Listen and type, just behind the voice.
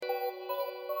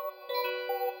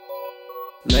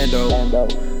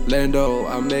Lando,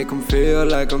 I make him feel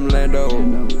like I'm Lando.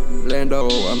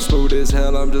 I'm smooth as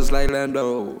hell, I'm just like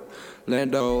Lando,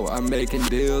 I'm making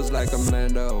deals like I'm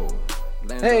Lando.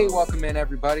 Hey, welcome in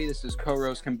everybody. This is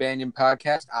Koro's Companion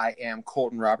Podcast. I am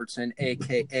Colton Robertson,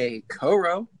 aka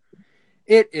Koro.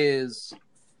 It is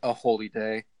a holy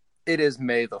day. It is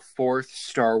May the 4th,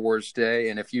 Star Wars Day,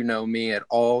 and if you know me at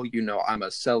all, you know I'm a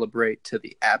celebrate to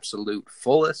the absolute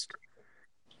fullest.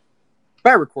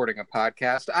 By recording a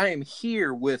podcast, I am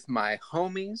here with my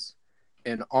homies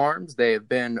in arms. They have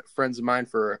been friends of mine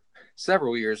for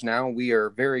several years now. We are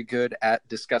very good at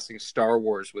discussing Star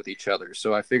Wars with each other,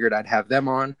 so I figured I'd have them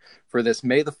on for this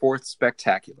May the 4th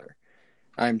spectacular.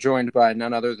 I'm joined by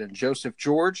none other than Joseph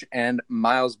George and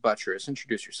Miles Buttress.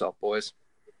 Introduce yourself, boys.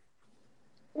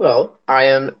 Well, I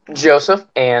am Joseph,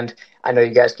 and I know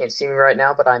you guys can't see me right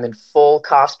now, but I'm in full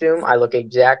costume. I look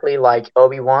exactly like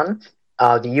Obi-Wan,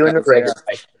 the Ewan McGregor.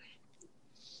 Yeah.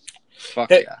 Fuck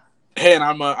Hey. yeah. Hey, and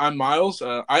I'm Miles.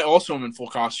 I also am in full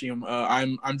costume.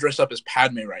 I'm dressed up as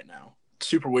Padme right now.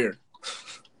 Super weird.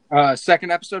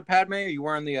 Second episode, Padme. Are you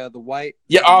wearing the white?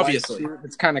 Yeah, the obviously. White suit?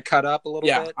 It's kind of cut up a little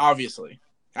Yeah, bit. obviously.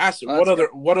 What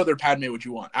other Padme would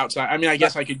you want outside? I mean, I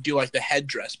guess I could do like the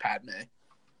headdress Padme.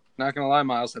 Not gonna lie,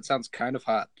 Miles, that sounds kind of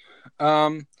hot.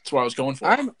 That's what I was going for.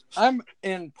 I'm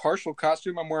in partial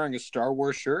costume. I'm wearing a Star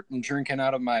Wars shirt. I'm drinking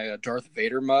out of my Darth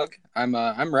Vader mug. I'm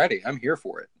ready. I'm here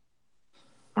for it.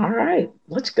 All right,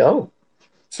 let's go.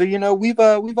 So we've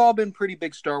all been pretty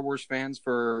big Star Wars fans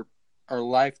for our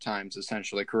lifetimes,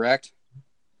 essentially, correct?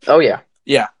 Oh yeah.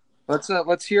 Yeah.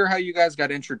 Let's hear how you guys got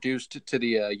introduced to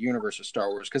the universe of Star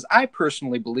Wars, because I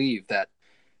personally believe that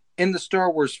in the Star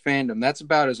Wars fandom, that's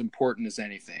about as important as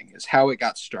anything, is how it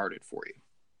got started for you.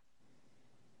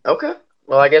 Okay.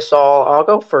 Well, I guess I'll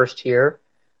go first here.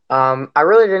 I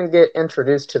really didn't get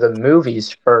introduced to the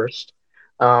movies first,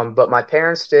 but my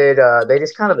parents did. They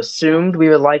just kind of assumed we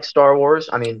would like Star Wars.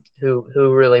 I mean,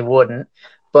 who really wouldn't?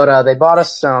 But they bought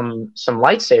us some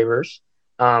lightsabers.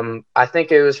 I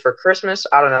think it was for Christmas.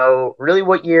 I don't know really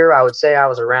what year. I would say I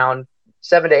was around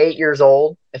 7 to 8 years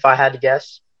old, if I had to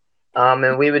guess.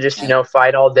 And we would just,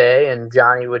 fight all day, and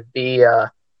Johnny would be,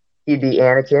 he'd be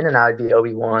Anakin, and I would be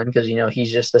Obi-Wan, because,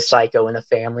 he's just the psycho in the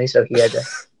family, so he had to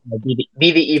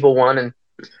be the evil one, and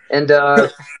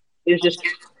it was just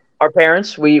our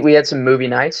parents. We had some movie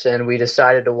nights, and we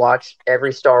decided to watch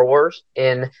every Star Wars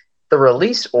in the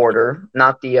release order,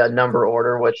 not the number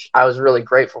order, which I was really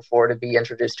grateful for, to be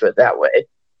introduced to it that way,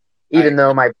 even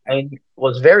though my brain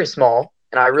was very small,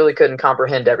 and I really couldn't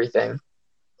comprehend everything.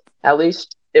 At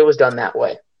least it was done that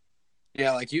way.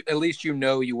 Yeah, like at least you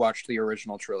watched the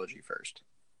original trilogy first.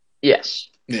 Yes.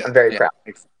 Yeah. I'm very proud.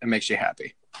 It makes you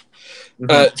happy.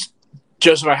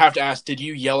 Joseph, I have to ask, did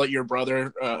you yell at your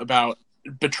brother about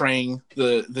betraying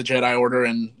the Jedi Order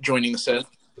and joining the Sith?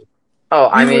 Oh,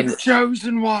 I mean, the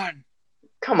chosen one.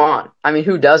 Come on. I mean,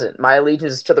 who doesn't? My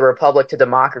allegiance to the Republic, to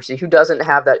democracy. Who doesn't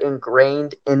have that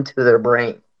ingrained into their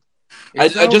brain? I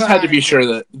just had to be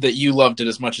sure that you loved it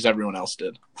as much as everyone else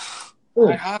did.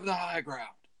 I have the high ground.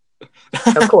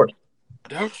 Of course.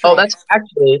 That's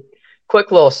actually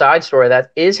quick little side story.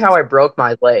 That is how I broke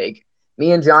my leg.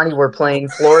 Me and Johnny were playing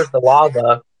Floor of the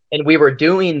Lava, and we were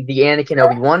doing the Anakin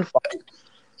Obi-Wan fight.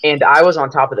 And I was on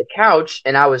top of the couch,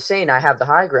 and I was saying I have the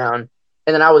high ground.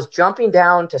 And then I was jumping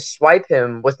down to swipe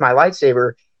him with my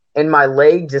lightsaber, and my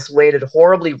leg just landed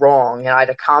horribly wrong, and I had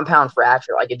a compound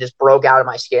fracture. Like, it just broke out of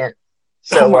my skin.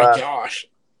 So, oh my gosh.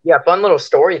 Yeah, fun little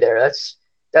story there.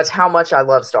 That's how much I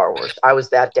love Star Wars. I was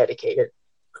that dedicated.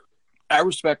 I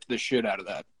respect the shit out of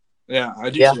that. Yeah, I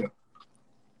do too.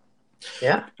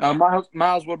 Yeah.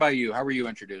 Miles, what about you? How were you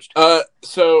introduced?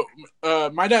 So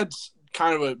my dad's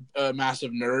kind of a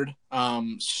massive nerd.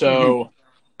 So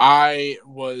I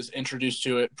was introduced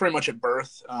to it pretty much at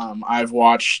birth. I've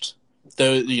watched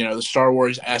the Star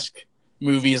Wars-esque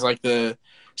movies, like the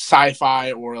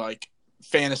sci-fi or like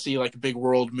fantasy, like big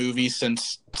world movies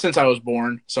since I was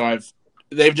born. So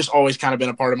they've just always kind of been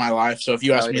a part of my life. So if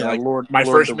you ask me my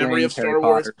first memory of Star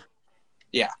Wars,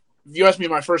 yeah. If you ask me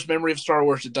my first memory of Star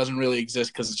Wars, it doesn't really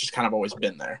exist because it's just kind of always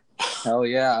been there. Hell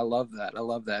yeah, I love that.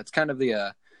 It's kind of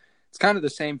the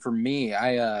same for me.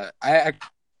 I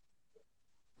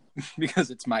because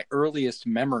it's my earliest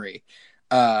memory,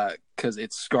 because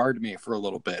it scarred me for a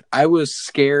little bit. I was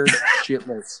scared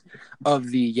shitless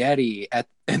of the Yeti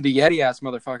ass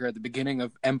motherfucker at the beginning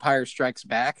of Empire Strikes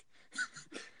Back.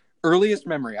 Earliest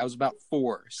memory, I was about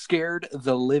 4, scared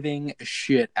the living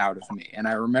shit out of me, and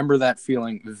I remember that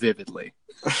feeling vividly.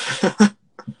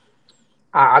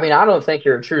 I mean, I don't think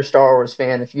you're a true Star Wars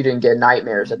fan if you didn't get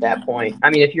nightmares at that point. I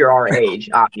mean, if you're our age,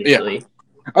 obviously.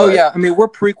 Oh But yeah, I mean we're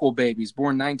prequel babies,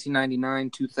 born 1999,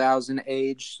 2000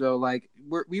 age. So like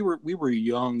we were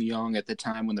young at the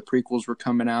time when the prequels were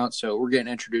coming out. So we're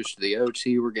getting introduced to the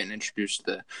OT, we're getting introduced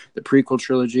to the prequel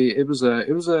trilogy. It was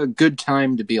a good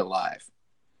time to be alive.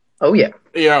 oh yeah,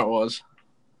 Yeah, it was.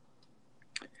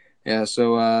 Yeah.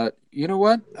 So you know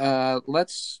what?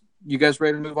 You guys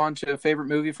ready to move on to a favorite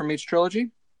movie from each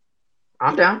trilogy?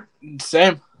 I'm down.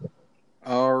 Same.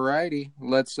 Alrighty,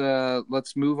 let's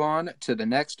move on to the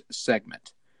next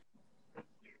segment.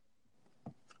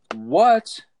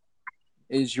 What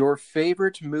is your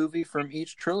favorite movie from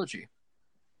each trilogy?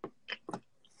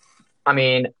 I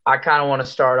mean, I kind of want to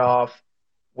start off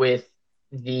with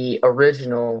the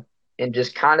original and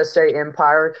just kind of say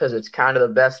Empire because it's kind of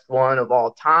the best one of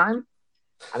all time.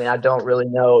 I mean, I don't really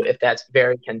know if that's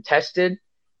very contested,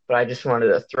 but I just wanted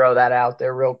to throw that out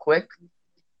there real quick.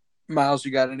 Miles,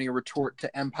 you got any retort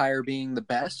to Empire being the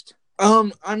best? I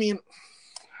mean,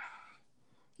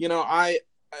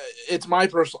 it's my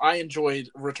personal. I enjoyed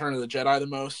Return of the Jedi the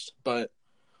most, but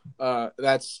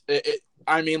that's it.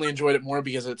 I mainly enjoyed it more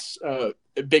because it's a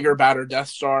bigger, badder Death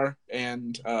Star,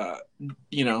 and The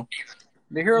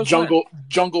heroes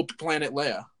Jungle Planet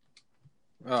Leia.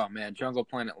 Oh man, Jungle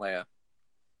Planet Leia.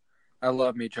 I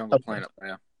love me Jungle Planet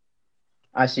Leia.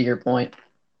 I see your point.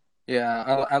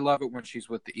 Yeah, I love it when she's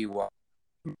with the Ewok.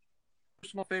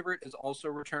 Personal favorite is also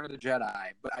Return of the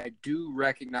Jedi, but I do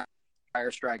recognize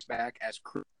Empire Strikes Back as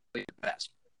crucially the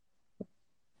best.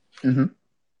 Mm-hmm.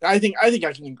 I think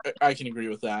I can agree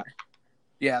with that.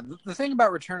 Yeah, the thing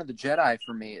about Return of the Jedi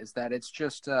for me is that it's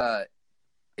just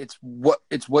it's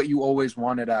what you always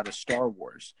wanted out of Star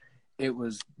Wars. It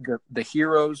was the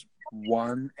heroes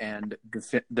won and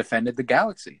defended the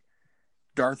galaxy.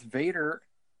 Darth Vader.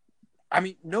 I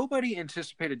mean, nobody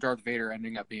anticipated Darth Vader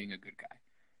ending up being a good guy.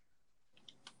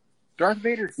 Darth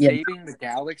Vader saving the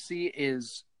galaxy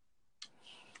is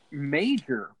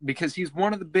major because he's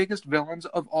one of the biggest villains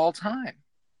of all time.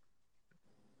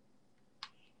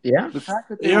 Yeah. The fact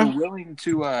that they were willing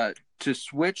to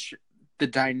switch the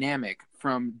dynamic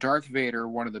from Darth Vader,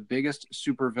 one of the biggest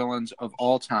supervillains of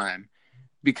all time,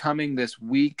 becoming this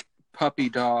weak puppy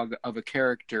dog of a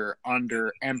character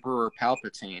under Emperor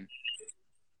Palpatine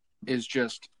is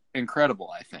just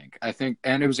incredible, I think,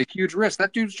 and it was a huge risk.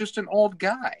 That dude's just an old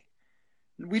guy.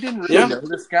 We didn't really know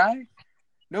this guy.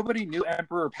 Nobody knew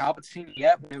Emperor Palpatine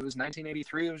yet. When it was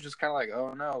 1983, it was just kind of like,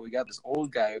 oh no, we got this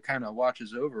old guy who kind of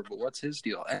watches over, but what's his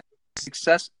deal? And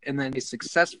then they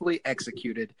successfully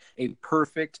executed a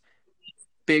perfect,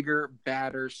 bigger,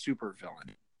 badder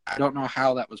supervillain. I don't know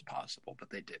how that was possible,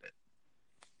 but they did it.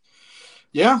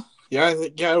 Yeah, I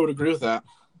would agree with that.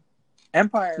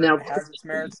 Empire has its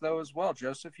merits though as well.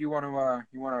 Joseph, you want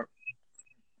to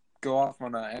go off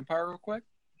on Empire real quick?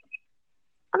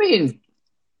 I mean,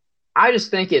 I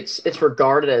just think it's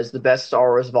regarded as the best Star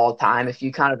Wars of all time. If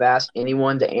you kind of ask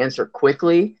anyone to answer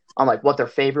quickly on like what their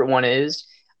favorite one is,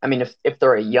 I mean, if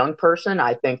they're a young person,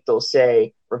 I think they'll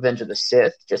say Revenge of the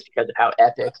Sith just because of how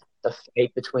epic the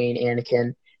fight between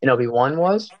Anakin and Obi-Wan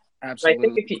was. Absolutely.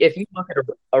 But I think if you look at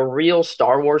a real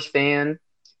Star Wars fan,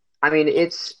 I mean,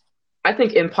 I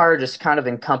think Empire just kind of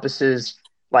encompasses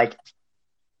like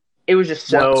it was just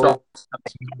so.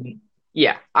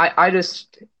 Yeah, I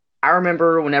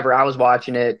remember whenever I was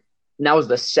watching it, and that was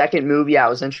the second movie I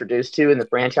was introduced to in the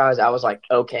franchise. I was like,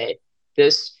 okay,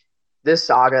 this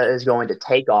saga is going to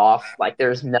take off. Like,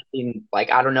 there's nothing.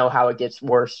 Like, I don't know how it gets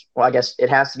worse. Well, I guess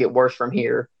it has to get worse from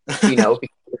here, because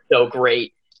it's so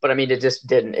great. But I mean, it just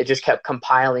didn't. It just kept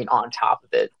compiling on top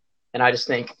of it, and I just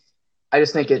think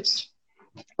it's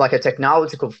like a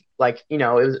technological, like it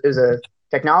was a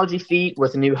technology feat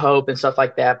with A New Hope and stuff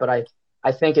like that. But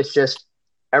I think it's just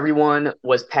everyone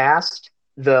was past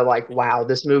the like, wow,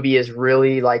 this movie is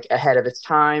really like ahead of its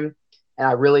time, and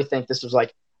I really think this was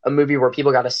like a movie where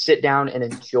people got to sit down and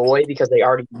enjoy because they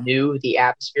already knew the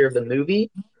atmosphere of the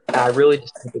movie. And I really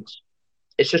just think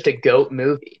it's just a GOAT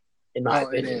movie in my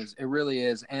opinion. It is. It really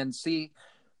is. And see,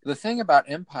 the thing about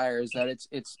Empire is that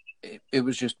it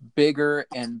was just bigger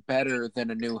and better than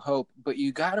A New Hope, but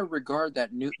you got to regard the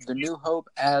New Hope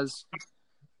as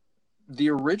the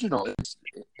original.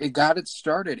 It got it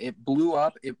started. It blew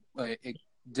up. It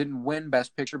didn't win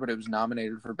Best Picture, but it was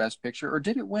nominated for Best Picture. Or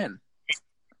did it win?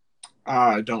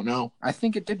 I don't know. I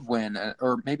think it did win,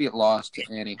 or maybe it lost to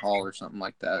Annie Hall or something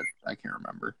like that. I can't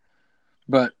remember.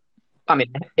 But I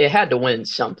mean, it had to win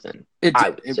something. I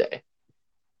would say.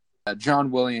 John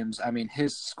Williams. I mean,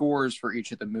 his scores for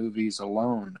each of the movies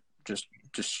alone just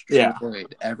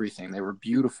destroyed everything. They were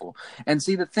beautiful. And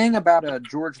see, the thing about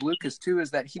George Lucas too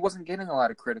is that he wasn't getting a lot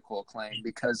of critical acclaim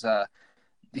because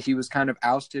he was kind of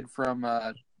ousted from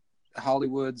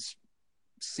Hollywood's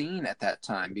scene at that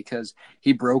time because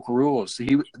he broke rules.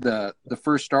 The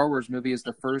first Star Wars movie is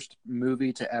the first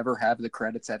movie to ever have the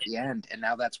credits at the end, and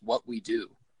now that's what we do.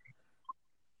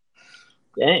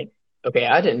 Dang. Okay,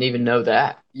 I didn't even know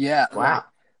that. Yeah. Wow.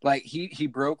 Like he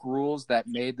broke rules that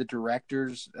made the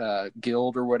directors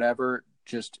guild or whatever,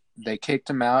 just they kicked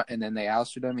him out and then they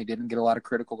ousted him. He didn't get a lot of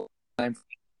critical time for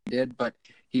what he did, but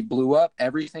he blew up.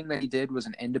 Everything that he did was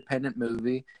an independent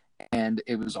movie, and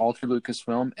it was all through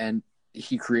Lucasfilm, and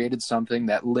he created something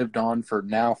that lived on for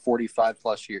now 45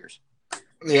 plus years.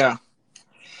 Yeah.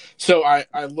 So I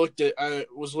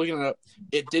was looking it up.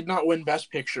 It did not win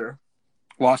Best Picture.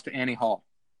 Lost to Annie Hall.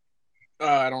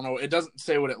 I don't know. It doesn't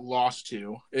say what it lost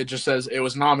to. It just says it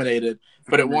was nominated,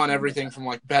 but it won everything from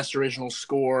like Best Original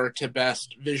Score to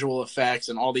Best Visual Effects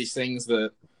and all these things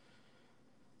that,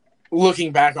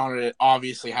 looking back on it, it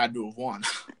obviously had to have won.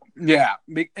 Yeah,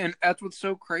 and that's what's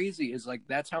so crazy is like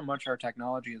that's how much our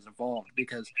technology has evolved,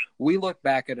 because we look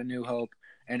back at A New Hope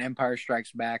and Empire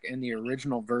Strikes Back in the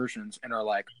original versions and are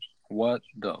like, what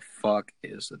the fuck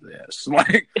is this?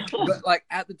 Like, but like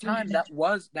at the time that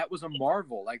was a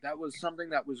marvel. Like that was something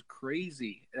that was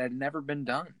crazy. It had never been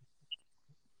done.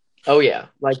 Oh yeah.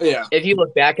 Like Yeah. if you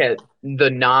look back at the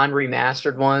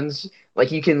non-remastered ones,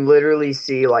 like you can literally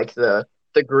see like the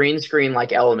green screen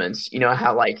like elements. You know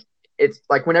how like it's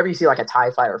like whenever you see like a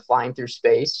TIE fighter flying through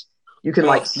space, you can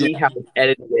like see how it's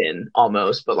edited in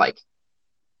almost, but like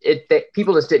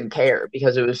people just didn't care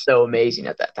because it was so amazing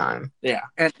at that time. Yeah.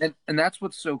 And that's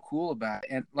what's so cool about it.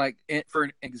 And like for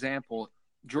an example,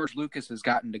 George Lucas has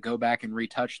gotten to go back and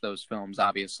retouch those films,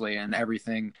 obviously, and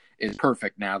everything is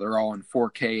perfect now. They're all in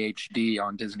 4K HD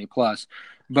on Disney Plus.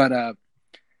 But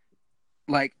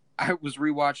like I was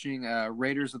rewatching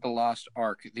Raiders of the Lost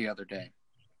Ark the other day,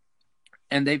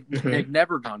 and they've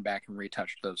never gone back and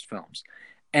retouched those films.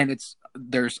 And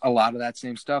there's a lot of that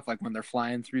same stuff. Like when they're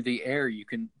flying through the air, you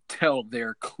can tell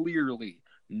they're clearly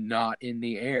not in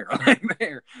the air. Like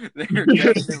they're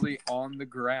definitely on the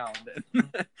ground.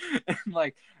 And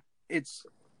like it's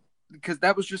because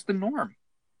that was just the norm.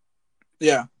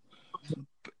 Yeah.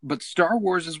 But Star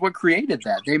Wars is what created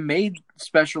that. They made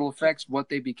special effects what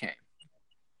they became.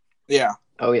 Yeah.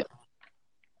 Oh yeah.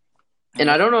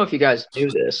 And I don't know if you guys knew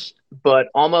this, but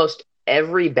almost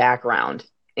every background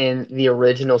in the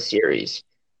original series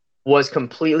was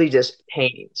completely just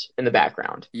paintings in the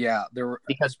background. Yeah, there were,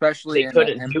 because especially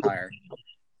in Empire.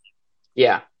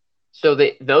 Yeah, so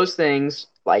those things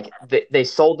like they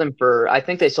sold them for, I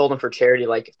think they sold them for charity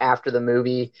like after the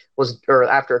movie was, or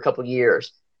after a couple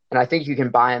years, and I think you can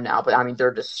buy them now. But I mean,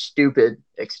 they're just stupid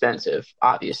expensive,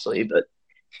 obviously. But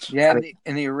yeah,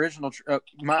 in the original,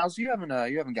 Miles, you haven't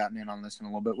gotten in on this in a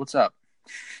little bit. What's up?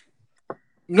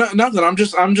 No, nothing. I'm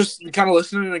just kind of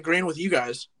listening and agreeing with you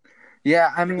guys.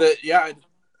 Yeah, I mean,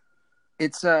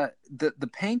 it's the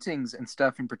paintings and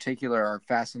stuff in particular are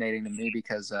fascinating to me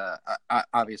because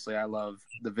obviously I love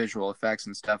the visual effects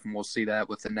and stuff, and we'll see that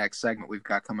with the next segment we've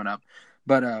got coming up.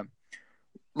 But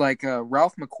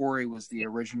Ralph McQuarrie was the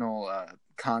original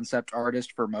concept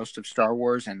artist for most of Star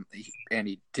Wars, and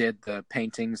he did the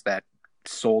paintings that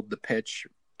sold the pitch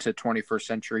to 21st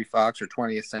Century Fox or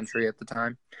 20th Century at the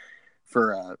time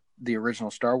for the original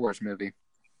Star Wars movie.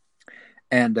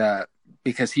 And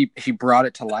because he brought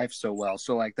it to life so well.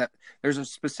 So like that, there's a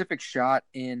specific shot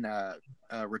in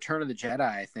Return of the Jedi,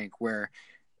 I think, where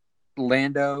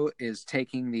Lando is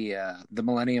taking the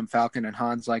Millennium Falcon, and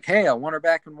Han's like, "Hey, I want her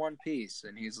back in one piece,"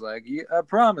 and he's like, "Yeah, I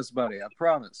promise, buddy, I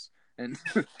promise." And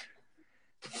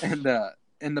and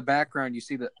in the background, you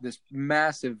see this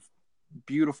massive,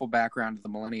 beautiful background of the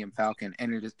Millennium Falcon,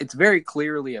 and it's very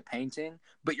clearly a painting,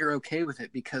 but you're okay with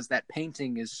it because that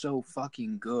painting is so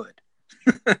fucking good.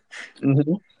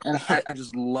 mm-hmm. And I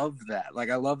just love that. Like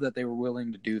I love that they were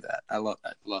willing to do that. I love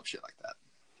shit like that.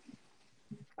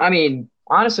 I mean,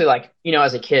 honestly, like, you know,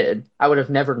 as a kid, I would have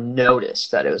never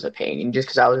noticed that it was a painting just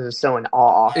because I was so in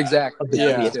awe. Exactly. Of the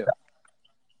Yeah. stuff.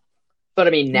 But I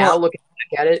mean, now looking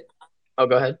back at it, oh,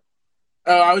 go ahead.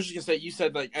 Oh, I was just gonna say, you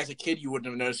said like as a kid you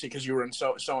wouldn't have noticed it because you were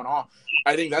so in awe.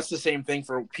 I think that's the same thing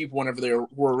for people whenever they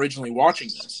were originally watching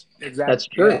this. Exactly. That's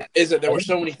true. Yeah. Is that there were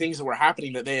so many things that were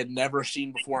happening that they had never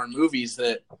seen before in movies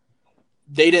that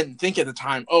they didn't think at the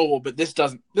time. Oh, well, but this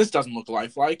doesn't look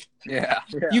lifelike. Yeah.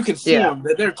 You can see them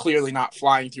that they're clearly not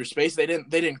flying through space. They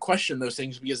didn't question those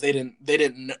things because they didn't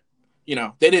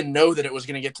know that it was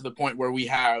going to get to the point where we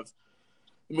have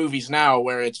movies now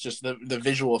where it's just the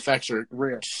visual effects are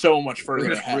Real. so much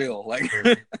further ahead. Real. Like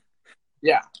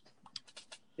Yeah.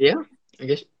 Yeah, I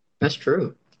guess that's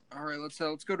true. All right, let's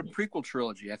go to prequel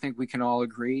trilogy. I think we can all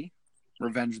agree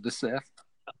Revenge of the Sith.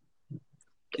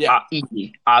 Yeah.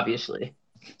 Easy, obviously.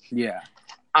 Yeah.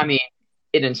 I mean,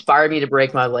 it inspired me to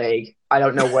break my leg. I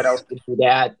don't know what else to do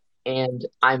that, and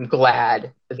I'm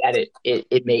glad that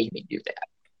it made me do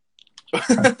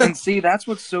that. And see, that's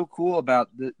what's so cool about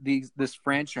this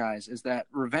franchise is that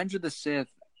Revenge of the Sith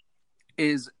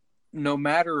is, no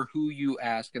matter who you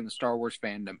ask in the Star Wars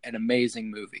fandom, an amazing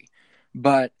movie.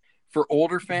 But for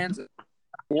older fans,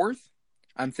 fourth,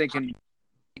 I'm thinking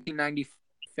 1990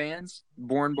 fans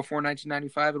born before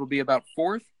 1995, it'll be about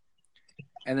fourth.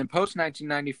 And then post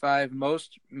 1995,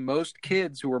 most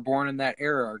kids who were born in that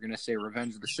era are going to say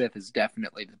Revenge of the Sith is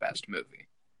definitely the best movie.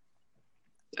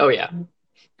 Oh yeah.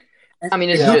 I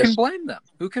mean, it's who just, can blame them?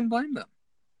 Who can blame them?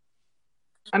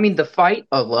 I mean, the fight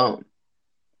alone.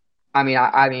 I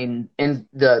mean, and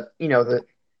the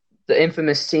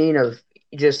infamous scene of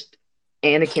just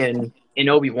Anakin and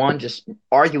Obi-Wan just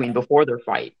arguing before their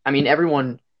fight. I mean,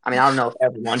 everyone. I mean, I don't know if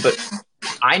everyone, but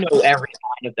I know every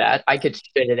line of that. I could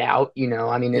spit it out.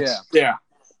 I mean, it's Yeah.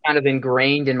 kind of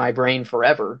ingrained in my brain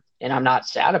forever, and I'm not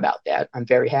sad about that. I'm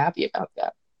very happy about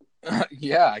that.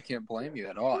 Yeah, I can't blame you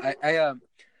at all. I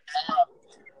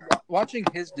watching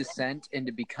his descent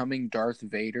into becoming Darth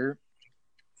Vader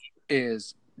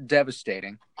is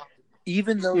devastating,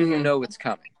 even though you know it's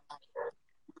coming.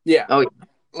 Yeah. Oh,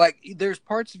 Like, there's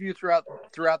parts of you throughout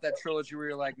that trilogy where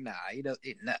you're like, nah, you don't,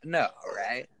 no,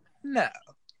 right? No.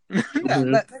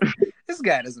 This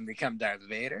guy doesn't become Darth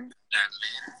Vader.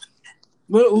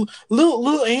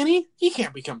 Little Annie, he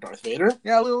can't become Darth Vader.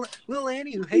 Yeah, little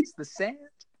Annie who hates the sand.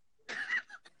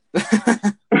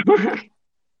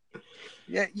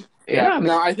 Yeah. yeah. I mean,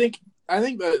 No, I think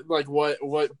that, like,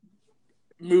 what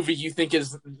movie you think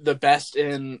is the best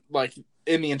in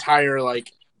the entire,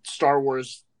 like, Star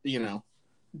Wars,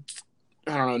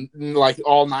 I don't know, like,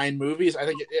 all 9 movies. I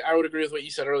think I would agree with what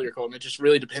you said earlier, Colton. It just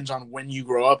really depends on when you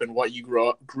grow up and what you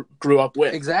grew up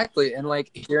with. Exactly. And,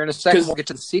 like, here in a second we'll get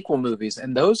to the sequel movies,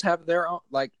 and those have their own,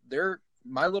 like,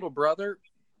 my little brother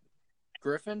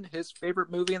Griffin, his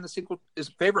favorite movie in the sequel, his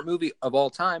favorite movie of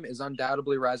all time is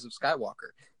undoubtedly Rise of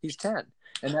Skywalker. He's 10.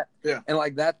 And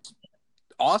that's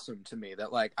awesome to me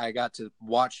that, like, I got to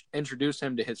introduce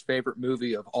him to his favorite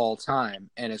movie of all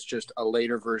time, and it's just a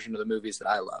later version of the movies that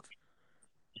I love.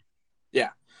 Yeah.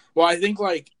 Well, I think,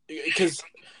 like, because,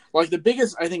 like, the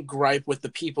biggest, I think, gripe with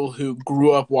the people who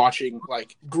grew up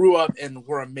and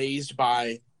were amazed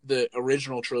by the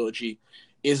original trilogy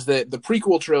is that the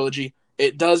prequel trilogy,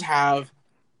 it does have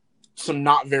some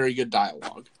not very good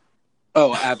dialogue.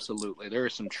 Oh, absolutely. There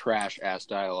is some trash ass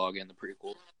dialogue in the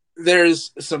prequel.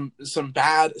 There's some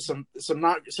bad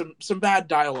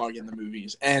dialogue in the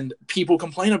movies, and people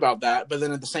complain about that. But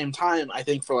then at the same time, I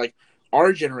think for, like,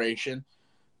 our generation,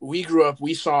 we grew up,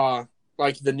 we saw,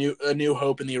 like, A New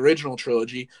Hope in the original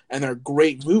trilogy, and they're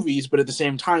great movies. But at the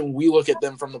same time, we look at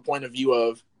them from the point of view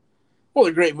of, well,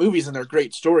 they're great movies and they're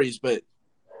great stories, but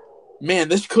man,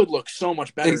 this could look so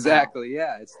much better. Exactly. now.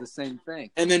 Yeah, it's the same thing.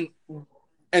 And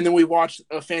then we watched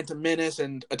Phantom Menace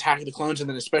and Attack of the Clones, and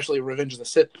then especially Revenge of the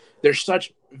Sith. They're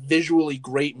such visually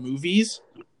great movies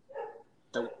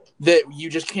that you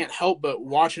just can't help but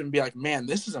watch them and be like, man,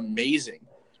 this is amazing.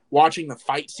 Watching the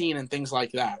fight scene and things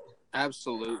like that.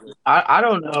 Absolutely. I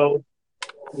don't know.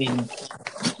 I mean,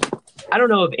 I don't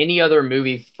know of any other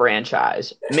movie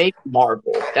franchise, maybe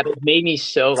Marvel, that has made me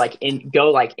so, like,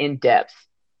 in depth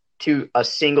to a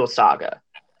single saga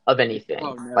of anything.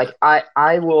 Oh, no. Like,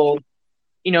 I will,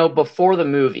 before the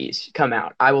movies come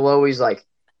out, I will always, like,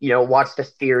 watch the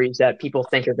theories that people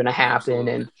think are going to happen.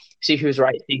 Absolutely. And see who's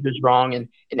right, see who's wrong. And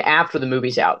after the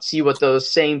movie's out, see what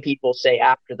those same people say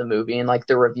after the movie and, like,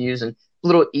 the reviews and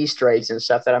little Easter eggs and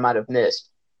stuff that I might have missed.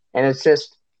 And it's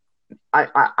just,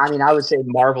 I mean, I would say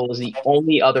Marvel is the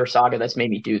only other saga that's made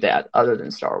me do that other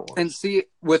than Star Wars. And see,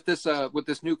 with this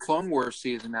new Clone Wars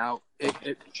season out,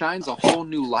 it shines a whole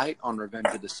new light on Revenge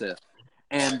of the Sith.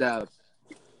 And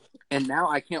now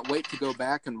I can't wait to go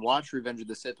back and watch Revenge of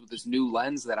the Sith with this new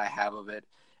lens that I have of it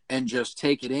and just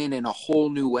take it in a whole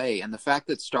new way. And the fact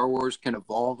that Star Wars can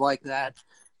evolve like that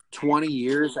 20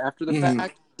 years after the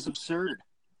fact is absurd.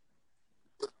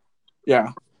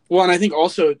 Yeah. Well, and I think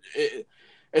also,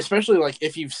 especially, like,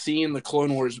 if you've seen the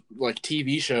Clone Wars, like,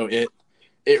 TV show, it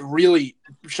really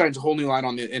shines a whole new light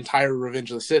on the entire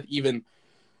Revenge of the Sith, even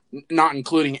not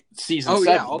including season 7.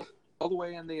 Yeah, all the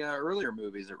way in the earlier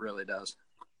movies, it really does.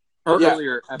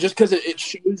 Earlier, just because it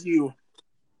shows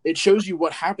you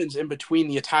what happens in between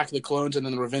the Attack of the Clones and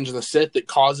then the Revenge of the Sith that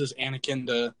causes Anakin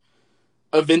to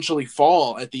eventually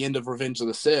fall at the end of Revenge of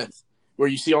the Sith, where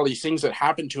you see all these things that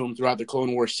happen to him throughout the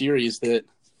Clone Wars series that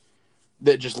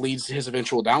just leads to his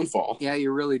eventual downfall. Yeah,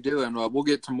 you really do, and we'll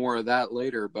get to more of that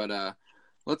later. But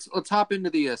Let's hop into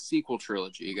the sequel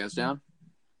trilogy. You guys down?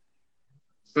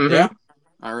 Mhm. Yeah.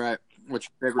 All right. What's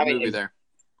your favorite movie there?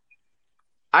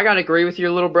 I gotta agree with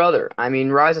your little brother. I mean,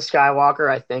 Rise of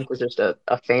Skywalker, I think, was just a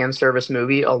fan service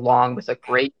movie along with a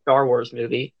great Star Wars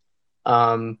movie.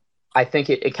 I think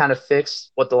it kind of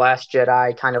fixed what The Last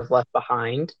Jedi kind of left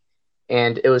behind,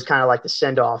 and it was kind of like the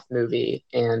send-off movie.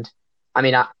 And I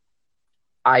mean,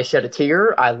 I shed a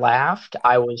tear, I laughed,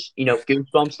 I was,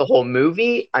 goosebumps the whole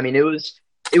movie. I mean, it was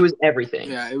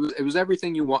everything. Yeah, it was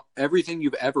everything you want, everything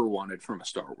you've ever wanted from a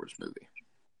Star Wars movie.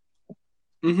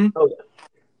 Mm-hmm. Oh yeah.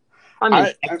 I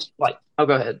mean,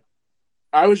 go ahead.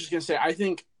 I was just gonna say, I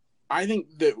think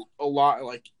that a lot,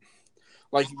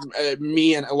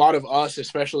 me and a lot of us,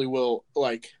 especially, will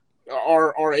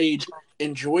our age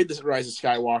enjoyed the Rise of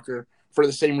Skywalker for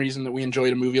the same reason that we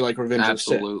enjoyed a movie like Revenge of the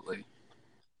Sith. Absolutely.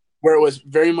 Where it was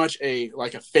very much a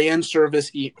fan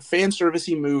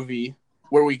servicey movie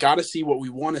where we got to see what we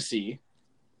want to see.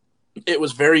 It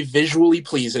was very visually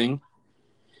pleasing,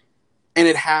 and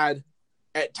it had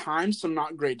at times some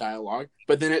not great dialogue,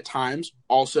 but then at times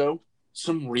also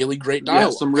some really great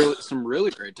dialogue. Yeah, some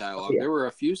really great dialogue. Yeah. There were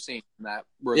a few scenes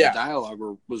where the dialogue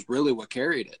was really what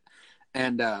carried it.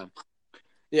 And I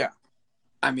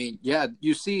mean,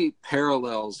 you see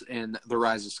parallels in The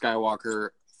Rise of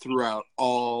Skywalker throughout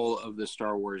all of the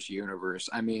Star Wars universe.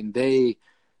 I mean,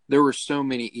 there were so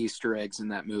many Easter eggs in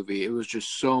that movie. It was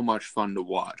just so much fun to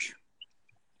watch.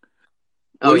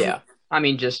 Oh yeah. I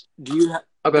mean, just do you go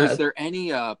ahead. Is there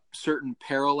any certain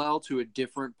parallel to a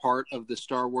different part of the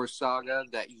Star Wars saga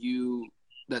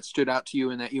that stood out to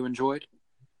you and that you enjoyed?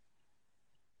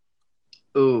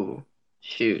 Ooh,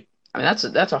 shoot. I mean,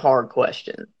 that's a hard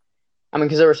question. I mean,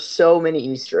 because there were so many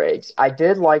Easter eggs. I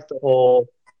like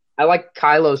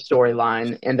Kylo's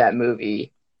storyline in that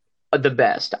movie the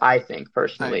best, I think,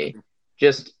 personally.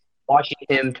 Just watching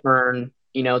him turn,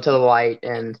 to the light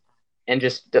and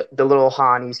just the little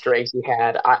Han Easter eggs he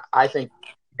had. I think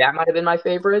that might have been my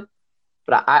favorite,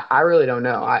 but I really don't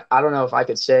know. I don't know if I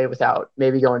could say without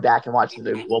maybe going back and watching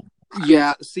the movie.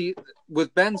 Yeah, see,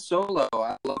 with Ben Solo,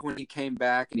 I love when he came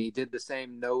back and he did the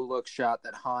same no-look shot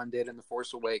that Han did in The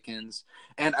Force Awakens.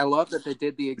 And I love that they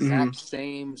did the exact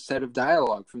same set of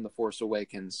dialogue from The Force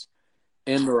Awakens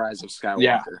in The Rise of Skywalker.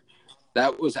 Yeah.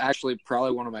 That was actually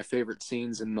probably one of my favorite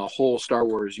scenes in the whole Star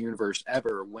Wars universe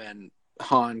ever, when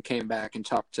Han came back and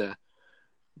talked to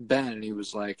Ben and he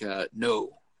was like,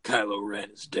 no, Kylo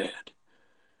Ren is dead.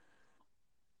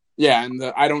 Yeah, and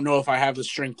I don't know if I have the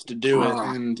strength to do it.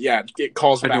 And it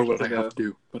calls back. I know what I have to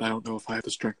do, but I don't know if I have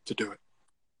the strength to do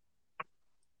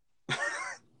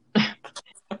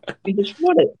Because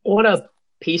what a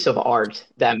piece of art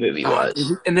that movie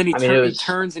was. And then he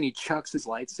turns and he chucks his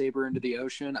lightsaber into the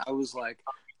ocean. I was like,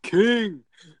 King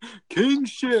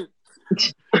shit.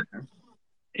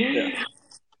 Yeah.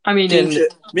 I mean,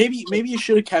 maybe you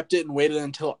should have kept it and waited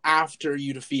until after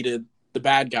you defeated the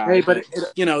bad guy. Hey, but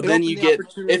then you get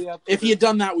if he had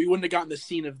done that, we wouldn't have gotten the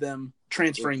scene of them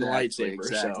transferring the lightsaber.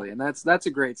 Exactly, so. and that's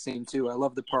a great scene too. I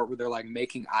love the part where they're like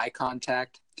making eye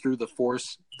contact through the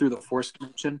force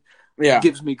connection. Yeah, it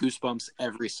gives me goosebumps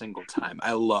every single time.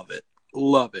 I love it.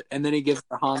 And then he gives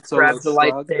the Han Solo grabs the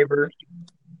lightsaber.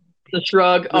 The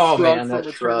shrug. Man,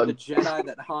 that shrug. The Jedi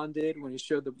that Han did when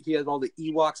he had all the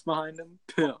Ewoks behind him.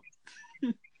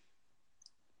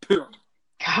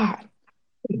 God.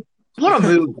 What a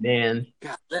movie, man.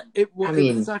 God, it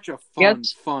was such a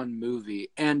fun movie.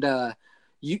 And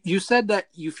you said that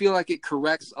you feel like it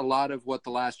corrects a lot of what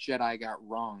The Last Jedi got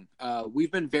wrong.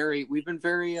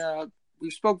 We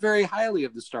spoke very highly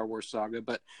of the Star Wars saga,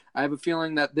 but I have a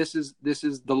feeling that this is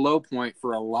the low point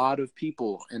for a lot of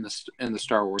people in the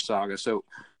Star Wars saga. So,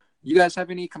 you guys have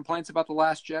any complaints about The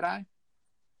Last Jedi?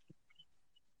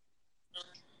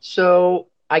 So,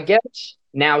 I guess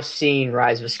now seeing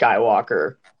Rise of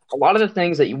Skywalker, a lot of the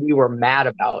things that we were mad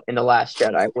about in The Last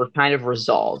Jedi were kind of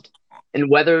resolved. And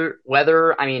whether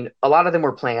I mean, a lot of them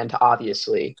were planned,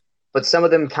 obviously, but some of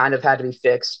them kind of had to be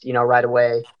fixed, right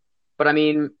away. But I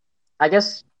mean, I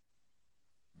guess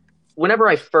whenever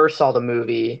I first saw the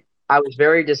movie, I was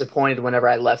very disappointed whenever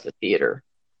I left the theater.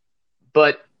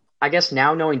 But I guess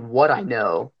now knowing what I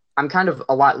know, I'm kind of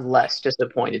a lot less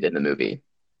disappointed in the movie,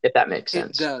 if that makes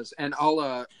sense. It does, and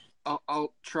I'll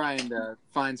try and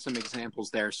find some examples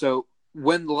there. So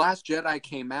when The Last Jedi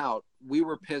came out, we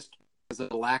were pissed because of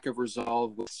the lack of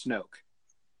resolve with Snoke.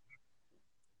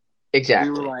 Exactly.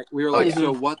 We were like,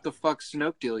 so what the fuck,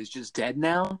 Snoke deal? He's just dead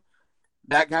now?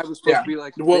 That guy was supposed to be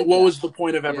like, what was the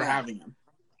point of ever having him?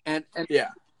 And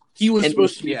he was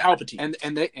supposed to be Palpatine,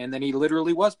 and then he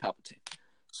literally was Palpatine.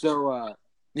 So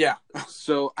Yeah.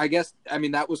 So I guess, I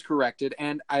mean, that was corrected,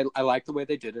 and I like the way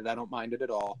they did it. I don't mind it at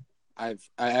all. I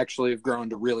actually have grown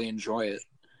to really enjoy it.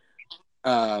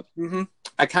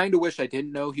 I kind of wish I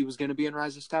didn't know he was going to be in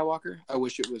Rise of Skywalker. I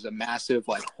wish it was a massive,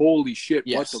 like, holy shit, what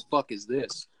Yes. the fuck is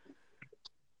this?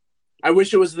 I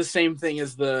wish it was the same thing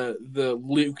as the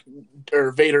Luke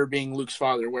or Vader being Luke's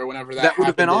father, where whenever that would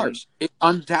have been happened in ours. It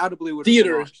undoubtedly would have been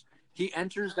theaters, ours. He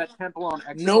enters that temple on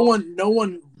Exegol. no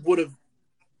one would have.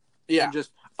 Yeah, and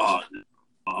just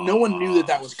no one knew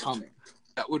that was coming.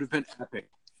 that would have been epic.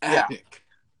 Yeah. Epic.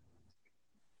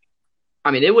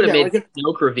 I mean, it would have Yeah, made like the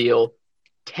Snoke reveal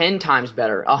 10 times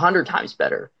better, 100 times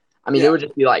better. I mean, Yeah. it would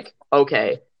just be like,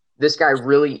 okay, this guy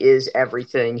really is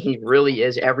everything. He really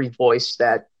is every voice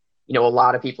that, a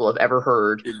lot of people have ever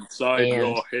heard. Inside And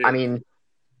your head. I mean,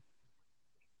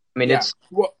 Yeah. it's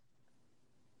Well,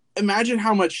 imagine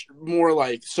how much more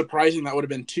like surprising that would have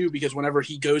been too, because whenever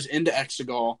he goes into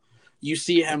Exegol, you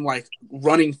see him like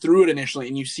running through it initially,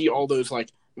 and you see all those like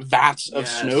vats of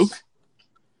Yes. Snoke,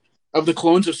 of the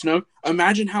clones of Snoke.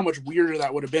 Imagine how much weirder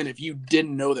that would have been if you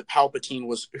didn't know that Palpatine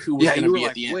was who was Yeah, going you to were be like,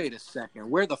 at the end. wait a second,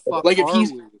 where the fuck Like, if are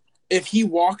he's- we? If he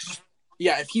walks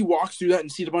through that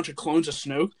and sees a bunch of clones of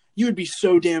Snoke, you would be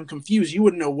so damn confused. You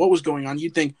wouldn't know what was going on.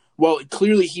 You'd think, well,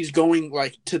 clearly he's going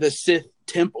like to the Sith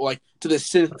temple, like to the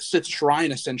Sith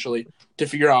shrine, essentially, to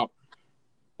figure out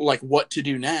like what to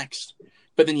do next.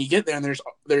 But then you get there and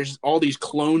there's all these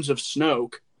clones of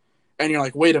Snoke, and you're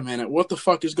like, wait a minute, what the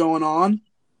fuck is going on?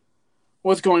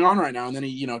 What's going on right now? And then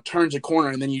he, turns a corner,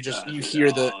 and then you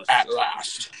hear the "at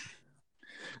last."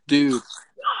 Dude,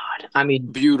 I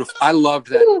mean, beautiful. I loved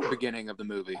that beginning of the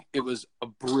movie. It was a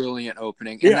brilliant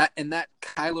opening. Yeah. And that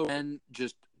Kylo Ren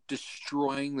just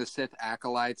destroying the Sith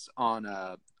acolytes on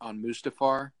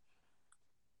Mustafar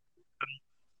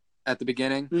at the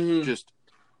beginning. Mhm. Just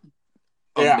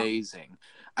Yeah. amazing.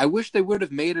 I wish they would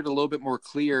have made it a little bit more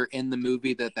clear in the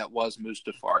movie that was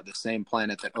Mustafar, the same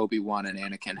planet that Obi-Wan and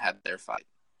Anakin had their fight.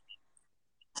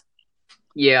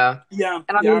 yeah. Yeah,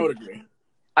 And I I mean- would agree.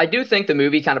 I do think the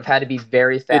movie kind of had to be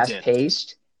very fast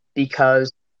paced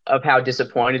because of how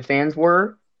disappointed fans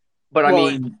were. But Well,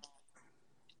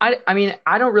 I mean,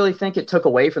 I don't really think it took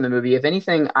away from the movie. If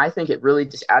anything, I think it really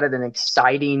just added an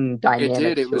exciting dynamic It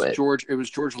did. It to was it. George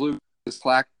Lucas'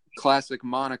 classic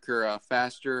moniker,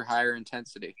 faster, higher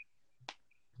intensity.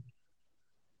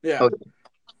 Yeah. Oh, Well,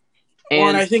 and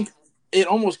And I think it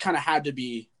almost kind of had to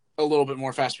be a little bit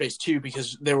more fast paced too,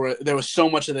 because there was so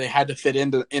much that they had to fit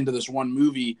into this one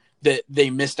movie that they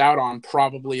missed out on,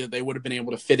 probably that they would have been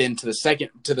able to fit into the second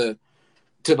to the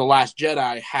Last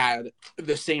Jedi had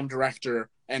the same director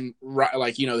and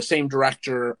the same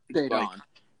director Stayed like on.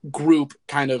 group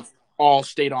kind of all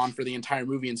stayed on for the entire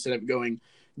movie instead of going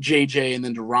JJ and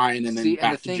then to Ryan and then See, and the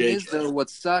back to thing JJ. is, though, what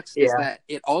sucks is Yeah. that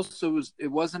it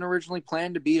wasn't originally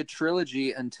planned to be a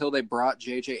trilogy until they brought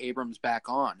J.J. Abrams back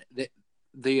on.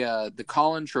 The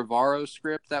Colin Trevorrow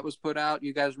script that was put out,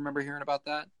 you guys remember hearing about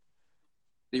that?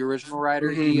 The original writer,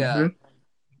 Mhm.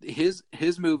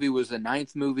 his movie was the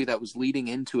 9th movie that was leading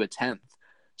into a 10th.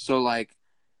 So, like,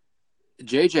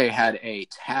 JJ had a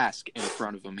task in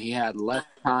front of him. He had less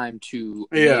time to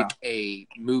Yeah. make a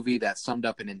movie that summed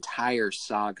up an entire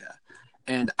saga.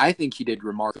 And I think he did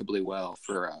remarkably well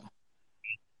for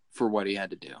what he had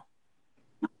to do.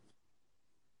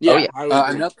 Yeah, Oh, yeah. I would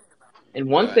agree. Another, And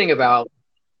one thing about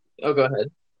go ahead.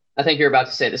 I think you're about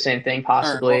to say the same thing,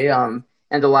 possibly. And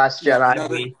The Last Yeah, Jedi,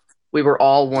 another- we were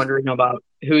all wondering about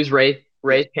whose Ray's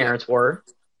parents were,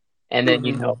 and then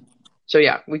Mhm. So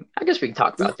yeah, I guess we can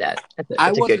talk about that. That's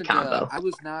a good wasn't, combo. I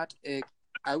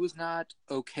was not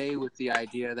okay with the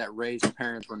idea that Ray's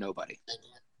parents were nobody.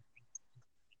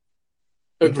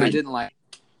 I Agreed. didn't like.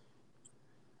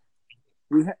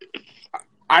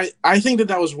 I think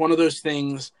that was one of those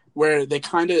things where they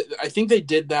I think they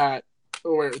did that,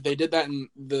 or they did that in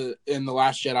the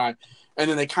Last Jedi, and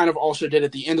then they kind of also did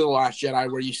at the end of the Last Jedi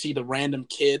where you see the random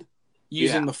kid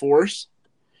using the Force.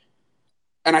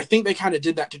 And I think they kind of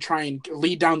did that to try and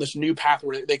lead down this new path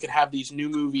where they could have these new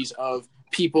movies of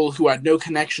people who had no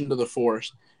connection to the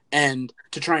Force, and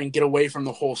to try and get away from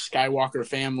the whole Skywalker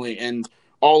family and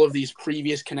all of these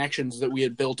previous connections that we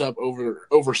had built up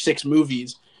over 6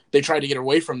 movies. They tried to get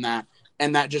away from that,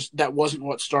 and that wasn't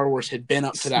what Star Wars had been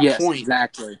up to that point.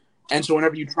 Exactly. And so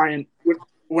whenever you try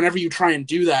and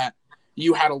do that,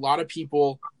 you had a lot of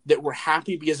people that were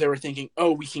happy because they were thinking,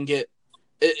 oh, we can get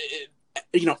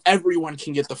everyone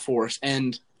can get the Force,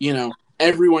 and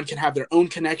everyone can have their own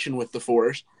connection with the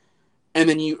Force. And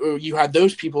then you had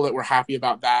those people that were happy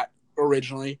about that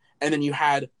originally, and then you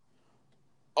had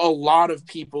a lot of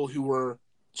people who were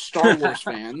Star Wars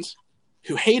fans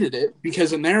who hated it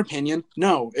because, in their opinion,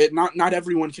 not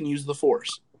everyone can use the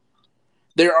Force.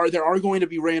 There are going to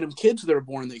be random kids that are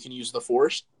born that can use the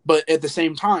Force, but at the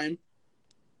same time,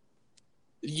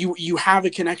 you have a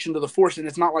connection to the Force, and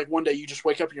it's not like one day you just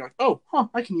wake up and you're like, oh,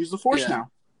 I can use the Force now.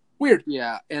 Weird.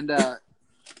 Yeah, and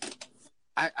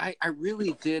I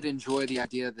really did enjoy the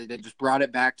idea that they just brought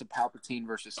it back to Palpatine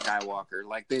versus Skywalker.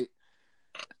 Like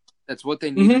that's what they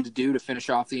needed to do to finish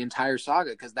off the entire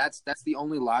saga, because that's the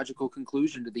only logical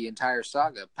conclusion to the entire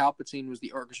saga. Palpatine was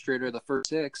the orchestrator of the first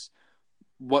 6.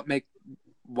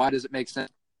 Why does it make sense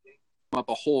to come up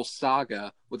a whole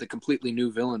saga with a completely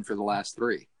new villain for the last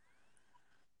 3?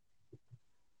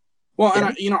 Well, and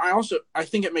I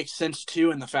think it makes sense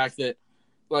too in the fact that,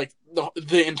 like,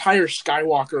 the entire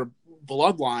Skywalker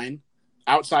bloodline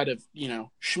outside of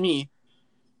Shmi,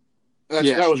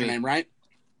 that was her name, right?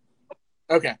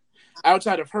 Okay,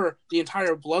 outside of her, the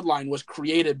entire bloodline was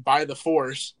created by the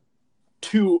Force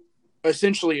to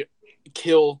essentially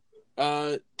kill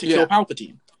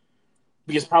Palpatine,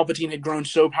 because Palpatine had grown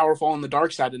so powerful on the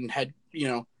dark side and had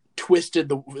twisted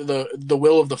the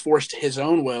will of the Force to his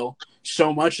own will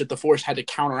so much that the Force had to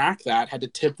counteract that, had to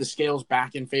tip the scales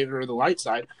back in favor of the light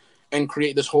side and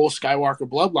create this whole Skywalker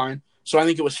bloodline. So I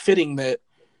think it was fitting that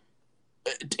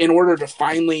in order to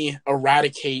finally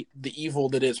eradicate the evil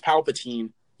that is Palpatine,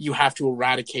 you have to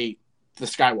eradicate the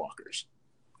Skywalkers.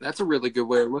 That's a really good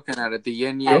way of looking at it. The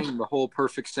yin-yang, the whole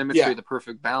perfect symmetry, the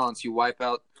perfect balance. You wipe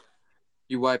out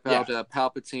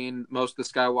Palpatine, most of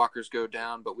the Skywalkers go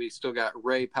down, but we still got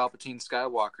Rey Palpatine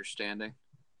Skywalker standing.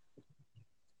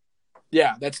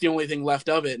 Yeah, that's the only thing left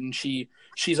of it, and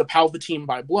she's a Palpatine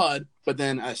by blood, but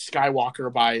then a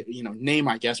Skywalker by name,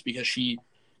 I guess, because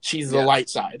she's the light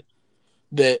side.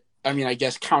 That, I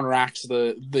guess, counteracts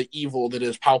the evil that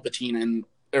is Palpatine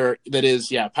that is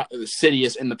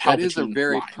Sidious in the Palpatine. That is a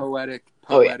very line.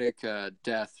 poetic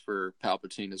death for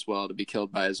Palpatine as well, to be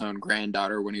killed by his own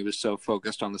granddaughter when he was so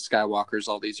focused on the Skywalkers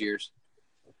all these years.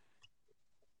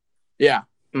 Yeah.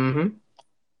 Mm-hmm.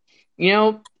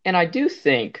 And I do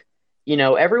think,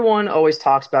 everyone always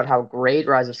talks about how great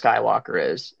Rise of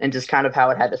Skywalker is and just kind of how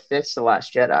it had to fix The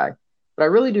Last Jedi. But I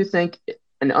really do think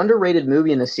an underrated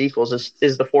movie in the sequels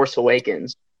is The Force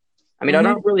Awakens. I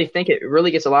don't really think it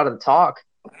really gets a lot of the talk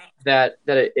that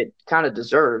it kind of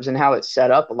deserves, and how it set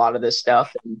up a lot of this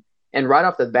stuff. And right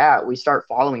off the bat, we start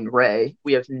following Rey.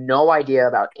 We have no idea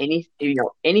about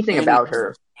anything about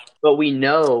her, but we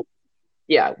know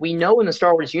in the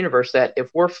Star Wars universe that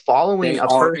if we're following a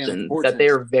person, that they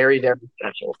are very, very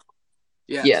special.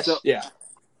 Yeah. Yes. So, yeah.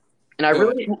 And I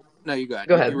really no, you go ahead.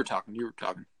 Go ahead. You were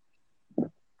talking.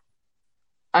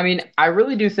 I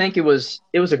really do think it was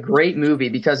a great movie,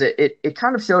 because it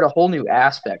kind of showed a whole new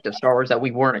aspect of Star Wars that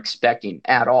we weren't expecting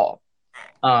at all.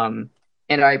 And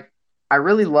I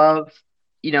really love,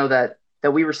 that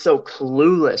we were so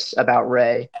clueless about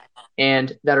Rey,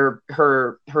 and that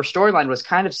her storyline was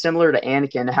kind of similar to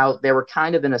Anakin, how they were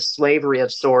kind of in a slavery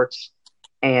of sorts,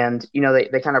 and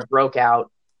they kind of broke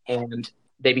out and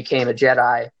they became a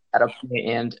Jedi at a point.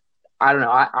 And I don't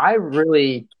know, I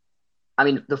really.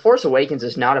 The Force Awakens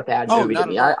is not a bad movie to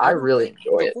me. I really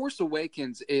enjoy it. The Force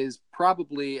Awakens is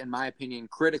probably, in my opinion,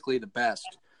 critically the best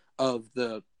of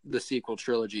the sequel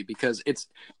trilogy, because it's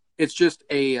just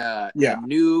a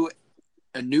new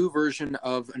version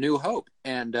of A New Hope,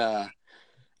 and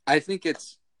I think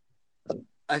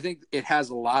it has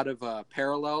a lot of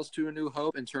parallels to A New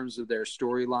Hope in terms of their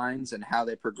storylines and how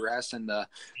they progress, and the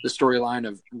storyline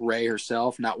of Rey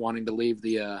herself not wanting to leave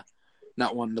the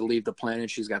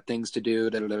planet. She's got things to do,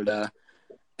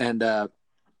 and I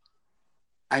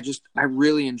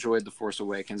really enjoyed The Force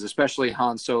Awakens, especially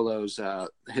Han Solo's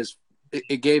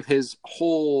it gave his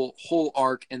whole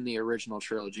arc in the original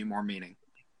trilogy more meaning.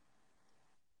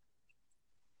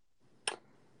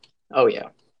 Oh yeah.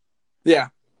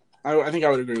 I think I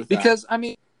would agree with that, because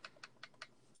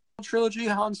trilogy,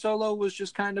 Han Solo was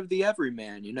just kind of the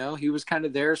everyman, he was kind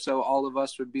of there, so all of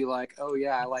us would be like, oh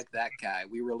yeah, I like that guy,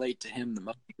 we relate to him the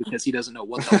most because he doesn't know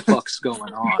what the fuck's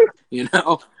going on.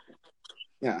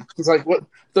 Yeah, he's like, what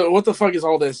the fuck is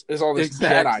all this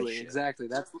Jedi shit? Exactly.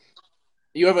 That's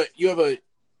you have a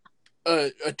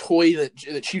toy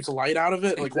that shoots light out of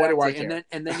it. Like, exactly. Why do I care?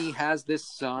 And then he has this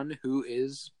son who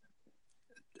is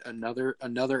another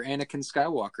Anakin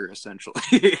Skywalker,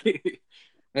 essentially.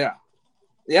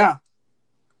 Yeah.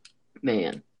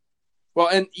 Man. Well,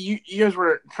 and you guys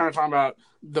were kind of talking about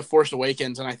The Force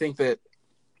Awakens, and I think that,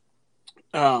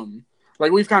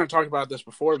 like, we've kind of talked about this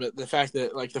before, but the fact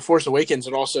that, like, The Force Awakens,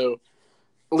 it also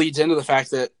leads into the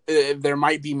fact that there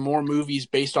might be more movies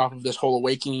based off of this whole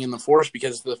awakening in the Force,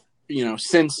 because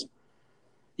since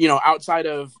outside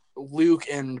of Luke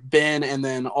and Ben, and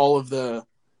then all of the,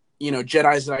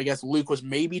 Jedis that I guess Luke was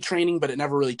maybe training, but it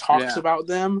never really talks about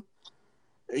them.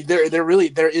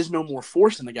 There is no more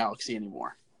Force in the galaxy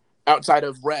anymore, outside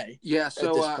of Rey. Yeah. So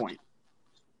at this point,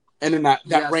 and then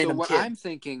that random so what kid. I'm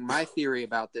thinking, my theory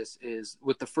about this is,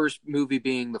 with the first movie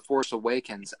being The Force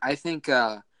Awakens, I think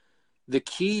the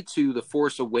key to The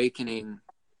Force Awakening,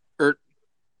 or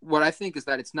what I think is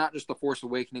that it's not just The Force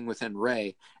Awakening within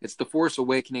Rey, it's The Force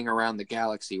Awakening around the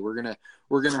galaxy. We're gonna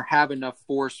have enough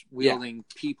Force wielding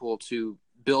people to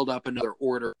build up another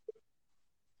order.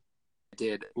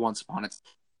 Did once upon a time.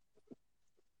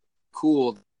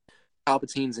 Cool.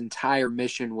 Palpatine's entire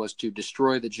mission was to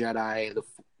destroy the Jedi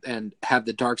and have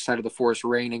the dark side of the Force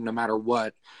reigning no matter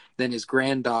what. Then his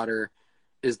granddaughter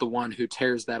is the one who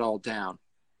tears that all down.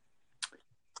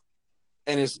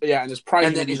 And is probably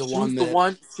and then the she's one the that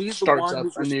one who's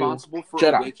responsible for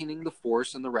Jedi. awakening the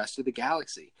Force in the rest of the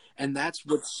galaxy. And that's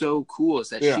what's so cool, is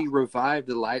that she revived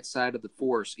the light side of the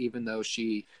Force, even though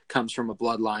she comes from a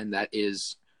bloodline that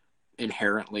is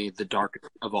inherently the dark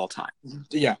of all time.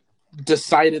 Yeah.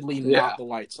 Decidedly not the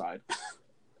light side.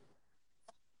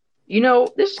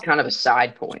 This is kind of a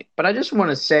side point, but I just want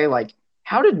to say, like,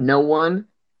 how did no one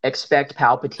expect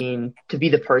Palpatine to be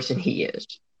the person he is?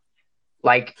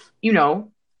 Like,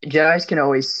 Jedis can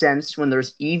always sense when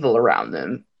there's evil around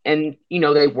them, and,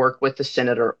 they work with the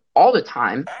Senator all the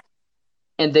time,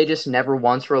 and they just never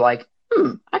once were like,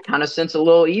 I kind of sense a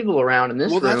little evil around in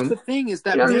this room. Well, that's the thing, is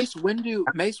that Mace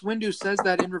Windu says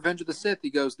that in Revenge of the Sith. He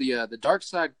goes, the dark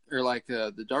side, or like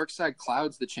the dark side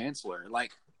clouds the Chancellor.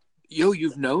 Like,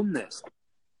 you've known this.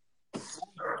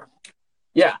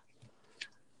 Yeah.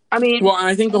 I mean, well, and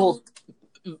I think the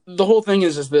whole thing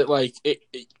is that, like, it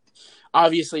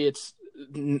obviously it's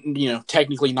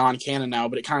technically non-canon now,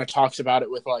 but it kind of talks about it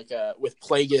with with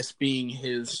Plagueis being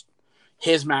his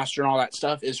master and all that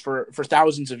stuff. Is for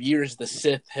thousands of years the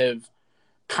Sith have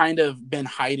kind of been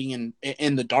hiding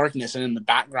in the darkness and in the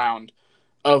background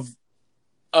of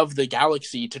the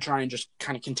galaxy to try and just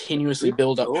kind of continuously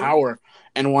build up power.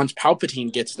 And once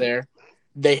Palpatine gets there,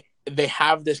 they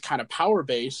have this kind of power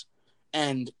base,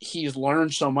 and he's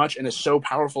learned so much and is so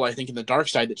powerful, I think, in the dark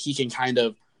side, that he can kind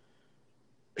of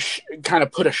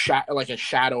put a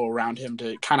shadow around him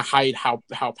to kind of hide how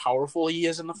powerful he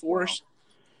is in the Force.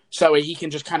 So he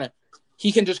can just kind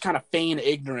of feign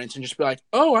ignorance and just be like,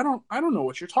 "Oh, I don't know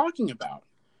what you're talking about."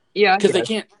 Yeah, because they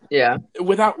can't. Yeah,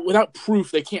 without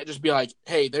proof, they can't just be like,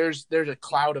 "Hey, there's a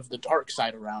cloud of the dark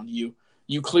side around you.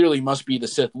 You clearly must be the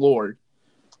Sith Lord."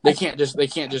 They can't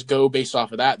just go based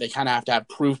off of that. They kind of have to have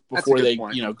proof before they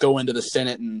go into the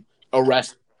Senate and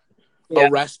arrest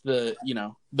the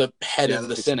the head of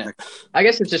the Senate. I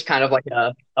guess it's just kind of like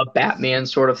a Batman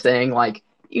sort of thing. Like,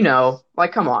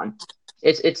 like, come on.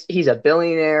 He's a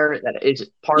billionaire that is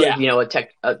part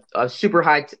of a super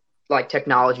high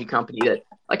technology company that,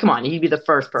 like, come on, he'd be the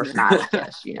first person I would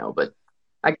guess, but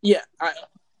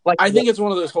I think it's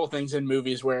one of those whole things in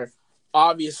movies where,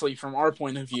 obviously, from our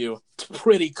point of view, it's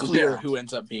pretty clear who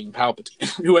ends up being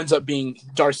Palpatine, who ends up being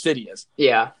Darth Sidious.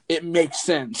 Yeah, it makes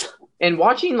sense. And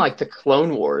watching the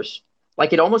Clone Wars,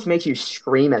 it almost makes you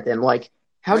scream at them, like,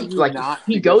 how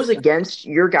he goes against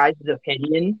your guys'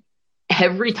 opinion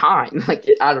every time.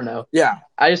 I don't know. Yeah.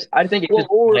 I think it's just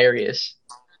hilarious.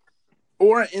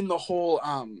 Or in the whole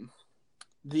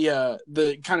the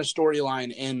kind of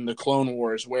storyline in the Clone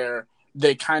Wars where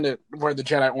the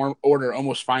Jedi Order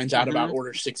almost finds out about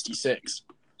Order 66.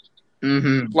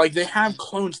 Mm-hmm. Like, they have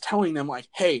clones telling them, like,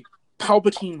 "Hey,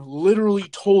 Palpatine literally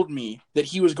told me that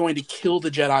he was going to kill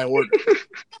the Jedi Order."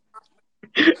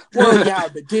 Well, yeah,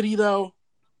 but did he, though?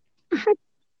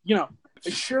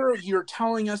 Sure, you're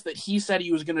telling us that he said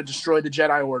he was going to destroy the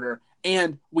Jedi Order,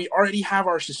 and we already have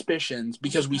our suspicions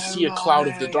because we see a cloud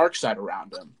of the dark side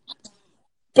around him.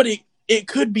 But it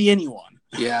could be anyone.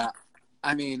 Yeah,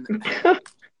 I mean,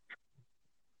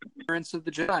 ignorance of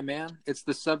the Jedi, man. It's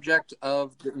the subject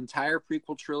of the entire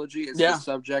prequel trilogy. It's the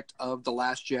subject of The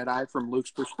Last Jedi from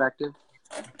Luke's perspective.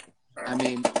 I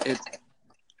mean,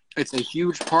 it's a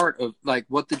huge part of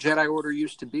what the Jedi Order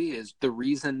used to be, is the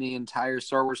reason the entire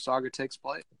Star Wars saga takes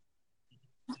place.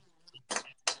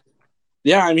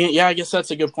 Yeah, I mean, I guess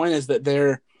that's a good point, is that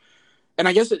they're, and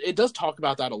I guess it does talk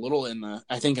about that a little in the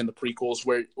prequels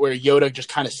where Yoda just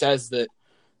kind of says that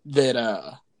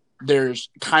there's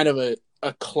kind of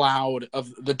a cloud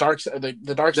of the dark side.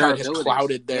 The dark side has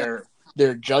clouded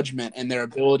their judgment and their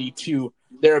ability to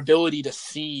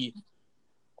see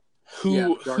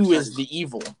who is the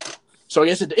evil. So I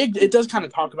guess it does kind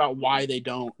of talk about why they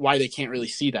can't really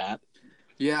see that.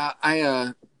 Yeah,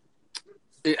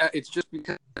 it's just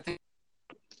because I think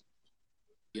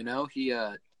he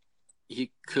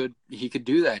he could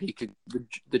do that. He could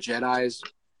the Jedi's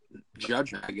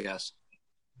judgment, I guess.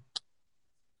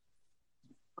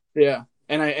 Yeah.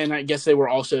 And I guess they were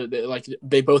also like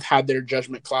they both had their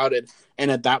judgment clouded,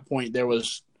 and at that point there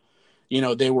was,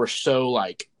 they were so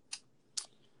like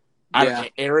I don't know,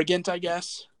 arrogant, I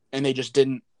guess, and they just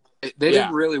didn't. They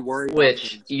didn't really worry.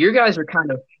 Which you guys are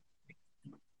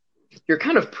you're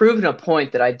kind of proving a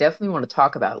point that I definitely want to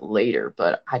talk about later,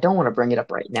 but I don't want to bring it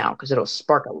up right now because it'll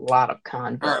spark a lot of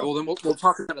convo. All right, well then we'll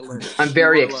talk about it later. I'm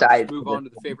very excited. Move on to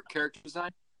the favorite character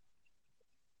design.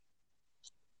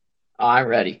 I'm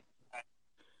ready.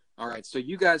 All right, so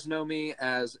you guys know me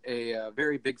as a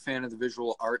very big fan of the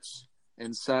visual arts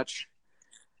and such,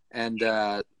 and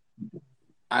I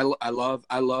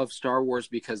love Star Wars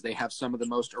because they have some of the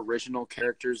most original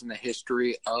characters in the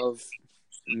history of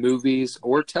movies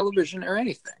or television or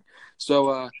anything.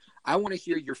 So I want to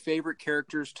hear your favorite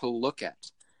characters to look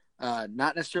at,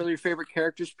 not necessarily your favorite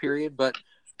characters, period, but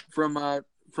from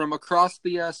across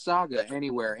the saga,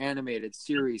 anywhere, animated,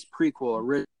 series, prequel,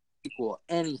 original, sequel,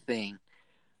 anything.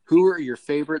 Who are your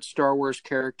favorite Star Wars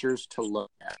characters to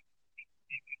look at?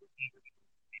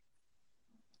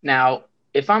 Now,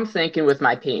 if I'm thinking with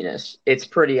my penis, it's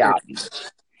pretty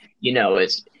obvious.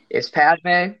 It's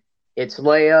Padme, it's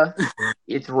Leia,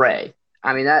 it's Rey.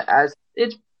 I mean, that's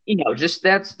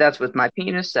with my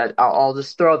penis. I'll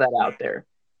just throw that out there.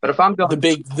 But if I'm going, the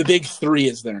big three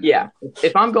is there. Yeah,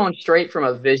 if I'm going straight from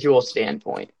a visual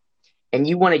standpoint, and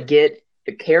you want to get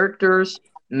the character's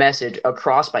message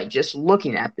across by just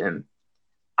looking at them,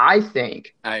 I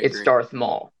think it's Darth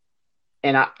Maul.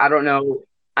 And I don't know.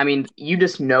 I mean, you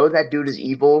just know that dude is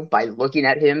evil by looking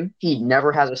at him. He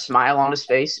never has a smile on his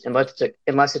face unless it's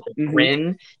a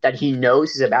grin that he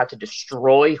knows he's about to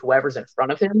destroy whoever's in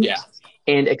front of him. Yeah.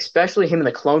 And especially him in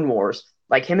the Clone Wars,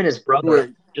 like him and his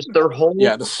brother, just their whole...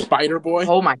 Yeah, the Spider Boy.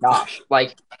 Oh my gosh.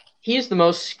 Like, he's the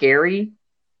most scary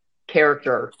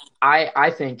character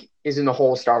I think is in the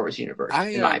whole Star Wars universe,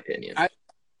 in my opinion.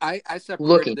 I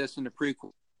separated this into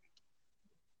prequel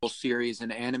series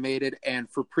and animated, and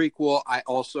for prequel I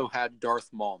also had Darth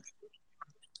Maul.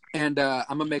 And I'm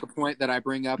gonna make a point that I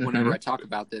bring up whenever I talk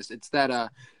about this. It's that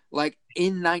like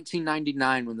in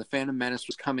 1999 when the Phantom Menace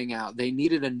was coming out, they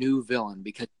needed a new villain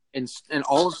because in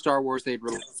all of Star Wars they'd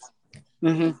released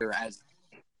as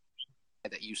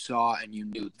that you saw and you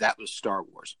knew that was Star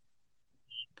Wars.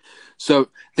 So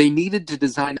they needed to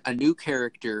design a new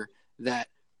character that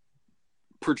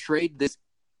portrayed this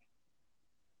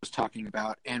was talking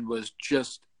about and was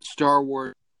just Star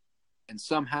Wars, and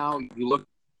somehow you look,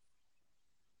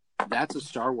 that's a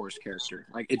Star Wars character.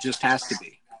 Like, it just has to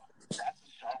be.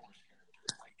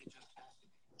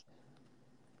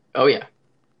 Oh yeah,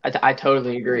 I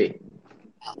totally agree.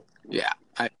 Yeah,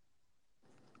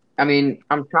 I mean,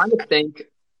 I'm trying to think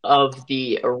of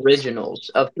the originals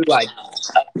of who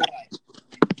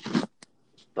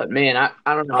but man, I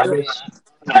don't know.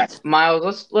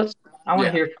 Miles, I want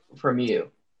to hear from you.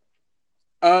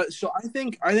 So I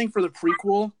think for the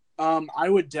prequel, I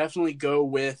would definitely go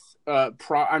with I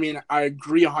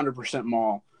agree 100%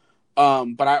 Maul.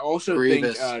 But I also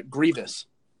think Grievous.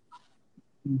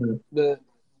 Mm-hmm.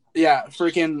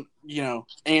 Freaking,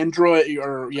 android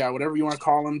or whatever you want to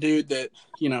call him, dude, that,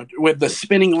 with the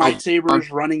spinning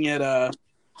lightsabers running at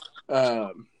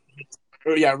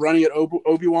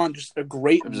Obi-Wan, just a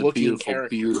great looking character.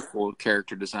 Beautiful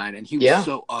character design, and he was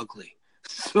so ugly.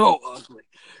 So ugly.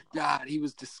 God, he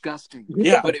was disgusting.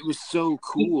 Yeah. But it was so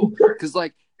cool. Because,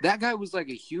 like, that guy was like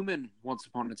a human once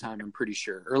upon a time, I'm pretty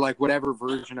sure. Or, like, whatever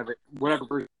version of it. Whatever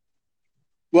version.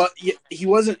 Well, he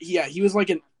wasn't... Yeah, he was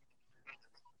like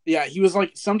he was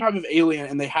like some type of alien,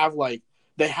 and they have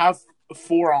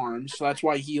 4 arms, so that's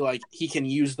why he can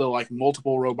use the, like,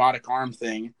 multiple robotic arm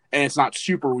thing, and it's not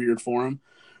super weird for him.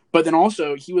 But then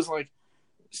also, he was like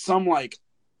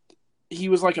he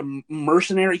was like a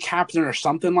mercenary captain or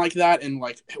something like that, and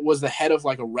like was the head of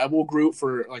like a rebel group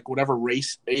for like whatever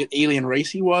alien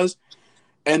race he was.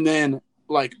 And then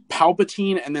like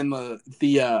Palpatine and then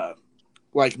the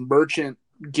like merchant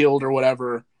guild or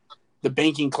whatever, the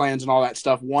banking clans and all that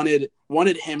stuff wanted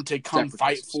him to come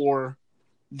fight for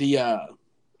the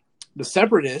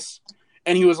separatists,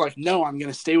 and he was like, no, I'm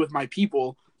going to stay with my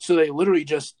people. So they literally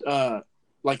just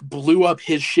like blew up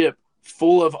his ship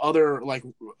full of other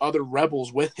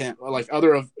rebels with him, like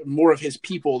more of his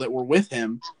people that were with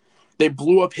him. They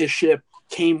blew up his ship,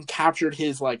 captured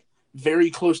his like very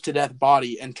close to death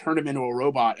body, and turned him into a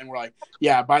robot. And we're like,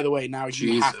 yeah, by the way, now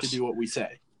you have to do what we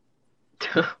say.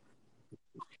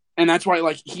 And that's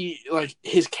why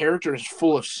his character is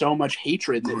full of so much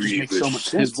hatred that just makes so much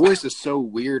sense. His voice is so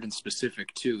weird and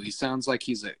specific too. He sounds like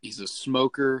he's a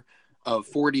smoker of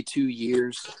 42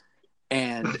 years,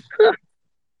 and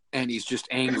he's just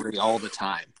angry all the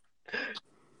time.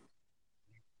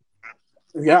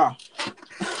 Yeah.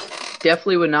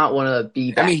 Definitely would not want to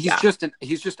be that I mean, he's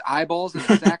guy. just eyeballs and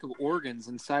a stack of organs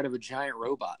inside of a giant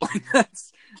robot. Like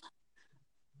that's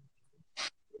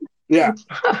Yeah.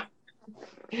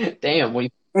 Damn, when you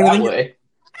And that then way.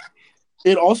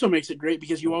 it also makes it great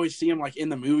because you always see him like in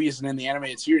the movies and in the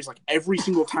animated series. Like every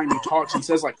single time he talks, he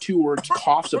says like 2 words,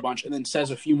 coughs a bunch, and then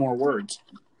says a few more words.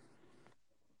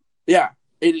 Yeah,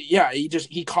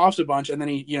 he coughs a bunch and then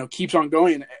he keeps on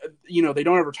going. They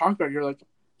don't ever talk about it. You're like,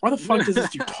 why the fuck does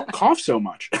this dude cough so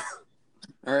much?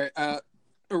 all right.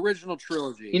 Original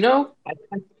trilogy. I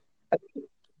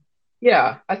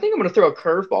think I'm going to throw a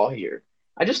curveball here.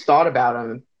 I just thought about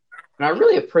him, and I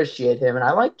really appreciate him, and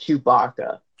I like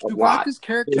Chewbacca a lot. Chewbacca's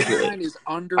character design is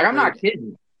underrated. Like, I'm not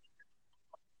kidding.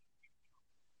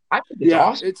 I think it's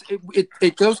awesome.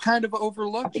 It goes kind of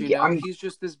overlooked, think- He's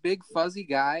just this big fuzzy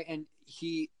guy, and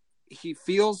he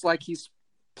feels like he's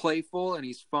playful and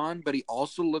he's fun, but he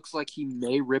also looks like he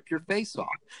may rip your face off.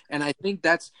 And I think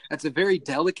that's a very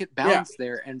delicate balance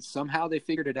there, and somehow they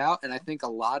figured it out. And I think a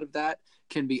lot of that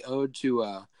can be owed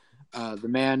to the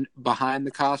man behind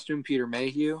the costume, Peter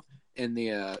Mayhew. In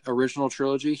the original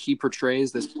trilogy, he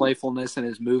portrays this playfulness in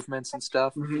his movements and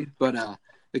stuff, but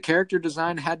the character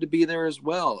design had to be there as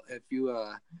well.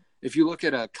 If you look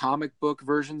at comic book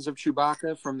versions of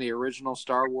Chewbacca from the original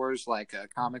Star Wars, like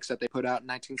comics that they put out in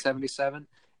 1977,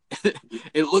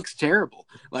 it looks terrible.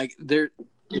 Like it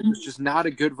was just not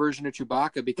a good version of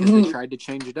Chewbacca because they tried to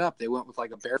change it up. They went with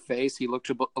like a bare face. He looked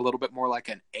a little bit more like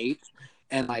an ape,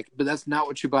 and but that's not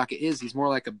what Chewbacca is. He's more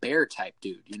like a bear type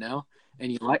dude,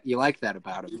 And you like that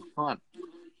about him. It's fun.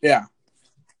 Yeah.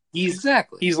 He's like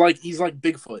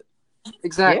Bigfoot.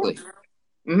 Exactly.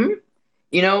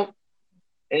 Yeah.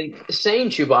 And saying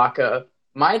Chewbacca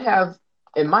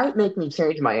might make me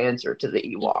change my answer to the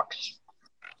Ewoks.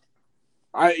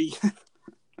 I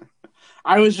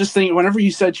was just thinking, whenever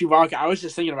you said Chewbacca, I was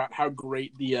just thinking about how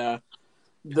great the I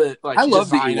love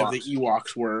design the of the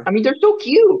Ewoks were. I mean, they're so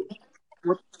cute.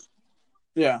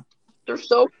 Yeah. They're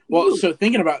so cute. Well, so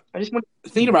thinking about the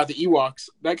Ewoks,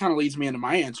 that kind of leads me into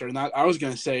my answer, and that I was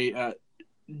going to say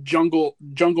Jungle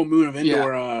Moon of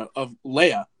Endor of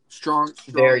Leia. Strong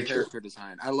Very character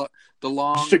design. I love the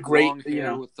long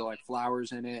hair with the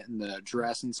flowers in it and the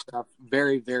dress and stuff.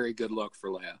 Very, very good look for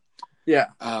Leia. Yeah.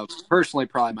 Personally,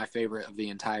 probably my favorite of the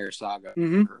entire saga,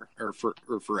 or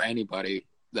for anybody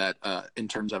that in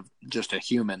terms of just a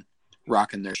human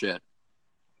rocking their shit.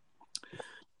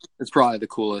 It's probably the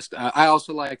coolest. I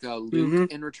also like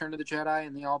Luke in Return of the Jedi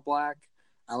in the all black.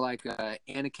 I like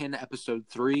Anakin Episode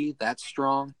 3. That's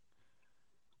strong.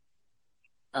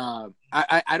 I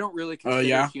don't really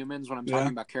consider humans when I'm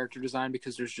talking about character design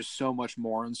because there's just so much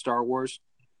more in Star Wars.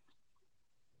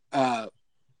 But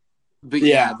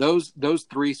those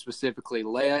 3 specifically: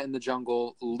 Leia in the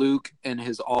jungle, Luke in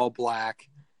his all black,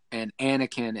 and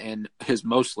Anakin in his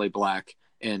mostly black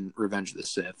in Revenge of the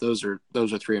Sith. Those are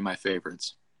 3 of my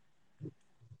favorites.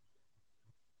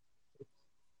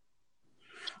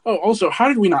 Oh, also, how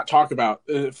did we not talk about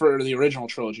for the original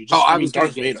trilogy? I was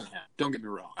Darth Vader. Don't get me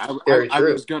wrong. I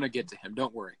was going to get to him.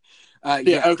 Don't worry.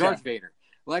 Okay. Darth Vader.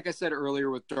 Like I said earlier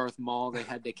with Darth Maul, they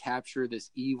had to capture this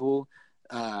evil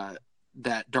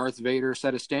that Darth Vader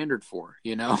set a standard for.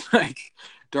 Like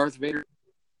Darth Vader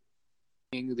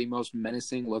being the most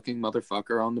menacing looking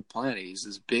motherfucker on the planet. He's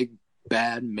this big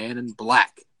bad man in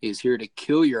black. He's here to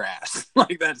kill your ass.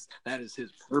 Like that is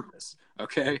his purpose.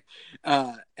 Okay.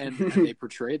 And they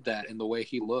portrayed that in the way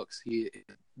he looks.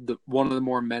 One of the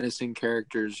more menacing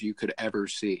characters you could ever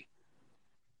see.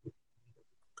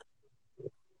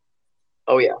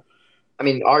 Oh yeah. I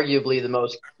mean, arguably the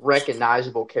most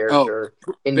recognizable character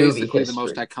in movie history. The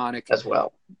most iconic as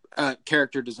well.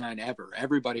 Character design ever.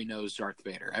 Everybody knows Darth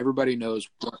Vader. Everybody knows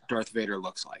what Darth Vader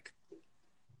looks like.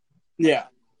 Yeah.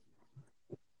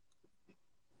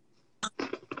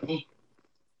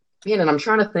 Man, and I'm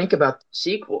trying to think about the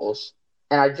sequels,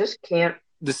 and I just can't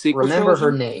trilogy? remember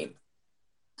her name.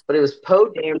 But it was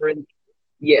Poe Dameron.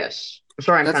 Yes. I'm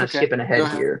sorry, I'm kind of skipping ahead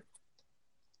here.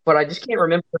 But I just can't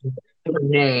remember her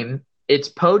name. It's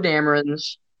Poe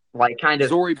Dameron's kind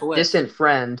of distant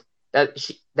friend that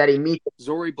he meets.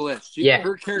 Zori Bliss.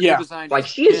 Her character design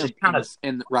she is just kind of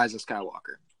in Rise of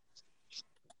Skywalker.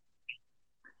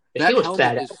 She looks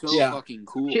badass. Is so fucking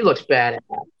cool. She looks badass.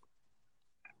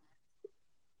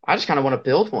 I just kind of want to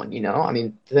build one, I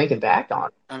mean, thinking back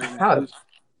on it. I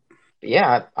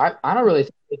don't really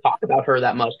talk about her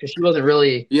that much because she wasn't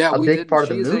really a big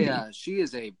part of the movie. She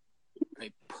is a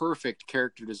a perfect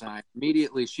character design.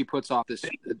 Immediately, she puts off this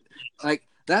like.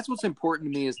 That's what's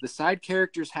important to me is the side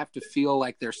characters have to feel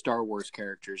like they're Star Wars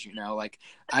characters, you know? Like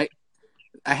I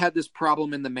had this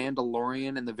problem in The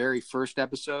Mandalorian in the very first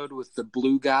episode with the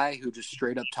blue guy who just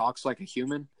straight up talks like a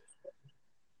human.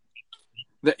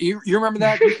 You remember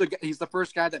that? He's the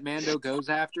first guy that Mando goes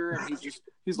after, and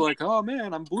he's like, oh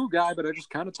man, I'm blue guy, but I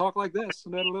just kind of talk like this.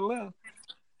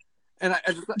 And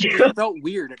it felt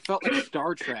weird. It felt like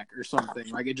Star Trek or something.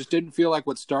 Like it just didn't feel like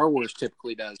what Star Wars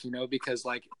typically does, you know, because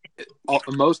like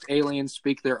most aliens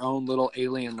speak their own little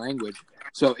alien language.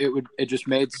 So it just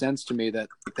made sense to me that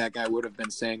that guy would have been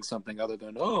saying something other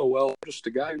than, oh, well, just a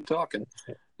guy who's talking.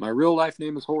 My real life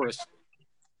name is Horace.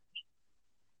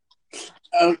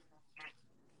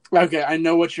 Okay, I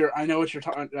know what you're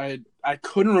talking. I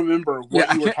couldn't remember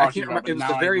what you were talking about. It was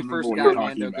the very first guy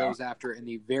Mando goes after in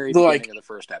the very beginning of the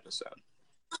first episode.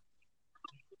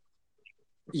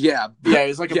 Yeah,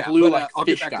 he's like a blue I'll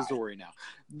fish get back guy. to Zori now.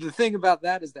 The thing about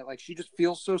that is that like she just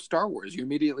feels so Star Wars. You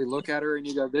immediately look at her and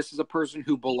you go, "This is a person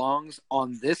who belongs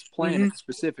on this planet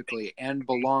specifically and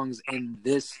belongs in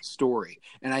this story."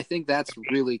 And I think that's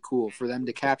really cool for them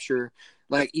to capture,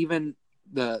 like even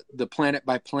the planet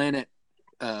by planet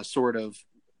sort of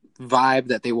vibe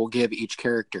that they will give each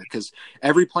character, because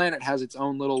every planet has its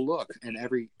own little look, and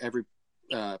every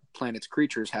planet's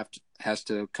creatures has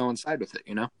to coincide with it,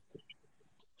 you know.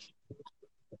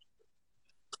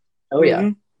 Oh yeah.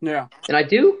 Yeah. And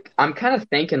I'm kind of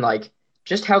thinking like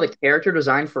just how the character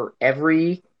design for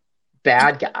every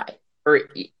bad guy or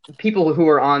people who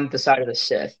are on the side of the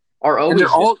Sith are always they're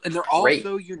all great.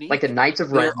 so unique. Like the Knights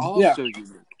of Ren. They're all so unique.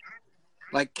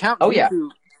 Like Count Dooku. Oh yeah.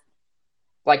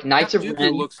 Like Knights of Dooku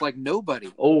Ren looks like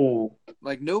nobody. Oh.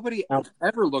 Like nobody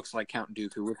ever looks like Count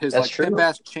Dooku with his That's like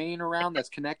pimp-ass chain around that's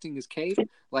connecting his cape.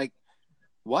 Like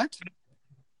what?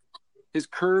 His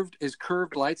curved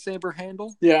lightsaber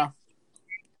handle? Yeah.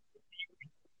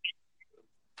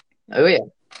 Oh yeah.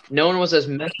 No one was as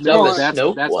messed up as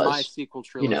Snoke that's was. My sequel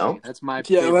trilogy. You know? That's my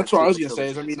that's what I was gonna say.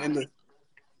 Is I mean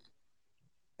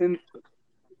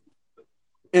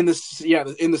in the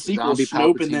sequel, Zombie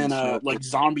Snoke and Palpatine then like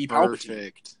zombie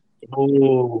perfect.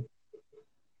 Palpatine.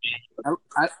 Oh.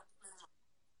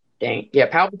 Dang. Yeah,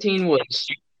 Palpatine was,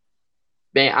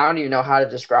 man, I don't even know how to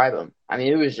describe him. I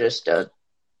mean, it was just a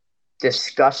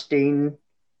disgusting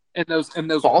and those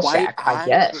ball white sack, I eyes,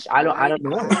 guess. I don't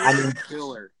know. I mean,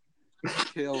 killer.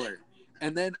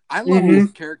 And then I love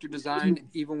his character design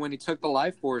even when he took the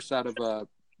life force out of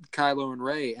Kylo and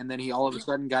Rey, and then he all of a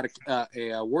sudden got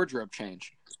a wardrobe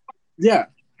change. Yeah.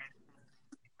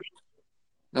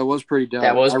 That was pretty dope.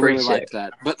 That was pretty really sick. Liked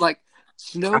that. But like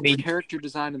Snoke's character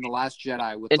design in The Last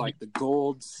Jedi with like the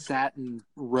gold satin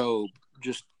robe,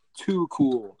 just too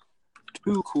cool.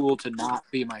 Too cool to not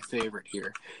be my favorite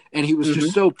here. And he was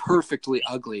just so perfectly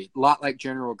ugly. A lot like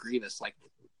General Grievous. Like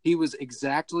he was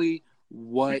exactly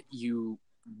what you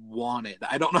wanted.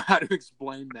 I don't know how to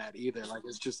explain that either. Like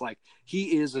it's just like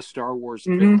he is a Star Wars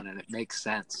villain and it makes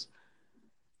sense.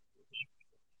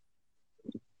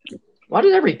 Why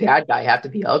does every bad guy have to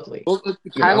be ugly? Well,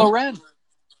 Kylo Ren.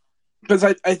 Because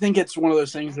I think it's one of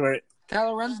those things where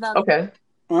Kylo Ren's not okay.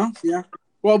 Well, yeah.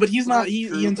 Well, but he's not.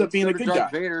 He ends up being a good guy.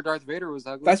 Darth Vader was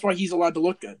ugly. That's why he's allowed to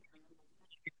look good.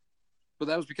 But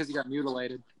that was because he got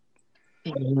mutilated.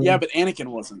 Yeah, but Anakin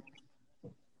wasn't.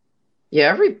 Yeah,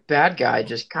 every bad guy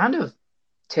just kind of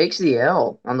takes the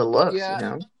L on the looks, Yeah. you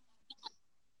know?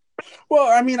 Well,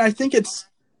 I mean, I think it's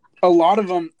a lot of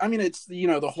them. I mean, it's, you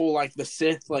know, the whole, like, the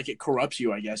Sith, like, it corrupts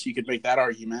you, I guess. You could make that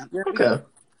argument. Okay.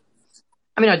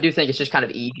 I mean, I do think it's just kind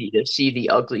of easy to see the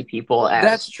ugly people as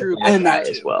That's true, the bad and guy that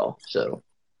as too. well. So,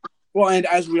 well, and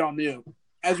as we all know,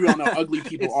 ugly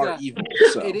people are evil.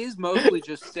 So. It is mostly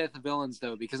just Sith villains,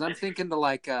 though, because I'm thinking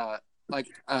to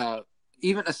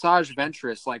even Asajj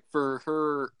Ventress, like for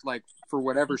her, like for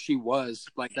whatever she was,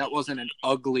 like that wasn't an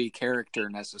ugly character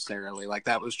necessarily. Like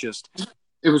that was just,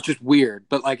 it was just weird,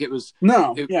 but like it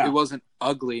wasn't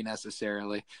ugly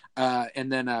necessarily.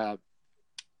 And then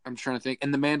I'm trying to think,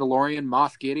 and the Mandalorian,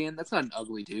 Moff Gideon, that's not an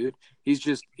ugly dude. He's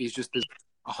just this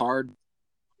hard.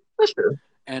 that's true.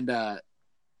 And I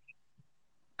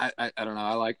don't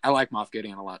know. I like Moff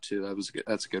Gideon a lot too.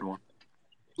 That's a good one.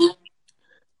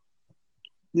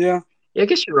 Yeah. Yeah, I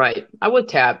guess you're right. I would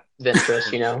tap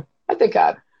Ventress, you know. I think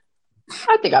I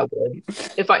would.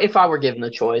 If I were given the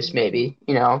choice, maybe,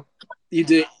 you know. You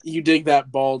dig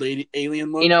that bald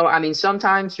alien look? You know, I mean,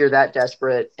 sometimes you're that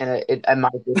desperate, and it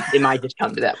might just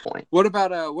come to that point. What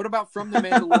about from the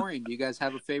Mandalorian? Do you guys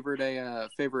have a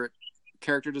favorite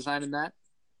character design in that?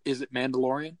 Is it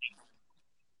Mandalorian?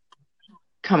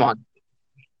 Come on.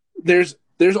 There's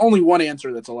only one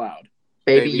answer that's allowed.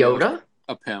 Baby Yoda.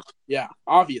 A pimp. Yeah,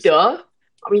 obviously. Duh.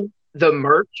 I mean, the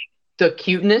merch, the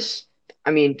cuteness.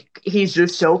 I mean, he's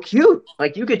just so cute.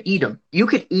 Like, you could eat him. You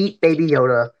could eat Baby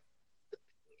Yoda.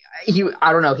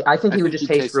 I don't know. I think he would just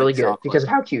taste really good because of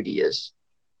how cute he is.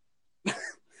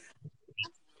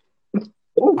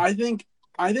 I think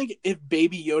if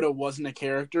Baby Yoda wasn't a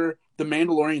character, The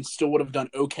Mandalorian still would have done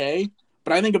okay.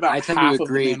 But I think about half of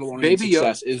The Mandalorian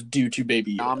success is due to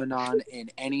Baby Yoda. Phenomenon in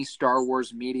any Star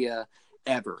Wars media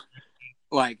ever,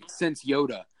 like since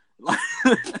Yoda.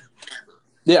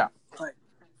 Yeah,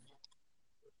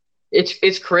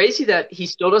 it's crazy that he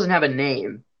still doesn't have a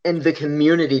name, and the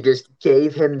community just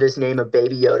gave him this name of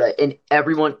Baby Yoda, and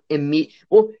everyone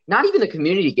not even the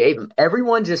community gave him.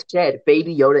 Everyone just said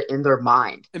Baby Yoda in their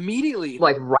mind immediately.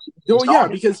 Like right. Oh yeah,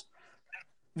 because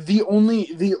the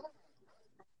only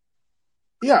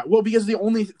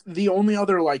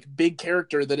other like big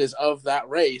character that is of that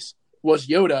race was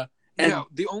Yoda, and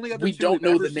the only other we don't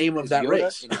know the name of that Yoda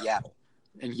race.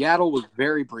 And Yaddle was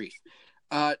very brief.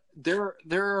 Never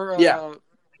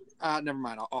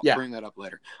mind. I'll bring that up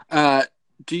later.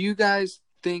 Do you guys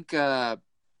think the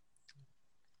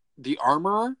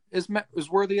Armorer is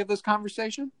worthy of this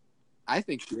conversation? I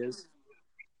think she is.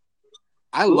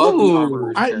 I love the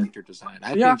Armorer's character design.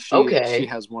 I think she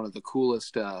has one of the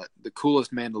coolest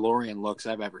Mandalorian looks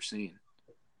I've ever seen.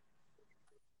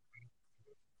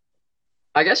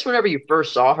 I guess whenever you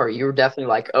first saw her, you were definitely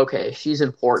like, okay, she's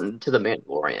important to the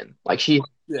Mandalorian. Like she's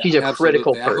a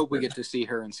critical person. I hope we get to see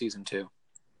her in season 2.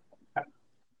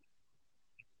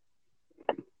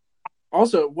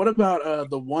 Also, what about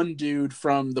the one dude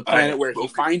from the planet where he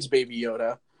finds Baby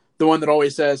Yoda? The one that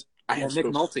always says, "I have Nick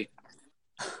Nolte."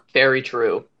 Very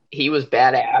true. He was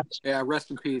badass. Yeah,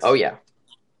 rest in peace. Oh yeah,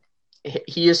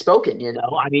 he has spoken.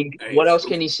 I mean, what else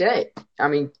can he say? I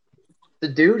mean, the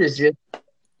dude is just.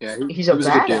 Yeah, he's a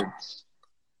badass.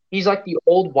 He's like the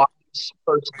old wise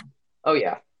person. Oh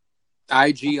yeah.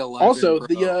 IG-11. Also,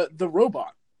 the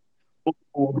robot.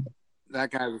 That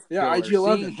guy was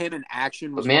IG-11. Seeing him in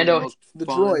action was Mando, one of the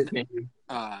most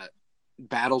fun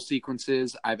battle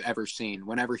sequences I've ever seen.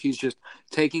 Whenever he's just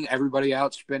taking everybody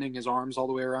out, spinning his arms all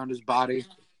the way around his body.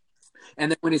 And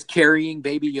then when he's carrying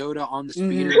Baby Yoda on the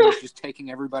speeder, he's just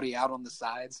taking everybody out on the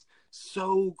sides.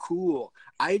 So cool.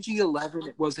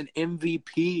 IG-11 was an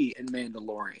MVP in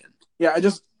Mandalorian.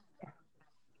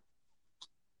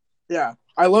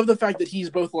 I love the fact that he's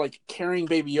both like carrying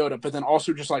Baby Yoda, but then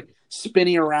also just like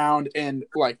spinning around and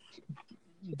like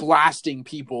blasting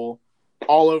people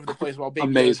all over the place while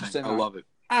Baby Yoda's just I love it.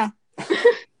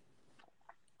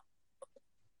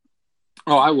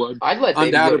 Oh, I would. I'd let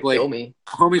Baby Yoda kill me.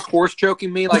 Homie's force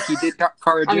choking me like he did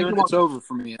Cara Dune. It's over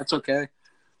for me. That's okay.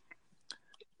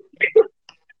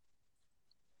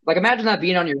 Like, imagine that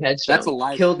being on your headstone. That's a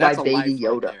life. Killed by Baby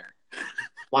Yoda. Right.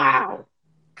 Wow.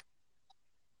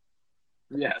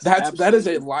 Yes, that is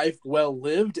a life well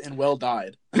lived and well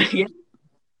died. I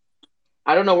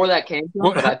don't know where that came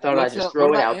from, but I thought I'd just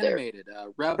throw it out animated, there.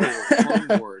 Rebel,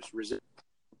 Clone Wars,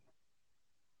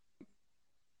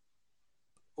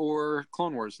 or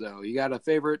Clone Wars though. You got a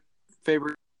favorite?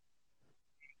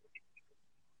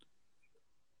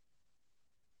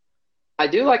 I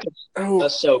do like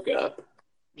Ahsoka,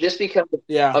 just because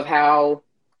of how,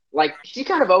 like, she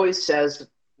kind of always says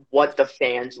what the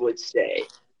fans would say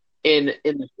in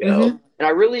the show, and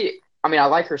I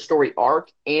like her story arc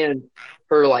and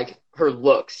her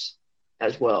looks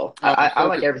as well. I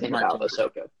like everything about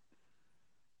Ahsoka.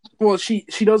 Well, she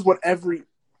does what every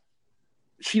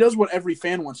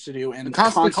fan wants to do, and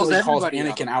constantly calls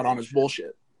Anakin out on his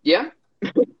bullshit. Yeah.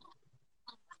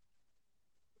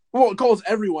 Well, it calls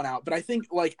everyone out, but I think,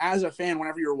 like, as a fan,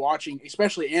 whenever you're watching,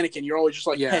 especially Anakin, you're always just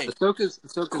like, hey, Ahsoka's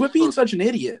quit being such an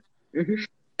idiot. Mm-hmm.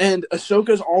 And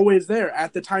Ahsoka's always there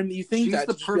at the time that you think she's that.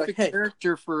 She's the perfect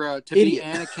character for to be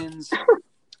Anakin's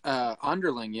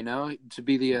underling, to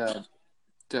be the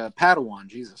Padawan.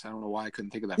 Jesus, I don't know why I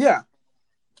couldn't think of that. Yeah.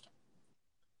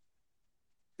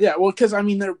 Yeah, well, because, I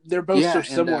mean, they're both so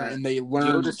similar, and they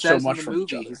learn Yoda so much from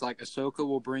each other. He's like, Ahsoka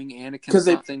will bring Anakin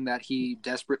something that he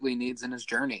desperately needs in his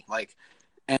journey. Like,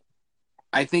 and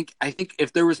I think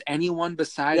if there was anyone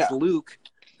besides Luke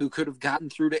who could have gotten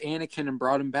through to Anakin and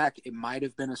brought him back, it might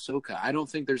have been Ahsoka. I don't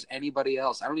think there's anybody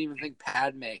else. I don't even think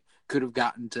Padme could have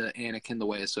gotten to Anakin the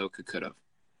way Ahsoka could have.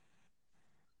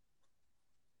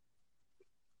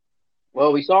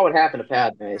 Well, we saw what happened to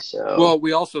Padme, so... Well,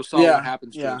 we also saw what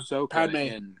happens to Ahsoka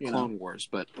in Clone Wars,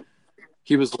 but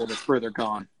he was a little bit further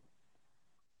gone.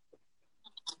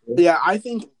 Yeah, I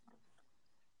think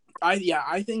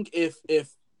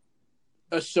if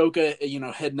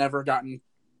Ahsoka, had never gotten,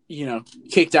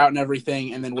 kicked out and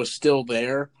everything, and then was still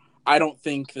there, I don't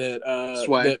think that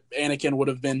Sway. that Anakin would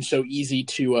have been so easy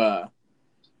to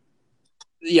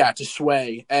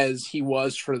sway as he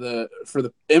was for the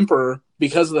Emperor,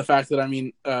 because of the fact that, I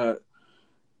mean, I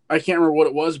can't remember what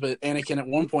it was, but Anakin at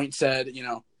one point said,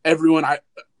 everyone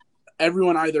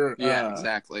either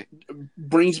exactly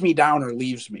brings me down or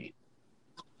leaves me.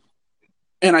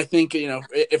 And I think,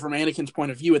 if from Anakin's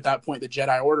point of view at that point, the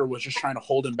Jedi Order was just trying to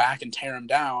hold him back and tear him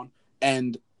down.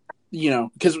 And,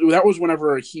 because that was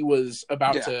whenever he was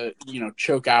about to,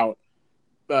 choke out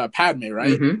Padme,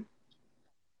 right? Mm-hmm.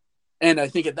 And I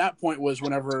think at that point was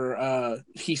whenever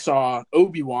he saw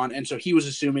Obi-Wan. And so he was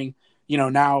assuming,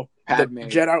 now Padme. the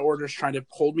Jedi Order is trying to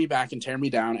hold me back and tear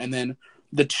me down. And then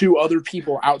the two other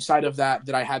people outside of that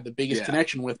I had the biggest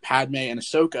connection with, Padme and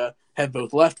Ahsoka, have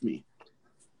both left me.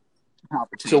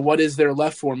 Palpatine. So what is there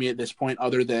left for me at this point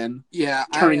other than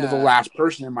turning to the last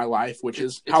person in my life, which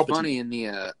is Palpatine? It's funny, in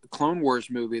the Clone Wars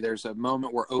movie, there's a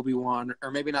moment where Obi-Wan,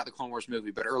 or maybe not the Clone Wars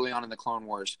movie, but early on in the Clone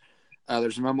Wars,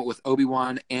 there's a moment with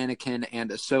Obi-Wan, Anakin,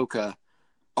 and Ahsoka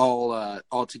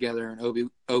all together, and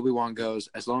Obi-Wan goes,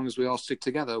 "As long as we all stick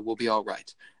together, we'll be all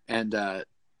right." And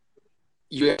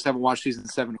you guys haven't watched season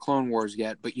 7 of Clone Wars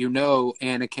yet, but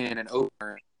Anakin and Obi-Wan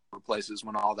are in places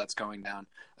when all that's going down.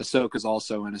 Ahsoka's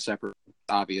also in a separate,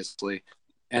 obviously,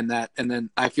 and then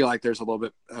I feel like there's a little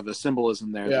bit of a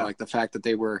symbolism there, that, like, the fact that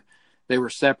they were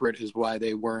separate is why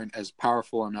they weren't as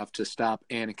powerful enough to stop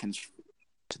Anakin's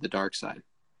to the dark side.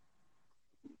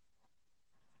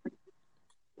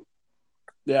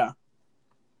 Yeah.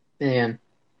 Man,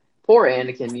 poor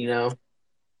Anakin,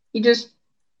 he just,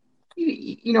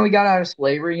 he got out of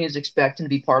slavery. He was expecting to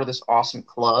be part of this awesome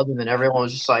club, and then everyone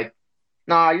was just like,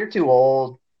 "Nah, you're too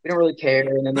old. We don't really care."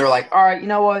 And then they're like, "All right, you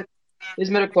know what? His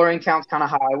midichlorian count's kind of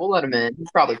high. We'll let him in. He's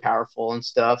probably powerful and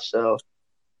stuff." So,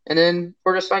 and then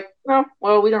we're just like, "No,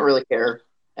 well, we don't really care,"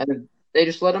 and then they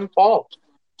just let him fall.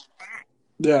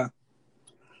 Yeah.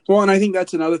 Well, and I think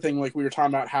that's another thing. Like, we were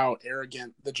talking about how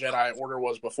arrogant the Jedi Order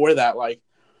was before that. Like,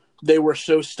 they were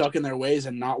so stuck in their ways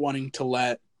and not wanting to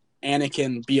let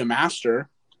Anakin be a master,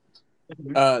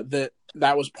 that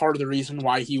was part of the reason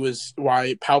why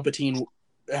Palpatine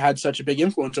had such a big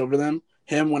influence over them.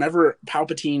 Whenever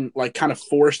Palpatine, like, kind of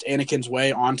forced Anakin's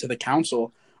way onto the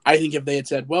council, I think if they had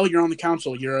said, "Well, you're on the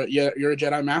council, you're a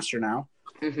Jedi master now,"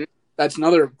 that's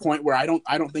another point where I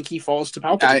don't think he falls to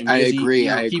Palpatine. I agree.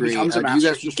 He becomes a master. You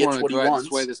guys he just gets want to what he go ahead and wants.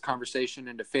 sway this conversation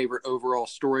into favorite overall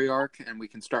story arc, and we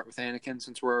can start with Anakin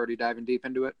since we're already diving deep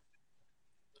into it.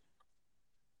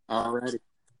 Alrighty.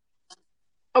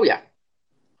 Oh yeah,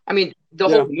 I mean, the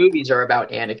whole movies are about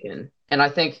Anakin, and I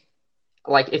think,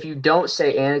 like, if you don't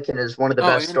say Anakin is one of the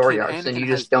best story arcs, then you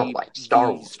just don't like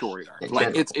Star Wars story arc. in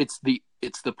Like, general.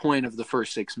 it's the point of the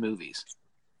first 6 movies.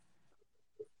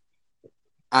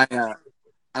 I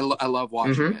love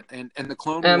watching it, and the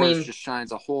Clone Wars just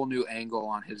shines a whole new angle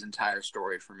on his entire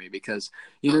story for me, because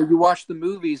you watch the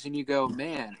movies and you go,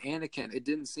 "Man, Anakin, it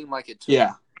didn't seem like it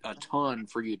took a ton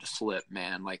for you to slip,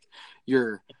 man. Like,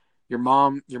 your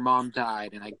mom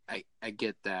died, and I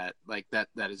get that. Like, that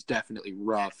is definitely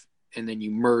rough. And then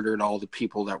you murdered all the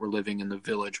people that were living in the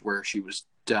village where she was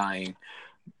dying."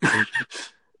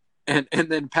 and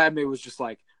then Padme was just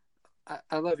like,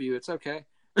 I love you, it's okay.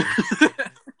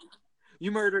 You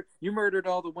murdered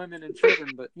all the women and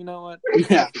children, but you know what?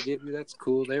 I forgive you. That's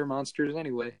cool. They were monsters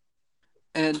anyway.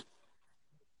 And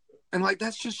like,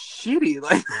 that's just shitty.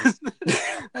 Like,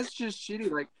 that's just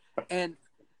shitty. Like, and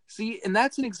see, and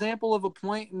that's an example of a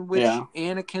point in which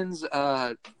Anakin's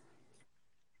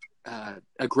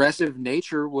aggressive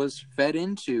nature was fed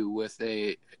into with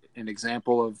an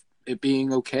example of it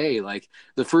being okay. Like,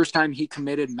 the first time he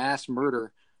committed mass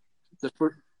murder,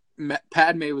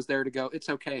 Padme was there to go, "It's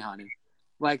okay, honey."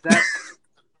 Like,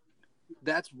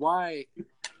 that's why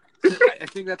I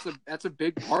think that's a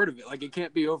big part of it. Like, it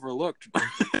can't be overlooked.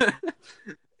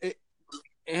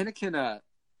 Anakin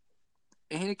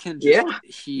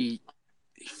just,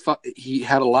 he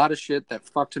had a lot of shit that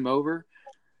fucked him over,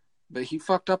 but he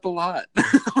fucked up a lot.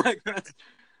 Like,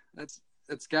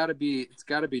 it's got to be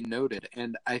noted.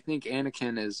 And I think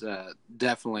Anakin is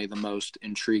definitely the most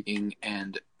intriguing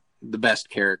and the best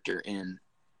character in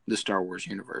the Star Wars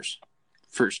universe,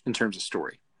 first in terms of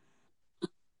story.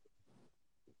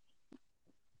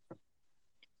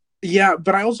 Yeah,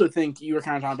 but I also think you were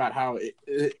kind of talking about how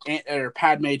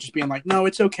Padme just being like, "No,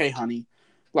 it's okay, honey,"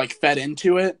 like, fed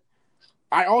into it.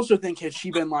 I also think, had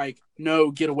she been like, "No,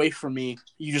 get away from me,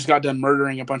 you just got done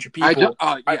murdering a bunch of people,"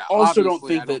 I also don't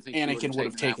think that Anakin would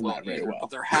have taken that very well. But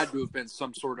there had to have been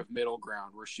some sort of middle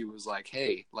ground where she was like,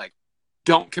 "Hey, like,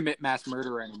 don't commit mass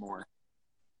murder anymore."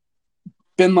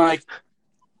 Been like,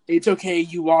 "It's okay,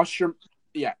 you lost your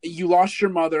yeah, you lost your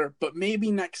mother, but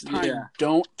maybe next time Yeah.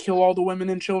 don't kill all the women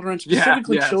and children,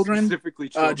 specifically children. Specifically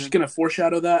children. Just gonna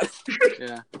foreshadow that.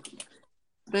 Yeah.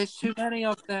 There's too many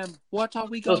of them. What are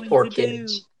we Those going poor to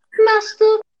kids. do?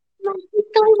 Master.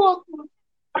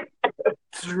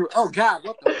 Oh God!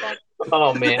 What the fuck?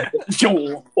 Oh man,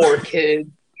 Joel, poor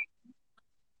kid.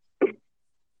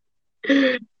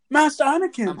 Master I'm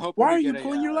Anakin, hoping why we are you get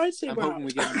pulling your I'm lightsaber hoping out?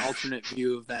 we get an alternate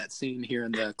view of that scene here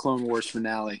in the Clone Wars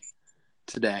finale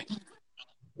today.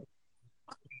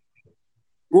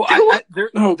 Well,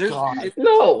 Oh, there's God.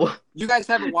 No, you guys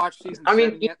haven't watched season I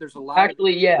mean, 7 yet. There's a lot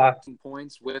actually, yeah. of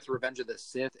points with Revenge of the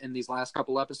Sith in these last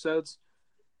couple episodes.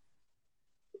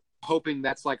 Hoping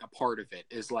that's like a part of it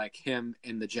is like him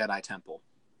in the Jedi Temple.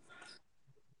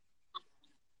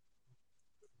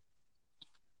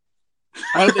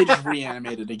 I hope they just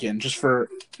reanimate it again, just for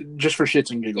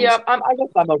shits and giggles. Yeah, I guess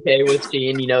I'm okay with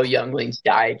seeing, younglings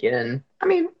die again. I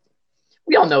mean,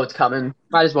 we all know it's coming.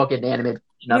 Might as well get an animated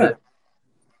version of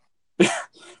it.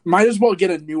 Might as well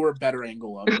get a newer, better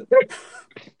angle of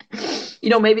it.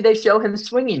 Maybe they show him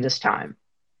swinging this time.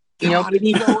 God,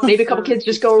 Maybe it's so maybe a couple absurd. kids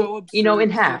just It's go, so absurd in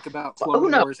to half. think about Who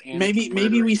Clone knows? Wars Anakin Maybe we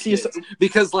murdering see kids.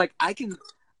 Because like I can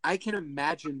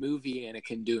imagine movie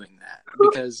Anakin doing that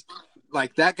because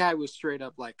like that guy was straight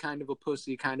up like kind of a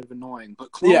pussy, kind of annoying.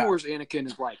 But Clone Wars Anakin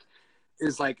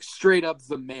is like straight up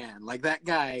the man. Like that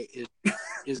guy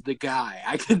is the guy.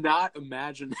 I cannot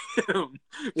imagine him.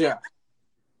 Yeah.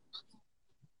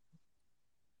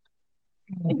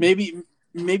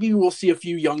 Maybe we'll see a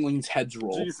few younglings' heads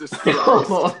roll. Jesus Christ.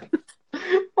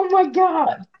 Oh my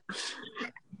God.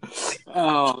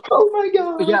 Oh my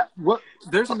God. Yeah. What?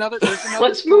 There's another.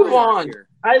 Let's move on. Here.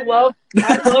 I love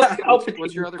Palpatine's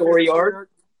What's your other story favorite arc.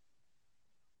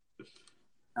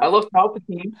 I love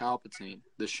Palpatine. Palpatine.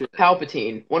 The shit.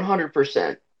 Palpatine,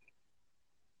 100%.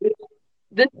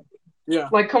 Yeah.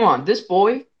 Like, come on, this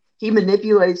boy, he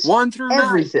manipulates 1 through 9.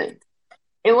 everything.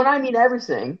 And when I mean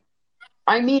everything,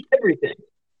 I mean everything.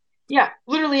 Yeah,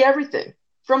 literally everything.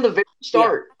 From the very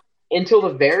start until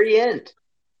the very end.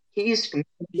 He's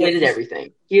manipulated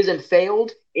everything. He hasn't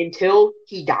failed until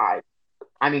he died.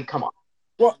 I mean, come on.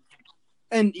 Well,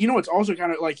 and it's also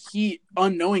kind of like he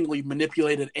unknowingly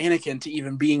manipulated Anakin to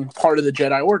even being part of the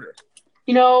Jedi Order.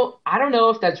 I don't know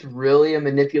if that's really a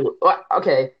manipulation.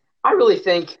 Okay, I really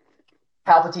think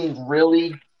Palpatine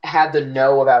really had the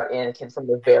know about Anakin from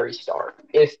the very start.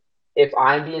 If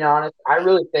I'm being honest, I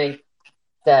really think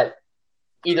that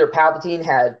either Palpatine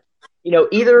had,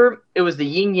 either it was the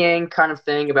yin-yang kind of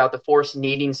thing about the Force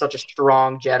needing such a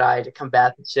strong Jedi to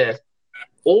combat the Sith,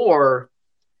 or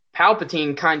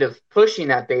Palpatine kind of pushing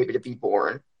that baby to be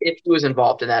born. If he was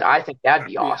involved in that, I think that'd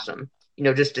be awesome.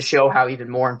 Just to show how even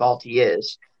more involved he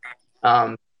is.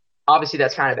 Obviously,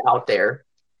 that's kind of out there,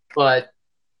 but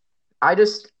I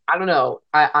don't know.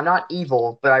 I'm not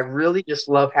evil, but I really just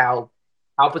love how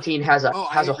Palpatine has a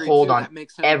hold on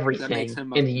everything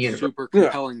in the universe. Super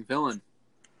compelling villain,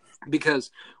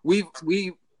 because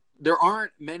there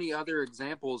aren't many other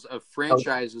examples of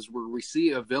franchises where we see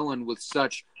a villain with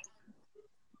such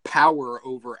power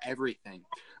over everything,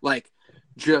 like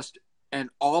just an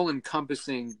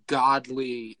all-encompassing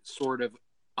godly sort of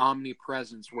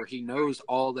omnipresence where he knows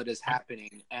all that is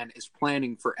happening and is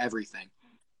planning for everything,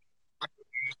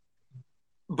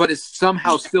 but is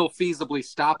somehow still feasibly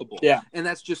stoppable. Yeah. And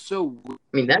that's just so... I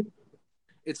mean,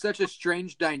 it's such a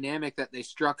strange dynamic that they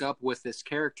struck up with this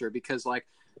character because, like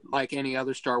any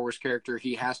other Star Wars character,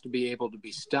 he has to be able to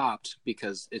be stopped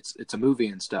because it's a movie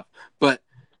and stuff. But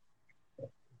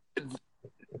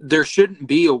there shouldn't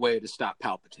be a way to stop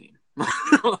Palpatine.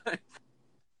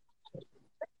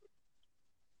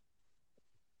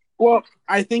 Well,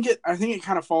 I think it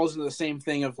kind of falls into the same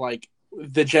thing of like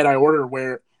the Jedi Order,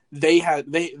 where they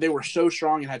were so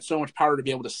strong and had so much power to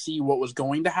be able to see what was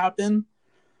going to happen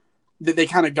that they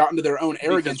kind of got into their own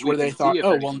arrogance where they thought,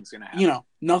 oh well,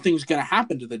 nothing's going to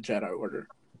happen to the Jedi Order.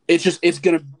 It's just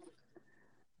going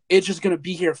to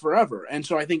be here forever. And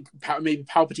so I think maybe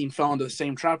Palpatine fell into the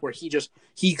same trap where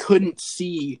he couldn't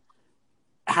see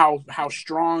how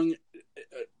strong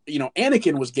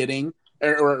Anakin was getting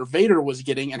or Vader was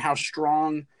getting, and how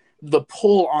strong the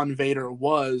pull on Vader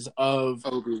was of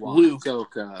Obi-Wan, Luke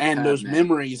Ahsoka, and Padme. those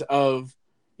memories of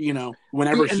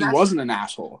whenever he wasn't an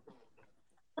asshole.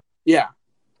 Yeah,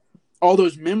 all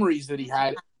those memories that he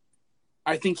had.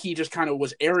 I think he just kind of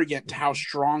was arrogant to how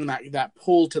strong that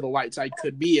pull to the light side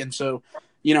could be. And so,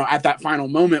 at that final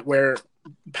moment where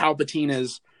Palpatine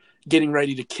is getting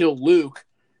ready to kill Luke,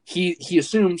 he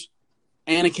assumes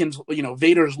Anakin's,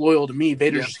 Vader's loyal to me.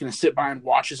 Vader's just going to sit by and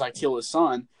watch as I kill his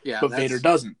son. Yeah, but Vader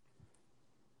doesn't.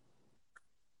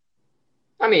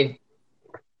 I mean,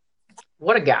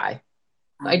 what a guy!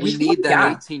 Like, We just what need a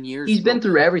that guy. 18 years. He's been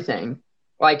through everything.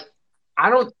 Like, I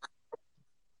don't.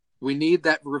 We need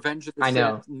that Revenge of the I Sith,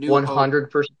 know, New Hope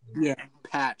 100%. Yeah.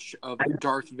 patch of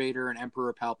Darth Vader and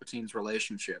Emperor Palpatine's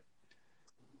relationship.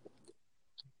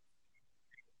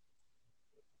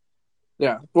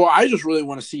 Yeah. Well, I just really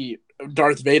want to see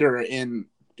Darth Vader in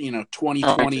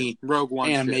 2020 Rogue One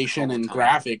animation shit all and the time.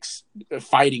 graphics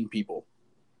fighting people.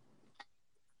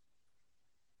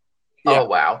 Oh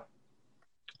wow!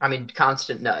 I mean,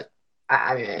 constant nut.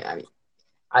 I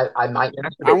might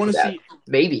I want to to that. see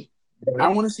Maybe. I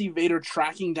want to see Vader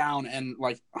tracking down and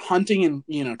like hunting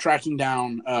and tracking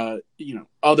down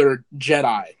other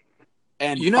Jedi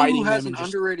and You know fighting who has them an and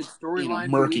just underrated storyline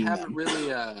who we murking haven't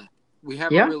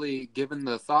them. really given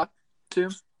the thought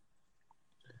to?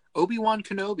 Obi-Wan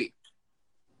Kenobi.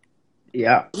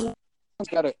 Yeah. He's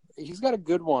got a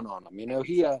good one on him. You know,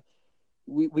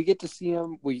 we get to see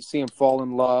him. We see him fall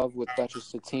in love with Duchess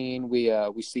Satine.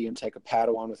 We see him take a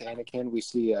Padawan with Anakin. We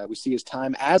see his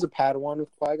time as a Padawan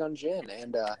with Qui-Gon Jinn,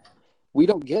 and we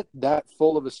don't get that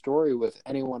full of a story with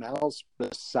anyone else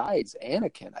besides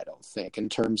Anakin. I don't think, in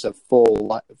terms of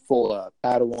full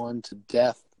Padawan to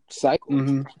death cycle.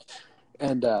 Mm-hmm.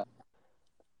 And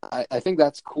I think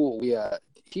that's cool.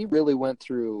 He really went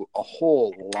through a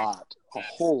whole lot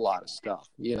of stuff.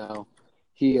 You know,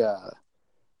 he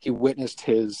witnessed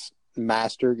his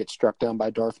master get struck down by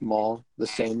Darth Maul, the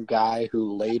same guy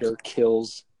who later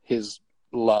kills his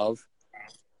love.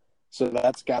 So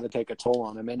that's got to take a toll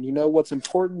on him. And you know what's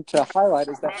important to highlight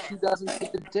is that he doesn't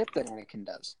get the dip that Anakin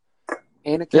does.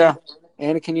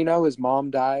 Anakin, you know, his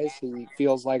mom dies. He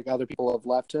feels like other people have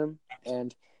left him,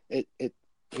 and it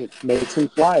makes him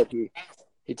fly.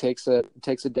 He takes a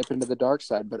dip into the dark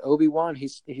side. But Obi-Wan, he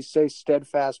stays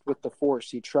steadfast with the Force.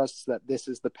 He trusts that this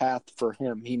is the path for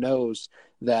him. He knows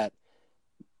that,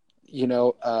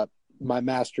 my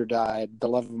master died, the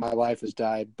love of my life has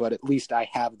died, but at least I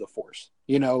have the Force.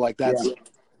 Like that's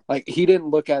like he didn't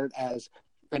look at it as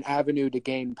an avenue to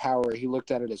gain power. He looked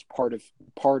at it as part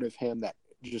of him that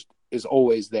just is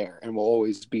always there and will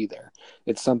always be there.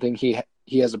 It's something he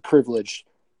has a privilege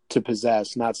to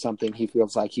possess, not something he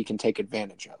feels like he can take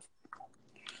advantage of.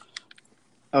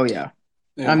 Oh yeah.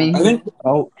 Yeah. I mean,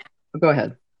 go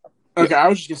ahead. Okay, I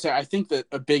was just gonna say, I think that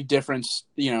a big difference,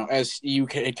 as you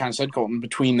kind of said, Colton,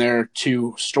 between their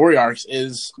two story arcs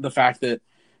is the fact that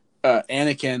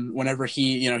Anakin, whenever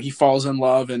he falls in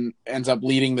love and ends up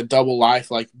leading the double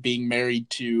life, like being married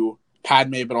to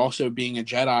Padme, but also being a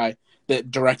Jedi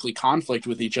that directly conflict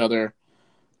with each other.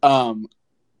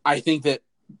 I think that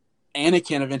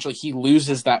Anakin eventually he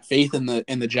loses that faith in the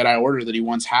Jedi Order that he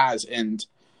once has, and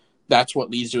that's what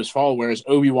leads to his fall. Whereas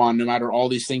Obi-Wan, no matter all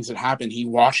these things that happen, he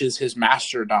watches his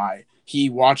master die. He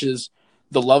watches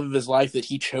the love of his life that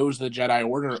he chose the Jedi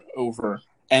Order over.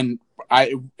 And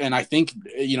I think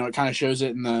it kind of shows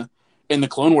it in the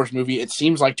Clone Wars movie. It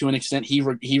seems like to an extent he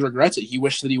regrets it. He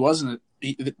wished that he wasn't a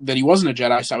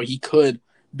Jedi, so he could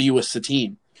be with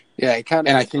Satine. Yeah, and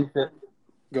I think that.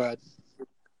 Go ahead.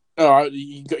 Oh,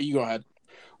 you go ahead.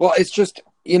 Well, it's just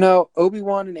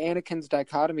Obi-Wan and Anakin's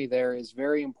dichotomy there is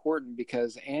very important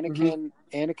because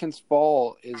Anakin's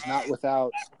fall is not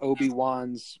without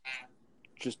Obi-Wan's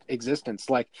just existence.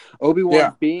 Like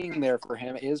Obi-Wan being there for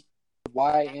him is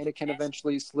why Anakin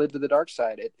eventually slid to the dark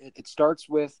side. It starts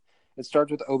with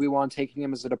Obi-Wan taking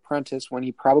him as an apprentice when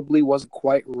he probably wasn't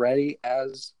quite ready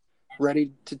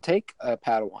to take a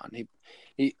Padawan.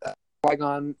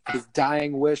 Qui-Gon, his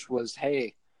dying wish was,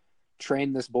 hey,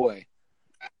 train this boy.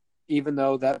 Even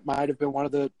though that might have been one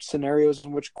of the scenarios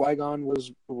in which Qui-Gon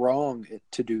was wrong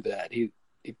to do that. He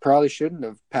probably shouldn't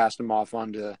have passed him off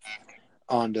onto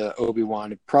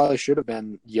Obi-Wan. It probably should have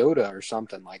been Yoda or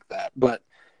something like that. But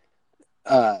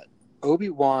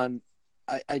Obi-Wan,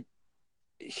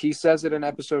 he says it in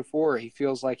episode 4. He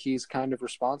feels like he's kind of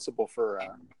responsible for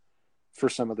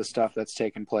some of the stuff that's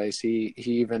taken place. He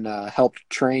even helped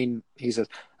train. He says,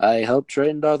 "I helped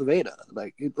train Darth Vader."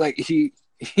 Like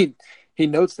he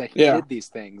notes that he did these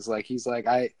things. Like he's like,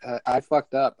 I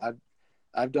fucked up.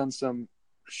 I've done some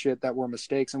shit that were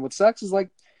mistakes. And what sucks is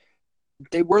like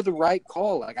they were the right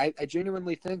call. Like I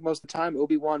genuinely think most of the time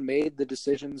Obi-Wan made the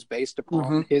decisions based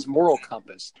upon his moral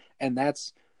compass, and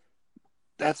that's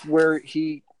where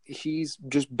he's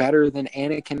just better than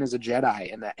Anakin as a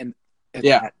Jedi in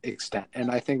that extent. And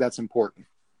I think that's important.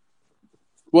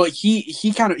 Well,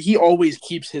 he always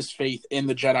keeps his faith in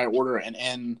the Jedi Order and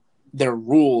in their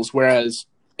rules, whereas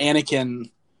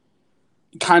Anakin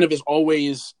kind of is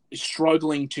always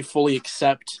struggling to fully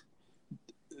accept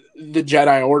the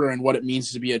Jedi Order and what it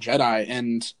means to be a Jedi.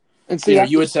 And see,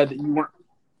 you had said that you weren't.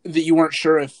 that you weren't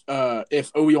sure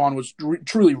if Obi-Wan was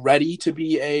truly ready to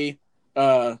be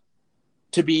the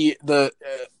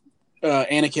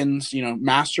Anakin's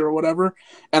master or whatever.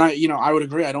 And I would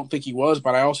agree. I don't think he was,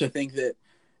 but I also think that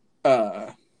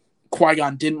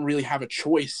Qui-Gon didn't really have a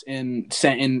choice in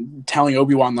telling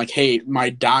Obi-Wan, like, hey, my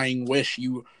dying wish,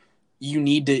 you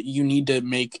need to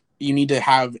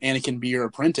have Anakin be your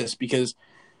apprentice, because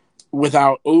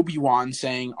without Obi-Wan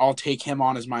saying, I'll take him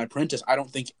on as my apprentice, I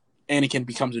don't think Anakin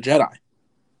becomes a Jedi.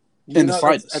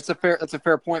 That's a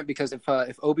fair point, because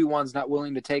if Obi-Wan's not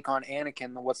willing to take on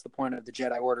Anakin, then what's the point of the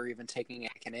Jedi Order even taking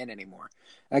Anakin in anymore?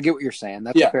 I get what you're saying.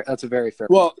 That's a very fair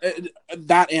point.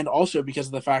 That, and also because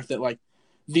of the fact that, like,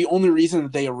 the only reason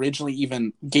that they originally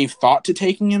even gave thought to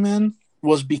taking him in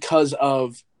was because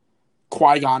of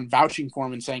Qui-Gon vouching for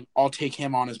him and saying, I'll take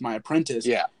him on as my apprentice.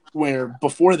 Yeah. Where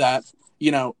before that,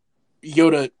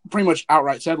 Yoda pretty much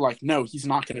outright said, like, no, he's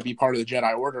not going to be part of the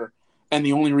Jedi Order. And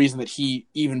the only reason that he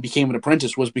even became an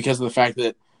apprentice was because of the fact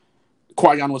that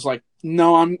Qui-Gon was like,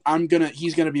 no,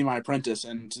 he's gonna be my apprentice,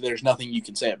 and there's nothing you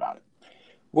can say about it.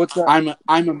 What's that?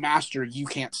 I'm a master, you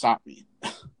can't stop me.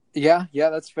 Yeah,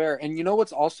 that's fair. And you know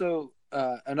what's also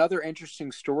another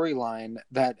interesting storyline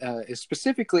that is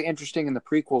specifically interesting in the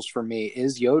prequels for me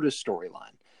is Yoda's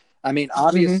storyline. I mean,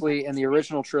 obviously, in the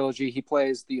original trilogy, he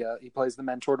plays the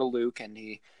mentor to Luke, and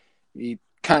he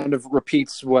kind of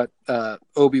repeats what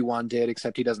Obi-Wan did,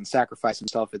 except he doesn't sacrifice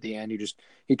himself at the end.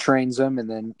 He trains him, and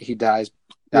then he dies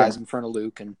in front of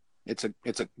Luke, and it's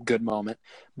a good moment.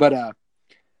 But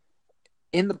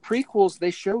in the prequels, they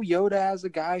show Yoda as a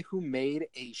guy who made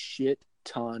a shit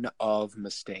ton of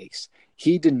mistakes.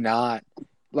 He did not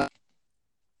like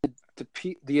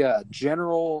the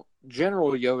General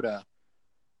Yoda.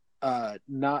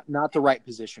 Not the right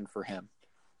position for him.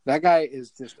 That guy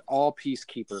is just all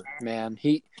peacekeeper, man.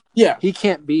 He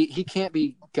can't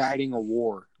be guiding a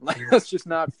war. Like, that's just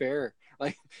not fair.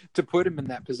 Like, to put him in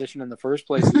that position in the first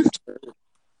place.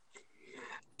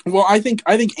 Well, I think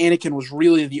Anakin was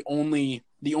really the only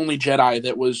Jedi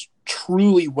that was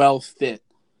truly well fit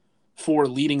for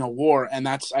leading a war, and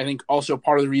that's, I think, also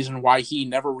part of the reason why he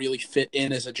never really fit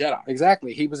in as a Jedi.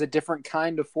 Exactly. He was a different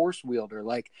kind of Force wielder.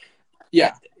 Like,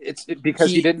 yeah, it's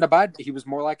because he didn't abide. He was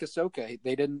more like Ahsoka.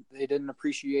 They didn't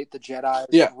appreciate the Jedi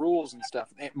rules and stuff.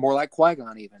 More like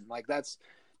Qui-Gon, even. Like, that's.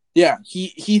 Yeah,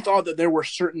 he thought that there were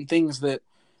certain things that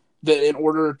in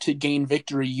order to gain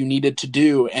victory you needed to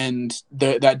do, and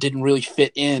that didn't really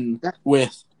fit in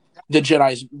with the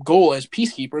Jedi's goal as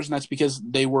peacekeepers, and that's because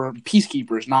they were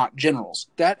peacekeepers, not generals.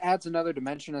 That adds another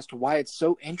dimension as to why it's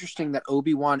so interesting that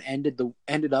Obi-Wan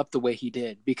ended up the way he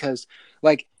did, because,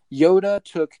 like, Yoda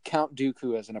took Count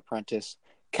Dooku as an apprentice.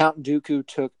 Count Dooku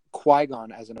took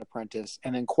Qui-Gon as an apprentice,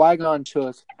 and then Qui-Gon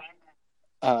took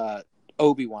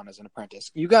Obi-Wan as an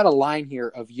apprentice. You got a line here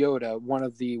of Yoda, one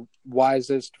of the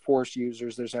wisest Force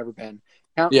users there's ever been.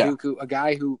 Count Dooku, a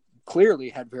guy who clearly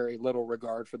had very little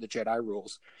regard for the Jedi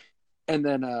rules, and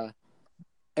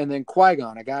then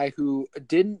Qui-Gon, a guy who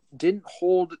didn't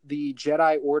hold the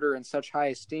Jedi Order in such high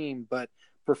esteem, but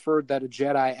preferred that a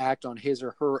Jedi act on his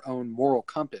or her own moral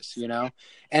compass,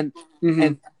 and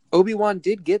Obi-Wan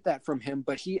did get that from him,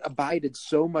 but he abided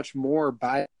so much more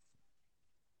by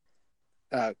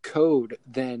code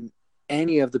than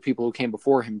any of the people who came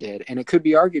before him did. And it could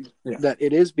be argued that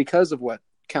it is because of what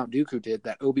Count Dooku did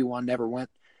that Obi-Wan never went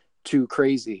too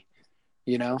crazy,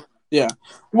 Yeah.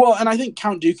 Well, and I think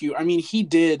Count Dooku, I mean,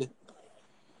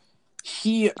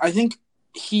 I think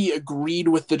he agreed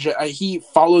with he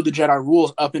followed the Jedi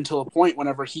rules up until a point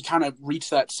whenever he kind of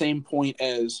reached that same point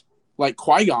as, like,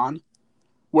 Qui-Gon,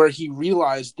 where he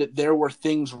realized that there were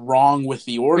things wrong with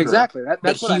the Order. Exactly. That's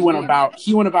but what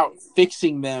he went about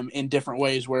fixing them in different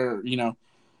ways, where,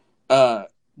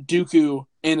 Dooku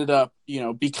ended up,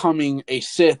 becoming a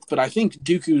Sith. But I think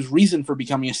Dooku's reason for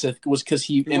becoming a Sith was because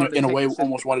he in a way,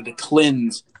 almost wanted to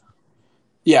cleanse.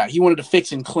 Yeah, he wanted to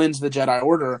fix and cleanse the Jedi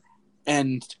Order.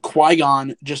 And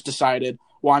Qui-Gon just decided,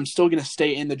 well, I'm still going to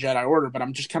stay in the Jedi Order, but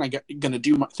I'm just kind of going to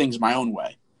do things my own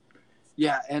way.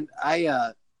 Yeah, and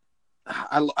I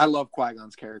love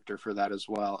Qui-Gon's character for that as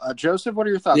well. Joseph, what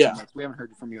are your thoughts on this? We haven't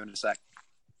heard from you in a sec.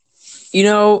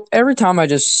 Every time I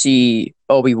just see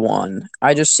Obi-Wan,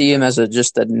 I just see him as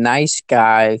just a nice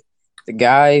guy, the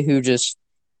guy who just,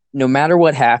 no matter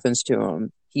what happens to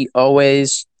him, he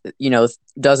always,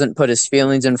 doesn't put his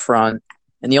feelings in front.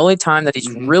 And the only time that he's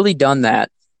really done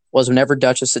that was whenever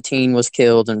Duchess Satine was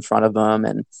killed in front of him,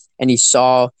 and he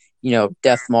saw,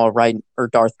 Darth Maul right in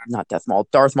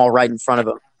front of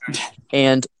him.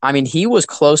 And I mean, he was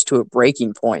close to a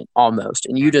breaking point almost,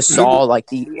 and you just saw like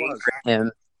the anger in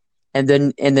him, and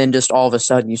then just all of a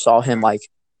sudden you saw him like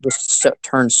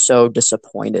turned so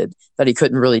disappointed that he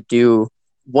couldn't really do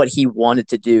what he wanted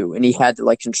to do, and he had to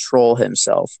like control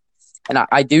himself. And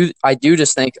I do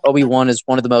just think Obi-Wan is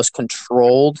one of the most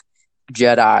controlled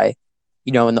Jedi,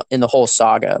 in the whole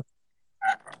saga.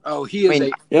 Oh, he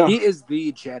is Yeah. he is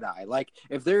the Jedi. Like,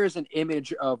 if there is an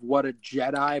image of what a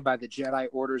Jedi by the Jedi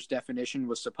Order's definition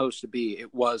was supposed to be,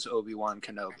 it was Obi-Wan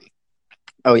Kenobi.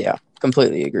 Oh yeah,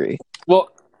 completely agree.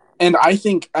 Well, and I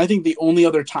think the only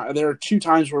other time, there are two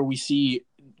times where we see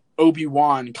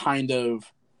Obi-Wan kind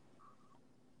of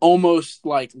almost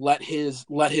like let his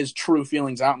true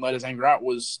feelings out and let his anger out,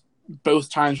 was both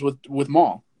times with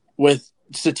Maul, with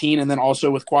Satine, and then also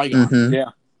with Qui-Gon. Mm-hmm.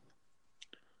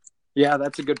 Yeah,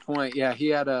 that's a good point. Yeah,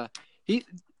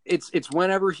 it's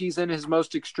whenever he's in his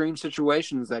most extreme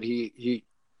situations that he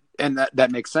and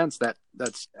that makes sense.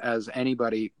 That's as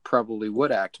anybody probably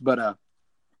would act. But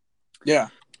Yeah.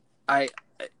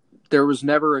 there was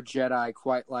never a Jedi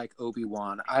quite like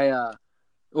Obi-Wan.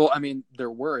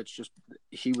 There were. It's just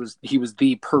he was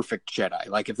the perfect Jedi.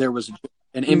 Like, if there was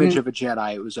an image of a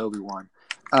Jedi, it was Obi-Wan.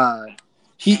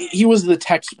 He was the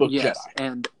textbook Yes, Jedi.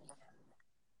 and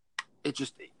it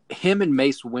just him and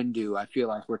Mace Windu, I feel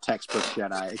like, were textbook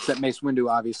Jedi. Except Mace Windu,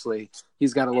 obviously,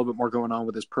 he's got a little bit more going on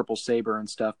with his purple saber and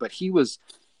stuff. But he was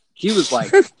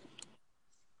like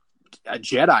a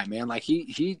Jedi, man. Like,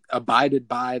 he abided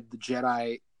by the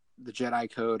Jedi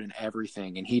code and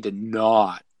everything, and he did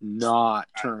not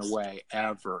turn away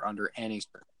ever under any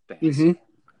circumstance. Mm-hmm.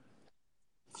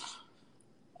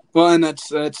 Well, and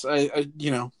that's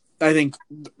I think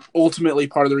ultimately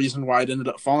part of the reason why it ended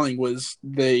up falling was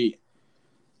they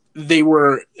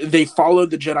followed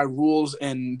the Jedi rules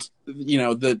and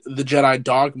the Jedi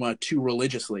dogma too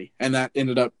religiously, and that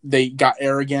ended up, they got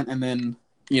arrogant, and then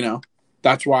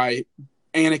that's why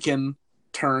Anakin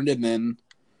turned, and then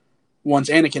once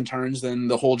Anakin turns, then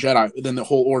the whole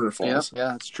order falls.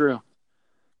 Yeah, it's true.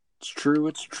 It's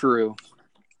true.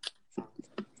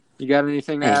 You got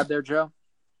anything to add there, Joe?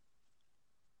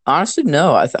 Honestly,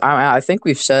 no. I think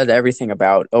we've said everything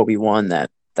about Obi-Wan that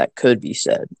could be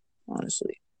said,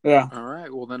 honestly. Yeah. All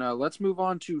right. Well, then let's move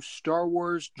on to Star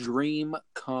Wars Dream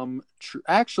Come True.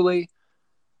 Actually,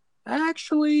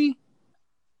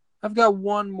 I've got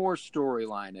one more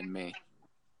storyline in me.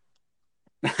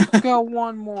 I've got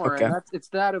one more, Okay. and it's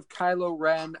that of Kylo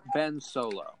Ren, Ben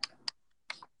Solo.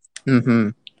 Mm-hmm.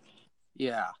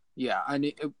 Yeah.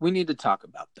 We need to talk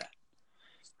about that,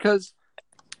 because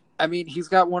he's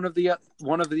got one of the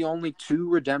only two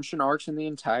redemption arcs in the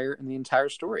entire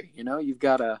story. You've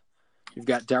got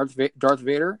Darth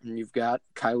Vader, and you've got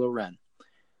Kylo Ren,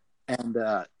 and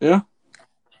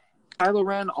Kylo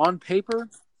Ren on paper,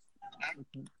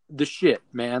 the shit,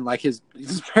 man. Like, his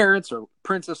parents are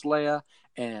Princess Leia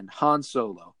and Han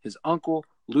Solo, his uncle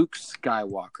Luke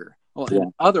Skywalker, his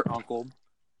other uncle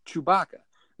Chewbacca.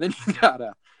 Then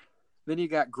you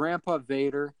got Grandpa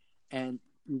Vader, and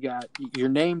you're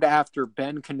named after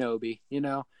Ben Kenobi.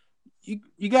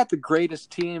 You got the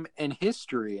greatest team in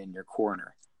history in your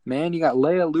corner, man. You got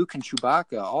Leia, Luke, and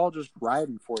Chewbacca all just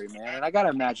riding for you, man. And I gotta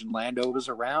imagine Lando was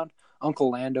around.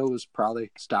 Uncle Lando was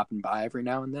probably stopping by every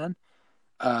now and then.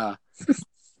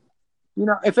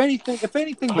 If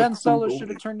anything, Ben Solo should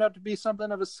have turned out to be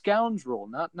something of a scoundrel,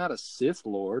 not a Sith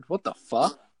Lord. What the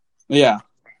fuck? Yeah.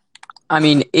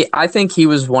 I think he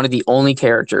was one of the only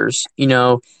characters,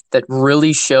 that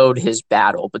really showed his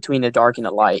battle between the dark and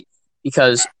the light.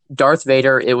 Because Darth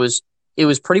Vader, it was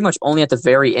pretty much only at the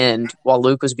very end, while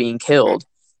Luke was being killed,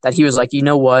 that he was like, you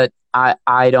know what, I'm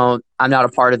not a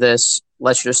part of this.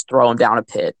 Let's just throw him down a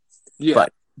pit. Yeah.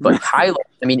 But Kylo,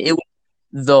 it was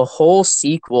the whole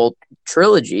sequel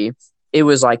trilogy. It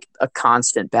was like a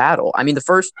constant battle. The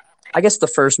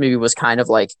first movie was kind of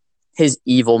like his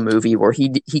evil movie where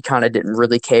he kind of didn't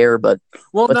really care, but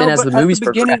then as the movies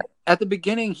progressed, at the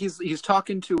beginning he's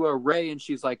talking to Rey, and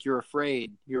she's like, you're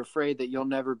afraid that you'll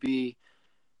never be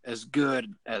as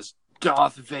good as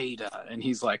Darth Vader, and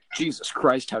he's like, Jesus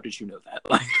Christ, how did you know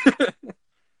that?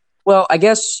 Well, I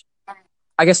guess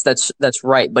that's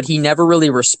right, but he never really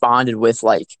responded with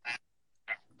like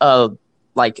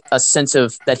a sense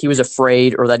of that he was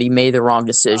afraid or that he made the wrong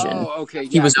decision. Oh, okay.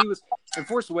 He was in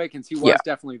Force Awakens. He was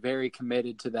definitely very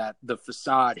committed to the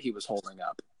facade he was holding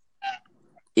up.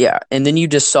 Yeah, and then you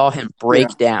just saw him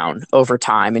break down over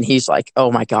time, and he's like,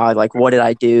 "Oh my God! Like, what did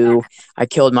I do? I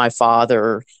killed my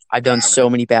father. I've done so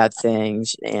many bad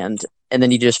things," and then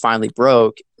he just finally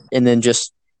broke, and then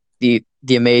just the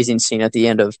amazing scene at the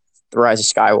end of The Rise of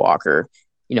Skywalker,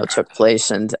 took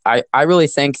place, and I really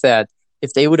think that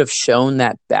if they would have shown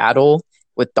that battle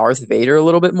with Darth Vader a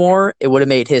little bit more, it would have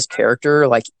made his character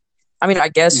like I mean, I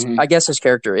guess his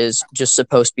character is just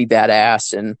supposed to be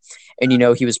badass, and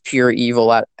he was pure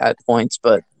evil at points.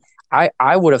 But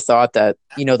I would have thought that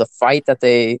the fight that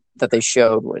they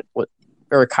showed, what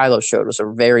or Kylo showed, was a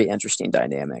very interesting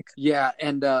dynamic. Yeah,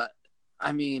 and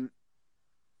I mean,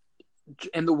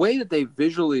 and the way that they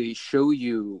visually show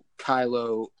you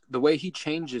Kylo, the way he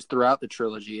changes throughout the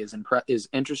trilogy is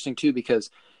interesting too, because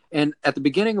and at the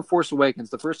beginning of Force Awakens,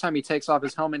 the first time he takes off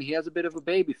his helmet, he has a bit of a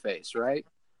baby face, right?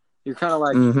 You're kind of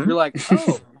like you're like,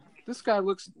 oh, this guy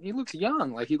looks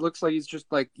young, like he looks like he's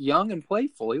just like young and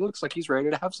playful. He looks like he's ready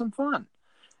to have some fun.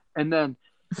 And then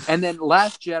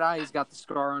Last Jedi, he's got the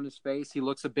scar on his face. He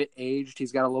looks a bit aged.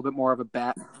 He's got a little bit more of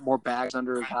more bags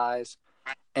under his eyes.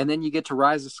 And then you get to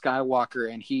Rise of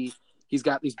Skywalker, and he's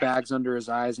got these bags under his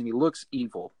eyes, and he looks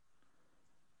evil.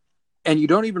 And you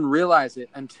don't even realize it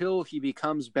until he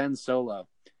becomes Ben Solo.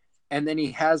 And then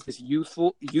he has this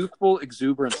youthful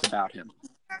exuberance about him.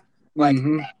 Like,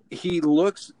 he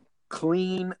looks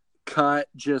clean cut,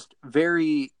 just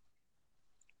very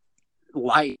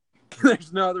light.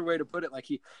 There's no other way to put it. Like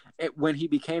when he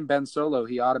became Ben Solo,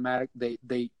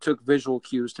 they took visual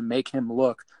cues to make him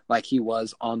look like he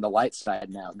was on the light side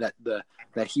now,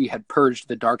 that he had purged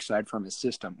the dark side from his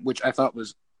system, which I thought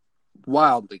was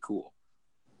wildly cool.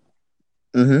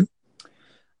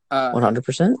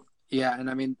 100%. Yeah, and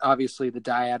I mean, obviously the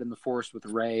dyad and the Force with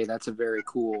Rey, that's a very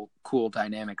cool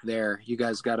dynamic there. You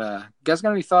guys got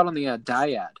any thought on the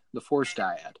dyad, the Force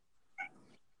dyad?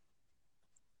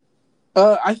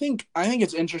 I think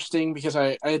it's interesting because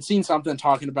I had seen something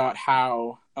talking about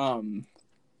how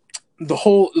the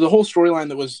whole storyline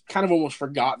that was kind of almost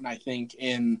forgotten, I think,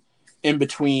 in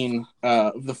between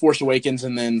The Force Awakens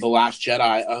and then The Last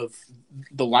Jedi, of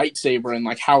the lightsaber and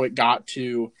like how it got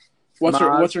to what's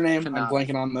her name? Kanata. I'm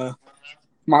blanking on the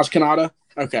Maz Kanata.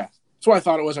 Okay, that's what I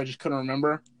thought it was. I just couldn't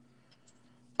remember.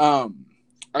 I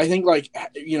think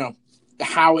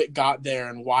how it got there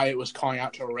and why it was calling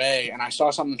out to Rey, and I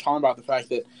saw something talking about the fact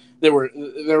that there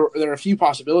were a few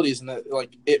possibilities, and that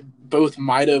like it both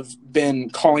might have been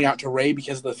calling out to Rey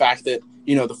because of the fact that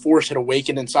the Force had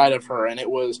awakened inside of her, and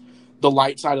it was the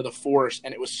light side of the Force,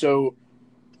 and it was so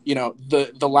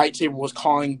the lightsaber was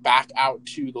calling back out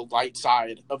to the light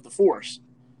side of the Force,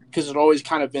 because it always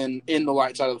kind of been in the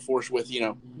light side of the Force with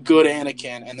good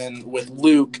Anakin, and then with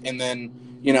Luke, and then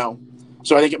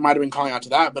so I think it might have been calling out to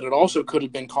that, but it also could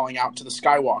have been calling out to the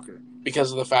Skywalker because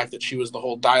of the fact that she was the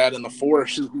whole dyad in the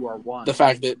Force. Who are one. The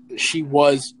fact that she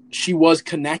was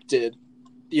connected,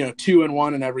 2 and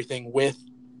 1 and everything with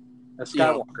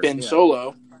Ben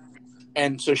Solo.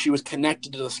 And so she was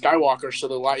connected to the Skywalker, so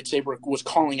the lightsaber was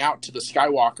calling out to the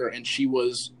Skywalker, and she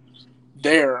was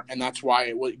there, and that's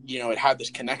why it had this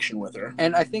connection with her.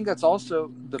 And I think that's also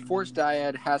the Force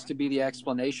dyad has to be the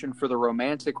explanation for the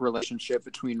romantic relationship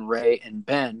between Rey and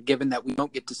Ben, given that we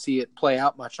don't get to see it play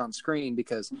out much on screen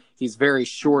because he's very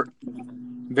short-lived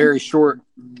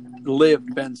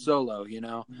Ben Solo,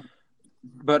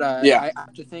 But I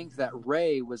have to think that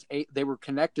Rey they were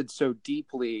connected so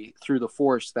deeply through the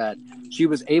Force that she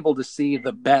was able to see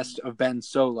the best of Ben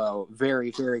Solo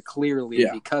very, very clearly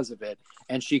because of it,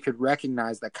 and she could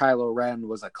recognize that Kylo Ren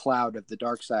was a cloud of the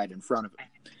dark side in front of him.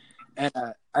 And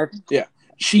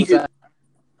she could.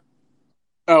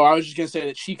 Oh, I was just gonna say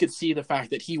that she could see the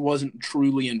fact that he wasn't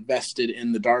truly invested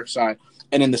in the dark side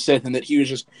and in the Sith, and that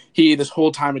he this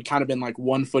whole time had kind of been like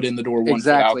 1 foot in the door, 1 foot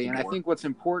out the door. And I think what's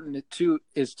important too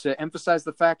is to emphasize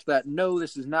the fact that no,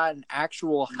 this is not an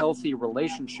actual healthy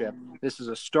relationship. This is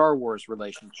a Star Wars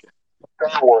relationship.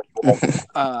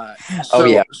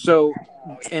 So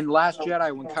in Last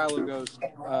Jedi, when Kylo goes,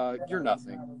 "You're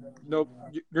nothing. Nope,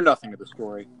 you're nothing to the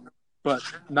story, but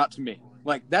not to me."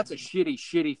 Like, that's a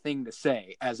shitty thing to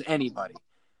say as anybody.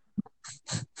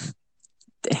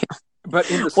 Damn. But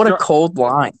what a cold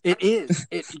line. It is.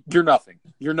 You're nothing.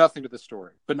 You're nothing to the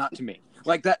story, but not to me.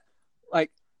 Like that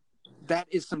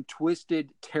is some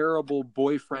twisted, terrible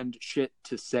boyfriend shit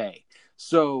to say.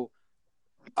 So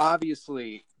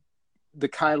obviously the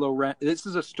Kylo Ren, this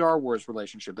is a Star Wars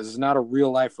relationship. This is not a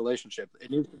real life relationship. It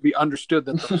needs to be understood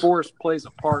that the Force plays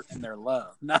a part in their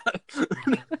love.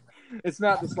 It's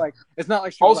not just like she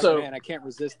was like, man, I can't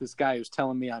resist this guy who's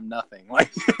telling me I'm nothing.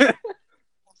 Like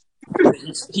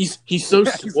he's so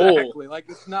swole. Exactly. Like,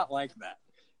 it's not like that.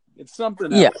 It's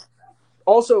something else. Yeah.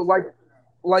 Also, like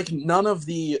none of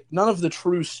the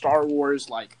true Star Wars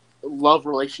like love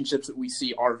relationships that we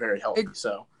see are very healthy.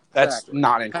 So that's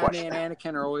not in question. Padme and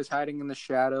Anakin are always hiding in the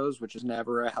shadows, which is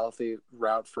never a healthy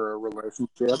route for a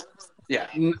relationship. Yeah,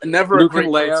 never Luke a great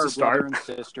and Leia place are to start. brother and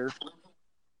sister.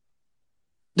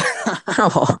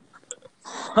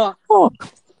 Oh.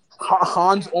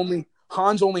 Han's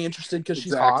Han's only interested because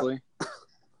she's hot. Exactly.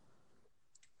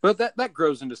 But that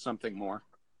grows into something more.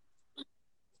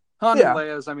 Han Yeah. and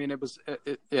Leia's, I mean, it was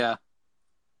yeah.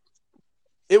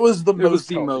 It was the It was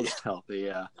the healthy. most healthy,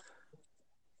 yeah.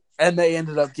 And they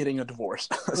ended up getting a divorce.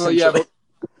 Well, yeah, but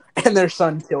and their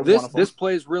son killed one of them. this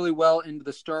plays really well into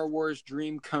the Star Wars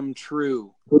dream come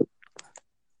true.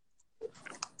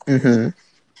 Mm-hmm.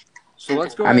 So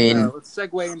let's go. I ahead, mean- let's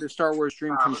segue into Star Wars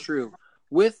dream comes true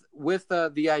with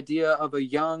the idea of a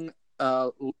young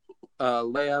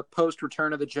Leia post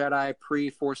Return of the Jedi, pre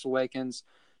Force Awakens.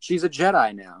 She's a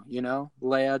Jedi now, you know.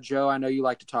 Leia, Joe, I know you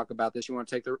like to talk about this. You want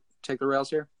to take the rails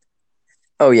here?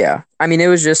 Oh yeah. I mean, it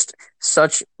was just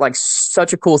such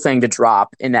a cool thing to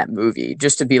drop in that movie.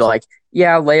 Just to be like,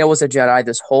 yeah, Leia was a Jedi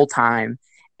this whole time,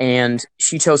 and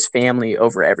she chose family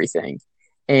over everything.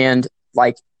 And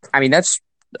like, I mean, that's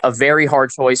a very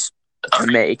hard choice to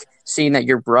make, seeing that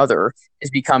your brother is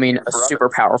becoming a super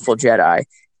powerful Jedi,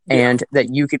 and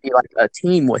that you could be like a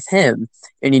team with him,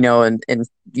 and and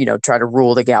try to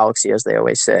rule the galaxy, as they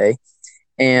always say.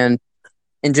 And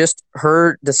just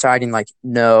her deciding, like,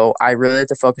 no, I really have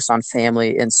to focus on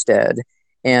family instead.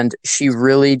 And she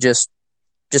really just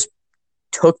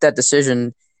took that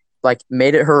decision, like,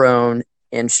 made it her own.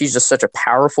 And she's just such a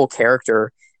powerful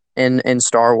character in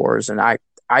Star Wars. And I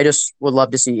just would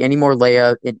love to see any more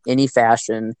Leia in any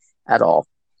fashion at all.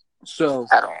 So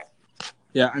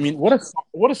Yeah, I mean, what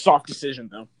a soft decision,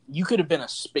 though. You could have been a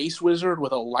space wizard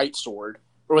with a light sword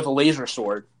or with a laser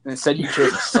sword, and instead you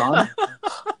chose a son.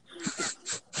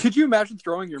 could you imagine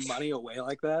throwing your money away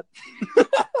like that?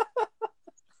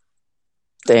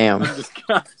 Damn.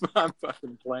 I'm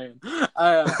fucking playing.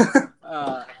 I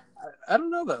don't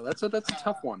know though. That's a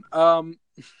tough one.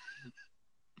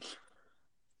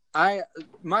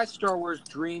 My Star Wars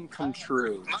dream come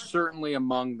true, certainly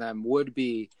among them would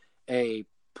be a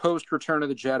post Return of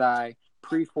the Jedi,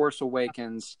 pre Force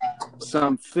Awakens,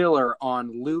 some filler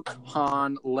on Luke,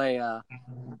 Han, Leia,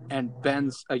 and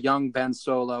a young Ben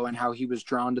Solo, and how he was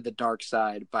drawn to the dark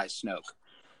side by Snoke.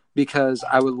 Because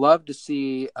I would love to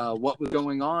see what was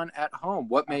going on at home.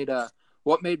 What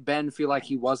made Ben feel like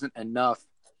he wasn't enough,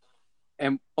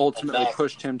 and ultimately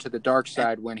pushed him to the dark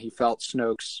side when he felt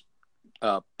Snoke's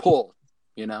pull.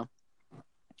 You know.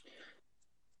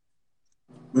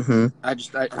 Mm-hmm.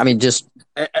 I mean,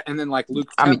 and then like Luke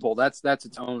Temple, that's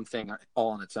its own thing, all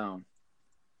on its own.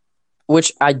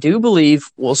 Which I do believe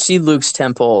we'll see Luke's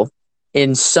temple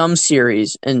in some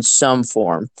series, in some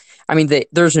form. I mean,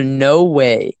 there's no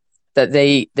way that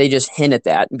they just hint at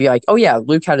that and be like, oh yeah,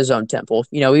 Luke had his own temple.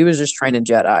 You know, he was just training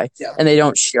Jedi, and they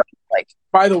don't show like.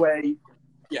 By the way,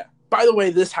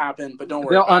 this happened, but don't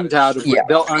worry.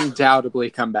 They'll undoubtedly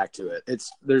come back to it.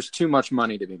 There's too much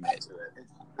money to be made to it.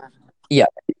 Yeah,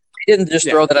 they didn't just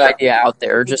throw that idea out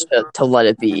there just to let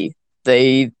it be.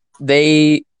 They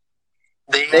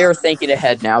are thinking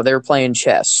ahead now. They're playing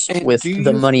chess with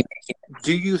the money making.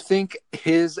 Do you think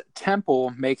his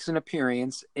temple makes an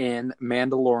appearance in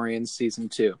Mandalorian season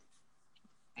 2?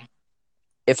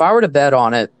 If I were to bet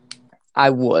on it, I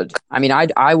would. I mean,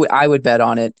 I would bet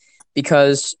on it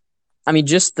because, I mean,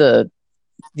 just the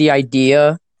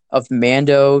idea of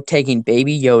Mando taking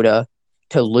Baby Yoda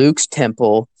to Luke's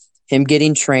temple, him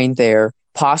getting trained there,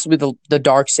 possibly the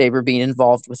Darksaber being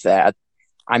involved with that.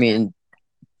 I mean,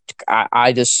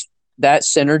 I just, that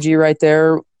synergy right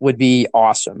there would be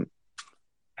awesome.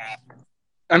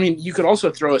 I mean, you could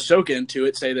also throw Ahsoka into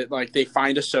it, say that like they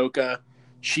find Ahsoka,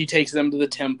 she takes them to the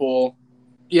temple.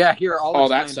 Yeah, here all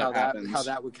that stuff happens. How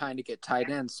that would kind of get tied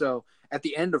in. So at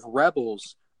the end of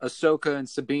Rebels, Ahsoka and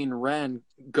Sabine Wren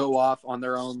go off on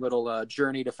their own little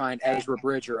journey to find Ezra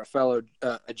Bridger, a fellow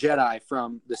a Jedi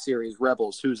from the series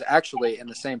Rebels, who's actually in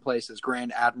the same place as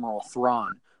Grand Admiral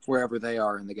Thrawn, wherever they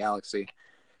are in the galaxy.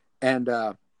 And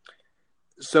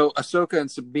so Ahsoka and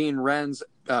Sabine Wren's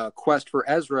quest for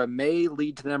Ezra may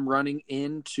lead to them running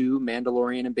into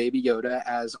Mandalorian and Baby Yoda,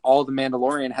 as all the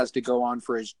Mandalorian has to go on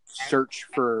for his search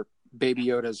for Baby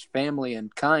Yoda's family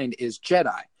and kind is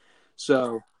Jedi.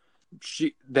 So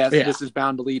this is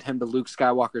bound to lead him to Luke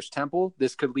Skywalker's temple.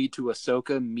 This could lead to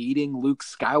Ahsoka meeting Luke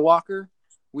Skywalker.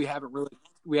 We haven't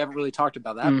really talked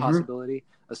about that possibility.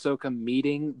 Ahsoka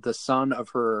meeting the son of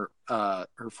her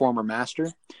former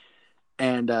master,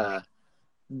 and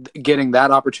getting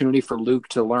that opportunity for Luke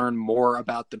to learn more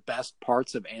about the best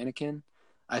parts of Anakin.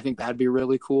 I think that'd be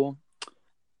really cool.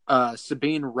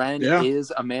 Sabine Wren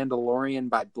is a Mandalorian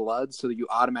by blood, so you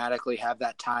automatically have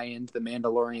that tie into the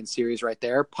Mandalorian series right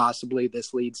there. Possibly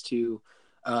this leads to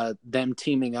them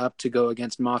teaming up to go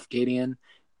against Moff Gideon,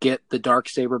 get the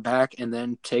Darksaber back, and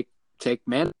then take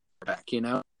Mandalore back. You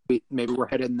know, maybe we're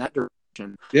headed in that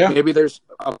direction. Yeah. Maybe there's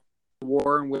a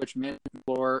war in which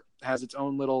Mandalore has its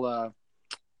own little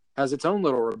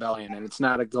rebellion, and it's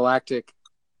not a galactic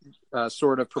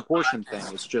sort of proportion thing.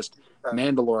 It's just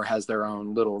Mandalore has their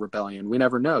own little rebellion. We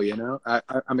never know, you know.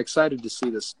 I'm excited to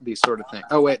see these sort of things.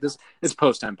 Oh wait, it's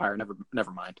post Empire.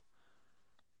 Never mind.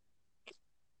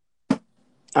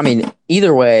 I mean,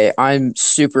 either way, I'm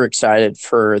super excited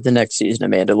for the next season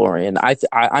of Mandalorian.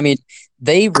 I mean,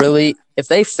 they really, if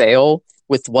they fail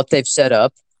with what they've set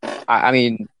up, I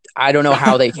mean, I don't know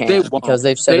how they can They won't. because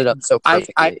they've set it up so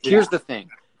perfectly. Here's the thing: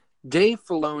 Dave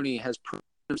Filoni has proven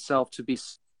himself to be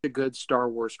such a good Star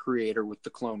Wars creator with the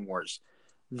Clone Wars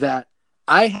that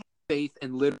I have faith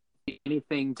in literally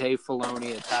anything Dave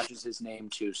Filoni attaches his name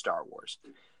to Star Wars.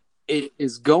 It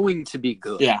is going to be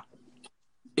good. Yeah.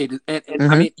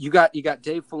 I mean, you got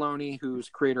Dave Filoni, who's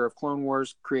creator of Clone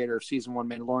Wars, creator of Season 1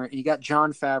 Mandalorian. And you got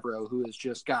Jon Favreau, who has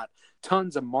just got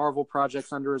tons of Marvel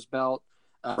projects under his belt,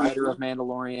 writer of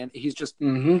Mandalorian. He's just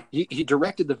he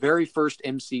directed the very first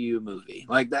MCU movie.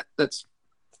 Like that's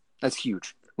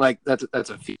huge. Like that's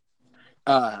a feat.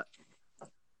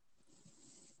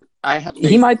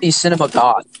 He might be cinema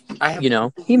god.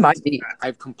 He might be. I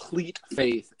have complete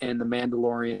faith in the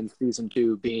Mandalorian Season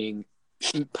 2 being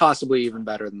possibly even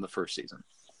better than the first season.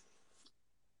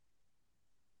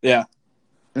 Yeah.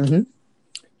 And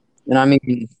I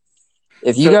mean,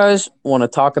 if you guys want to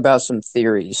talk about some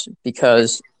theories,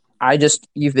 because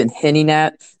you've been hinting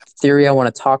at theory I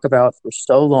want to talk about for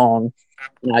so long,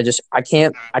 and I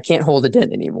can't hold it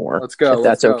in anymore. Let's go. If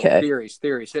that's okay. Theories,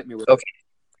 hit me with Okay.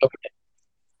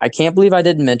 I can't believe I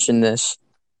didn't mention this,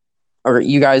 or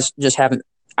you guys just haven't.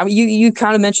 I mean, you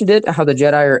kind of mentioned it, how the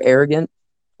Jedi are arrogant,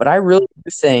 but I really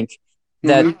do think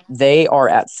that they are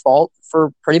at fault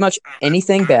for pretty much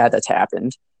anything bad that's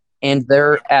happened, and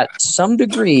they're at some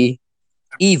degree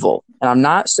evil. And I'm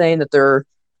not saying that they're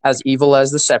as evil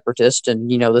as the Separatists and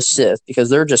the Sith, because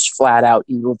they're just flat out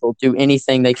evil. They'll do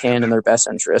anything they can in their best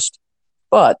interest.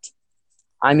 But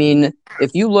I mean,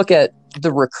 if you look at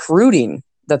the recruiting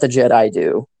that the Jedi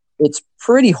do, it's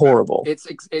pretty horrible. It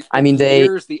they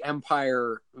mirrors the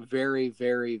Empire very,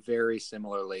 very, very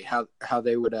similarly. How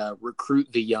they would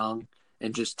recruit the young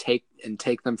and just take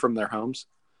them from their homes.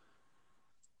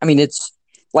 I mean, it's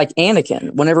like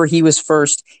Anakin. Whenever he was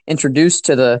first introduced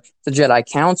to the Jedi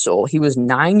Council, he was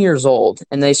 9 years old,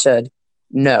 and they said,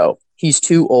 "No, he's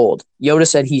too old." Yoda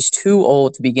said he's too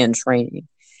old to begin training,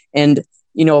 and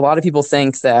a lot of people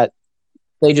think that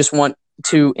they just want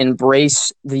to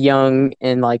embrace the young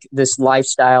and like this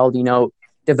lifestyle,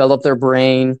 develop their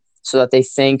brain so that they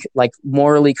think like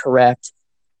morally correct.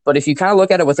 But if you kind of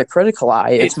look at it with a critical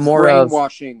eye, it's more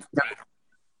brainwashing.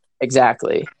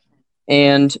 Exactly.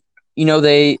 And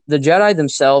the Jedi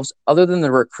themselves, other than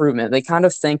the recruitment, they kind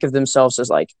of think of themselves as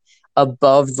like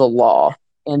above the law,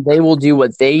 and they will do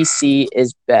what they see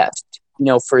is best,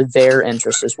 for their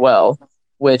interests as well,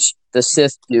 which the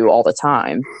Sith do all the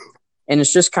time. And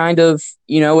it's just kind of,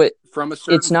 from a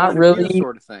certain it's not point really of view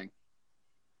sort of thing.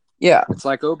 Yeah. It's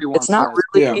like Obi-Wan It's not says,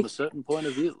 really from a certain point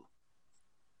of view.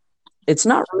 It's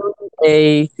not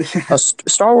really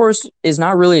Star Wars is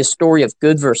not really a story of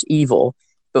good versus evil,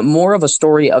 but more of a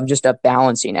story of just a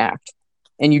balancing act.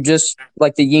 And you just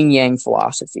like the yin yang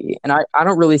philosophy. And I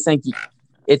don't really think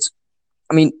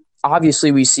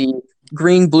obviously we see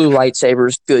green, blue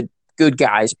lightsabers, good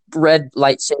guys, red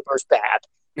lightsabers, bad.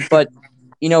 But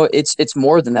it's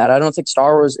more than that. I don't think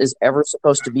Star Wars is ever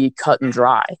supposed to be cut and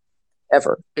dry,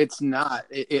 ever. It's not.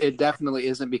 It definitely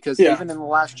isn't, because even in The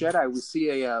Last Jedi, we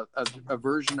see a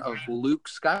version of Luke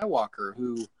Skywalker,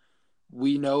 who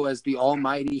we know as the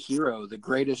almighty hero, the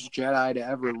greatest Jedi to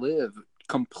ever live,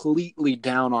 completely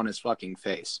down on his fucking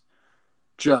face.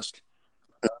 Just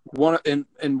one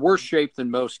in worse shape than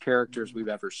most characters we've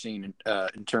ever seen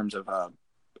in terms of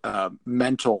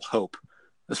mental hope,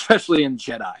 especially in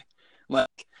Jedi. Like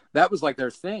that was like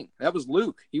their thing. That was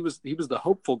Luke. He was the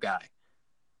hopeful guy.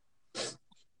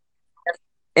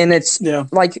 And it's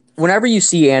like whenever you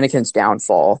see Anakin's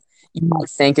downfall, you might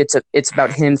think it's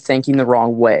about him thinking the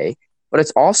wrong way, but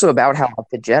it's also about how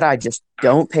the Jedi just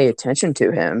don't pay attention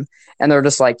to him, and they're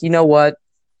just like, you know what,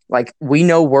 like we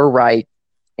know we're right,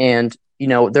 and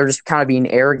they're just kind of being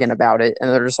arrogant about it, and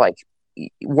they're just like,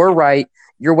 we're right,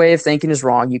 your way of thinking is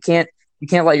wrong. You can't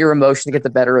let your emotions get the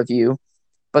better of you.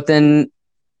 But then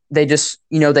they just,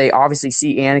 they obviously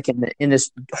see Anakin in this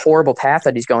horrible path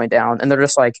that he's going down, and they're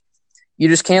just like, you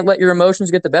just can't let your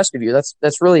emotions get the best of you.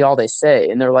 That's really all they say.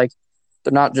 And they're like,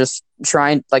 they're not just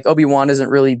trying, like Obi-Wan isn't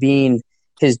really being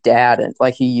his dad and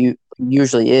like he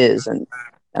usually is. And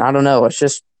I don't know,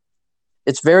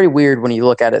 it's very weird when you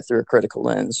look at it through a critical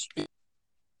lens.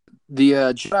 The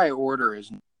Jedi Order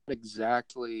is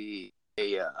exactly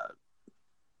a.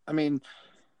 I mean,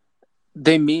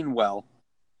 they mean well.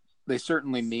 They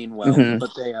certainly mean well, Mhm.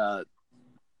 but they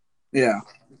Yeah.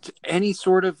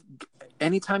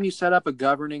 anytime you set up a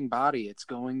governing body,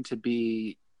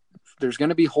 there's going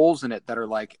to be holes in it that are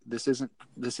like, this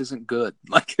isn't good.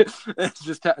 Like it's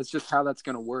just how that's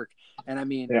going to work. And I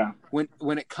mean, Yeah.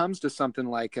 when it comes to something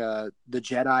like the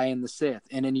Jedi and the Sith,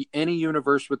 and in any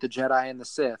universe with the Jedi and the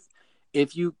Sith,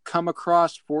 if you come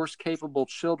across force capable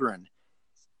children,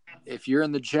 if you're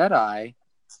in the Jedi,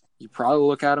 you probably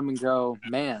look at them and go,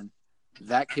 man,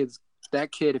 that kid,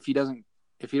 if he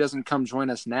doesn't come join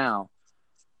us now,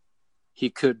 he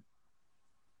could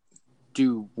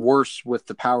do worse with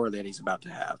the power that he's about to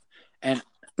have. And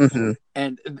Mhm.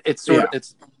 and it's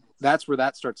that's where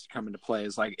that starts to come into play,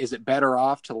 is like, is it better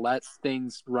off to let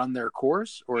things run their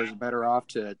course, or is it better off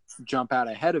to jump out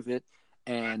ahead of it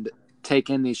and take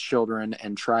in these children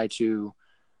and try to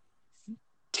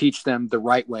teach them the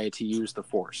right way to use the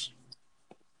Force?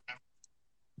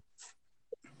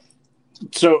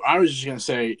 So I was just gonna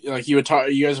say, like, you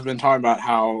guys have been talking about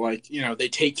how, like, you know, they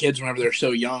take kids whenever they're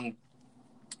so young,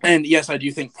 and yes, I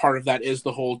do think part of that is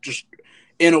the whole, just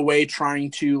in a way, trying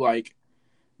to like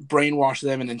brainwash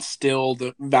them and instill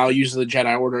the values of the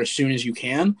Jedi Order as soon as you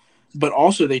can. But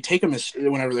also, they take them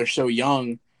whenever they're so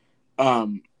young,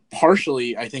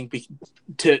 partially, I think,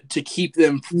 to keep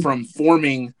them from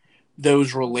forming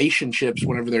those relationships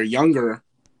whenever they're younger.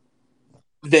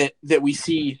 That we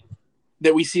see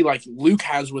like Luke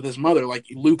has with his mother. Like,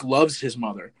 Luke loves his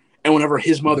mother, and whenever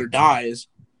his mother dies,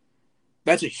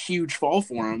 that's a huge fall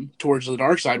for him towards the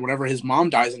dark side. Whenever his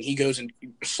mom dies and he goes and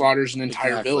slaughters an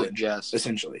entire village, yes,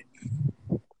 essentially.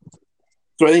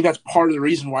 So I think that's part of the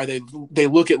reason why they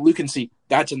look at Luke and see,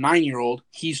 that's a 9-year-old,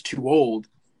 he's too old,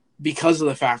 because of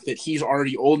the fact that he's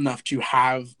already old enough to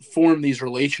form these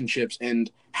relationships and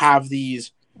have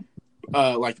these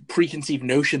like preconceived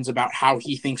notions about how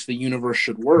he thinks the universe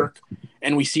should work.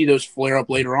 And we see those flare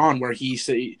up later on where he,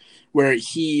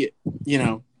 you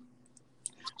know,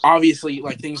 obviously,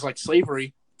 like, things like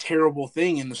slavery, terrible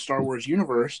thing in the Star Wars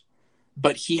universe,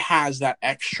 but he has that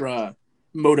extra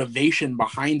motivation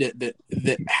behind it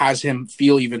that has him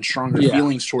feel even stronger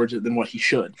feelings towards it than what he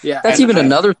should. Yeah, that's even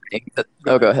another thing.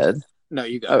 Go ahead. No,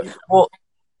 you go. Well,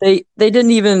 they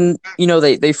didn't even, you know,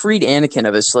 they freed Anakin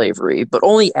of his slavery, but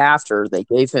only after they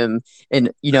gave him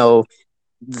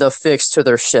the fix to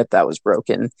their ship that was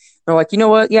broken. They're like, you know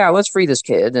what? Yeah, let's free this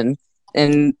kid, and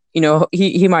you know,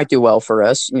 he might do well for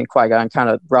us. You know, Qui-Gon kind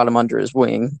of brought him under his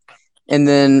wing, and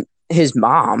then his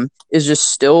mom is just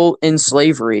still in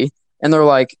slavery, and they're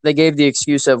like, they gave the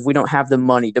excuse of, we don't have the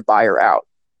money to buy her out.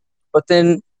 But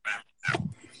then,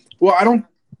 well, I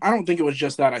don't think it was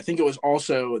just that. I think it was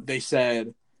also, they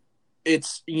said,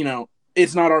 it's, you know,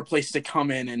 it's not our place to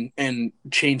come in and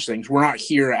change things. We're not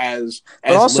here as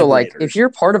but also, liberators. like, if you're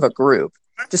part of a group,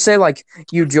 to say, like,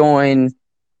 you join,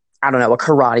 I don't know, a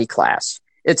karate class,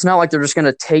 it's not like they're just going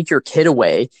to take your kid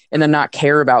away and then not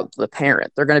care about the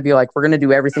parent. They're going to be like, we're going to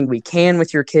do everything we can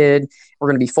with your kid. We're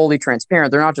going to be fully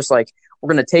transparent. They're not just like,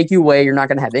 we're going to take you away. You're not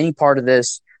going to have any part of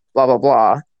this, blah, blah,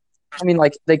 blah. I mean,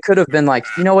 like, they could have been like,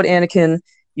 you know what, Anakin,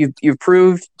 you've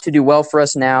proved to do well for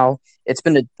us now. It's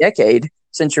been a decade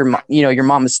since your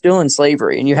mom is still in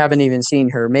slavery and you haven't even seen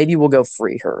her. Maybe we'll go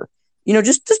free her. You know,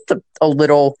 just a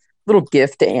little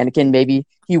gift to Anakin. Maybe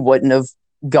he wouldn't have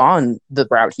gone the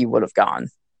route he would have gone.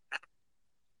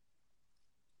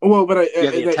 Well, but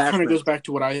that kind of goes back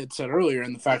to what I had said earlier,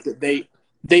 and the fact that they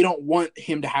don't want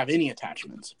him to have any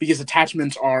attachments, because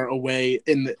attachments are a way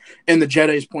in the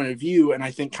Jedi's point of view, and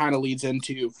I think kind of leads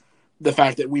into the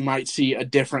fact that we might see a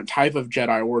different type of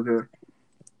Jedi Order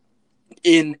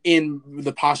in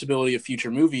the possibility of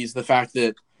future movies. The fact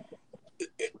that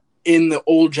in the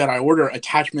old Jedi Order,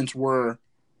 attachments were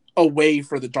a way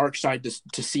for the dark side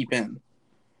to seep in.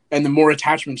 And the more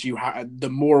attachments you had, the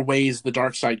more ways the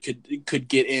dark side could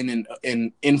get in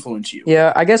and influence you.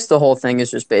 Yeah, I guess the whole thing is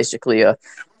just basically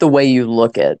the way you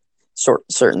look at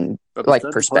certain like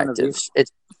perspectives.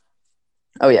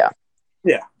 Yeah,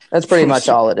 that's pretty much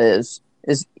all it is.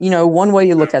 Is, you know, one way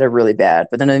you look at it really bad,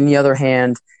 but then on the other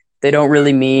hand, they don't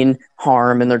really mean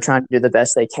harm and they're trying to do the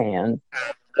best they can.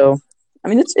 So, I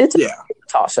mean, it's a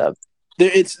toss up.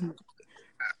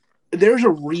 There's a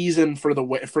reason for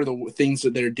the things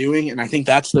that they're doing, and I think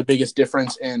that's the biggest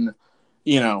difference in,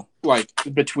 you know, like,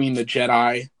 between the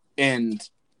Jedi and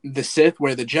the Sith,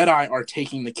 where the Jedi are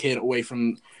taking the kid away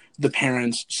from the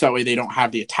parents so that way they don't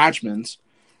have the attachments,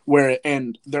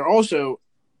 and they're also,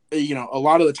 you know, a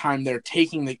lot of the time they're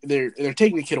taking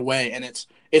the kid away, and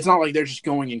it's not like they're just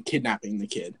going and kidnapping the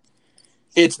kid.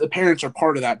 It's the parents are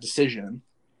part of that decision.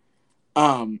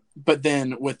 But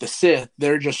then with the Sith,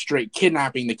 they're just straight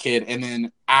kidnapping the kid, and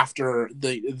then after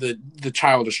the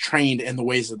child is trained in the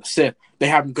ways of the Sith, they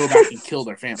have him go back and kill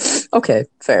their family. Okay,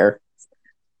 fair.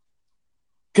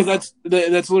 Because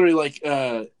that's literally like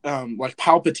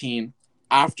Palpatine,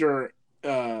 after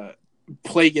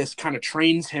Plagueis kind of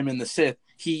trains him in the Sith,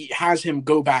 he has him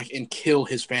go back and kill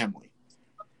his family.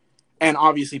 And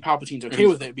obviously Palpatine's okay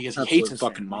with it because he hates his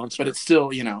fucking family, monster. but it's still,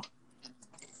 there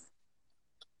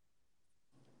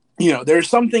are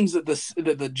some things that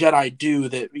the Jedi do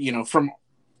that,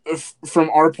 from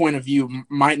our point of view,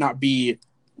 might not be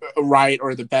right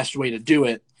or the best way to do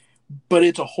it, but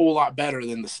it's a whole lot better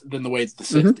than the way that the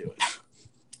Sith do it.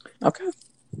 Okay.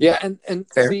 Yeah, and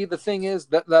Fair. see, the thing is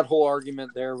that whole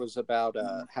argument there was about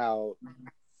how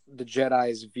the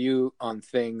Jedi's view on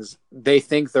things, they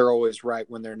think they're always right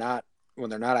when they're not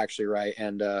actually right,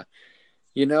 and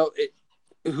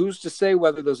who's to say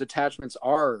whether those attachments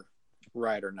are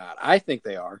right or not? I think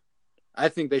they are. I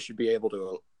think they should be able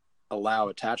to allow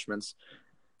attachments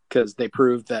because they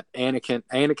proved that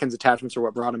Anakin's attachments are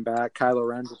what brought him back. Kylo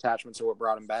Ren's attachments are what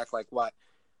brought him back. Like, what?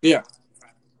 Yeah.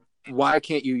 Why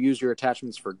can't you use your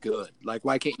attachments for good? Like,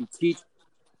 why can't you teach?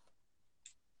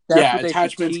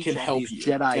 Attachments can help you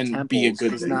Jedi and be a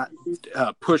good is thing. not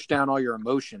push down all your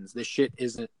emotions. This shit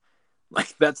isn't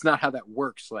like, that's not how that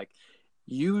works. Like,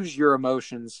 use your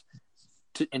emotions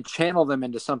and channel them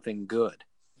into something good.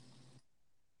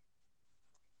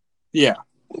 Yeah.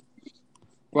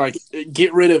 Like,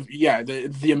 get rid of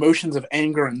the emotions of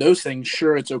anger and those things.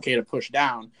 Sure, it's okay to push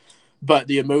down, but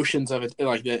the emotions of it,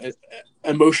 like the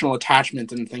emotional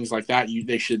attachment and things like that,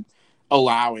 they should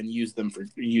allow and use them for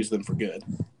good.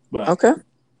 But, Okay.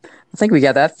 I think we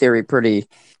got that theory pretty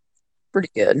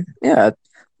good. Yeah.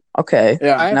 Okay.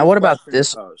 Yeah. Now, what about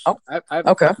this? Oh, I have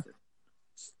okay. a question.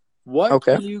 What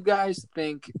do you guys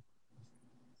think?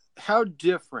 How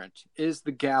different is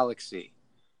the galaxy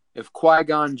if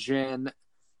Qui-Gon Jinn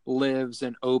lives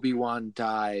and Obi-Wan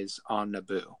dies on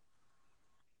Naboo?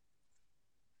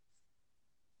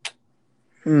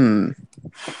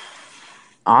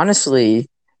 Honestly,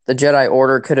 the Jedi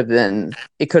Order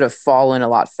could have fallen a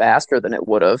lot faster than it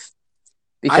would have.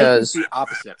 Because I think the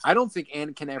opposite. I don't think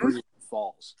Anakin ever even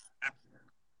falls.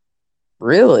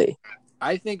 Really?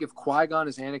 I think if Qui-Gon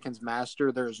is Anakin's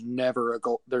master, there's never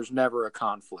a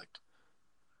conflict.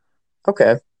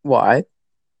 Okay. Why?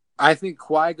 I think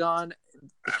Qui-Gon,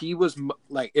 he was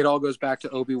like, it all goes back to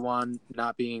Obi-Wan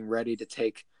not being ready to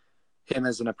take him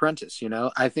as an apprentice,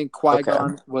 I think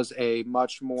Qui-Gon was a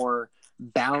much more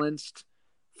balanced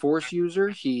Force user.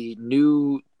 He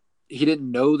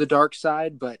didn't know the dark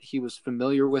side, but he was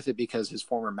familiar with it because his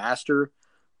former master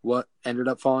ended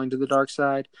up falling to the dark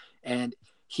side, and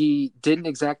he didn't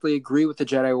exactly agree with the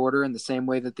Jedi Order in the same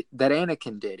way that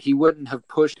Anakin did. He wouldn't have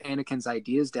pushed Anakin's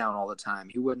ideas down all the time.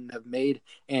 He wouldn't have made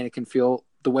Anakin feel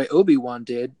the way Obi-Wan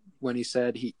did when he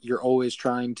said, you're always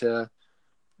trying to,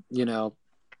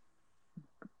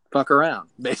 fuck around,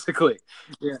 basically.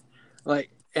 Yeah.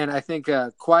 And I think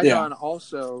Qui-Gon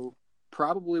also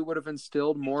probably would have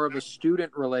instilled more of a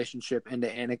student relationship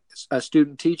into a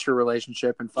student-teacher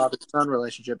relationship and father-son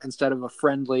relationship instead of a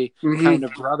friendly kind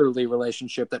of brotherly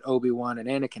relationship that Obi-Wan and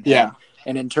Anakin had.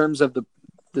 And in terms of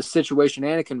the situation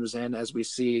Anakin was in, as we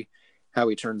see how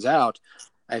he turns out,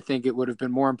 I think it would have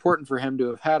been more important for him to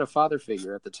have had a father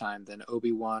figure at the time than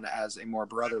Obi-Wan as a more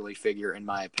brotherly figure, in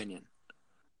my opinion.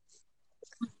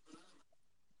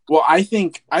 Well, I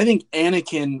think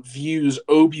Anakin views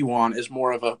Obi-Wan as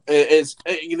more of I think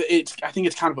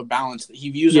it's kind of a balance that he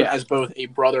views him as both a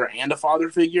brother and a father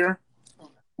figure,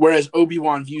 whereas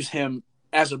Obi-Wan views him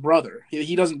as a brother.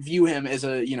 He doesn't view him as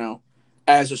a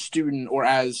student or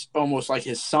as almost like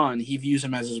his son. He views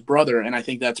him as his brother, and I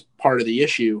think that's part of the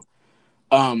issue.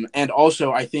 And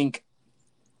also, I think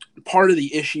part of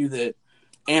the issue that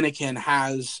Anakin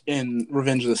has in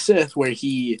Revenge of the Sith, where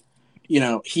he's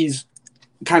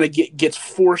kind of gets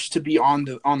forced to be on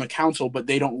the council, but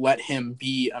they don't let him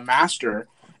be a master.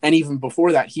 And even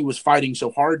before that, he was fighting so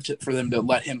hard for them to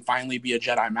let him finally be a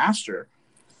Jedi master.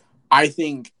 I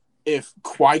think if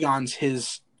Qui-Gon's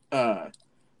his master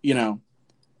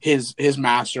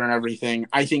and everything,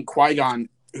 I think Qui-Gon,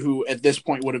 who at this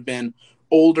point would have been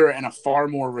older and a far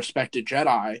more respected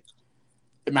Jedi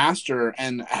master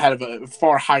and had a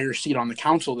far higher seat on the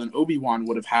council than Obi-Wan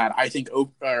would have had, I think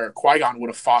Qui-Gon would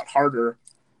have fought harder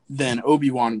than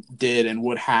Obi-Wan did and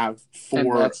would have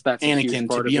for that's Anakin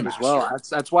to be a master. As well.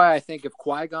 That's why I think if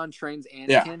Qui-Gon trains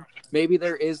Anakin, maybe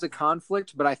there is a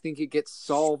conflict, but I think it gets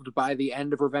solved by the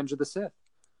end of Revenge of the Sith.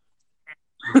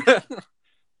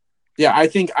 I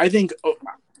think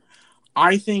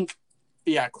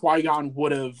Qui-Gon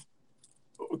would have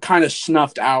kind of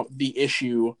snuffed out the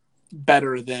issue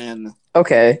better than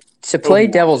Okay, to play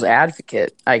Obi-Wan. devil's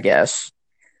advocate, I guess.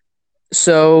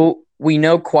 So we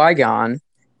know Qui-Gon,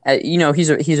 he's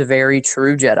a very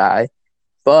true Jedi,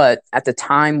 but at the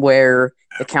time where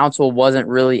the Council wasn't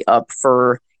really up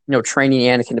for, training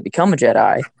Anakin to become a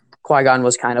Jedi, Qui-Gon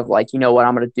was kind of like, you know what,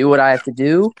 I'm going to do what I have to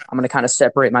do. I'm going to kind of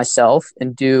separate myself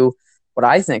and do what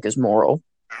I think is moral.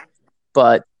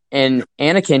 But in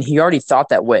Anakin, he already thought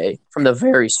that way from the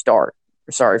very start.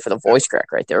 Sorry for the voice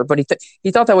crack right there, but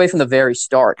he thought that way from the very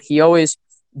start. He always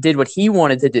did what he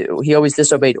wanted to do. He always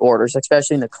disobeyed orders,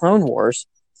 especially in the Clone Wars.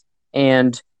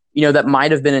 And, that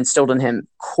might have been instilled in him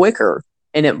quicker,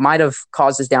 and it might have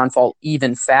caused his downfall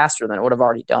even faster than it would have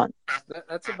already done.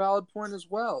 That's a valid point as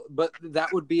well, but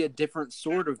that would be a different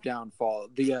sort of downfall.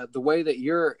 The way that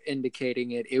you're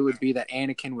indicating it would be that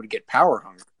Anakin would get power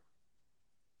hungry.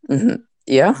 Mm-hmm.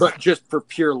 Yeah, but just for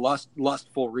pure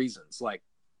lustful reasons, like.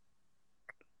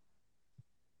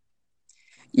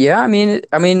 Yeah, I mean,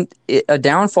 a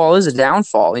downfall is a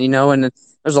downfall, and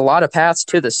there's a lot of paths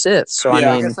to the Sith. So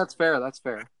Yeah. I guess that's fair. That's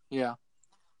fair. Yeah.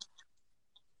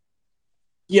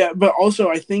 Yeah, but also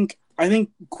I think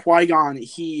Qui-Gon,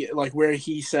 where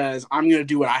he says, I'm going to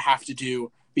do what I have to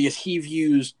do because he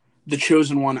views the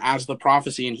Chosen One as the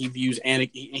prophecy, and he views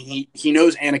Anakin. He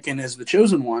knows Anakin as the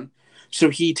Chosen One, so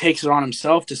he takes it on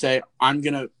himself to say, I'm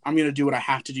gonna do what I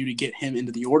have to do to get him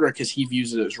into the Order because he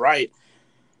views it as right.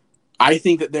 I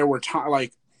think that there were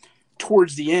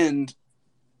towards the end,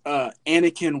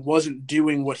 Anakin wasn't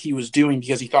doing what he was doing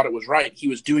because he thought it was right. He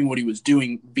was doing what he was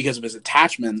doing because of his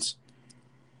attachments.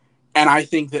 And I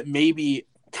think that maybe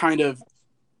kind of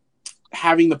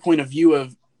having the point of view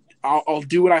of I'll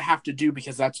do what I have to do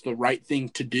because that's the right thing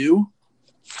to do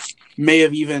may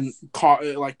have even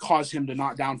caused him to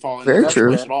not downfall Very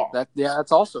true. At all.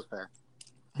 That's also fair.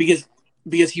 Because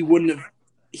he wouldn't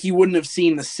have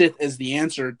seen the Sith as the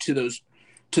answer to the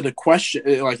question,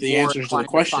 the answers to the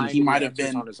question. He might have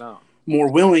been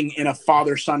more willing in a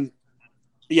father-son.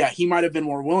 Yeah, he might have been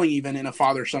more willing even in a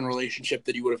father-son relationship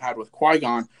that he would have had with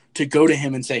Qui-Gon to go to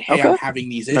him and say, hey, I'm having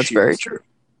these issues. That's very true.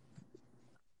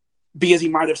 Because he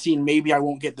might have seen maybe I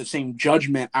won't get the same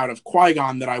judgment out of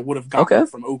Qui-Gon that I would have gotten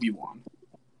from Obi-Wan.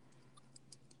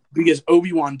 Because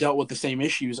Obi-Wan dealt with the same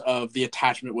issues of the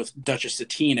attachment with Duchess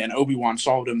Satine, and Obi-Wan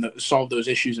solved those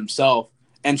issues himself.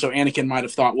 And so Anakin might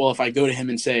have thought, well, if I go to him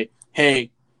and say,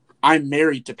 hey, I'm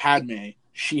married to Padme,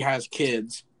 she has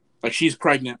kids, she's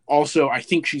pregnant, also I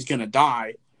think she's going to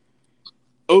die,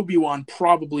 Obi-Wan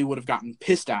probably would have gotten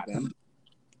pissed at him.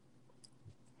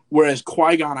 Whereas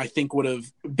Qui-Gon, I think, would have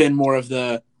been more of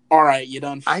the, all right,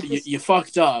 you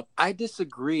fucked up. I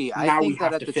disagree. I think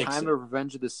that at the time of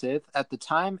Revenge of the Sith, at the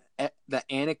time that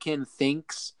Anakin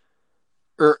thinks,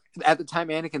 or at the time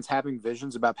Anakin's having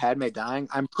visions about Padme dying,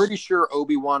 I'm pretty sure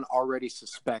Obi-Wan already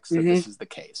suspects that this is the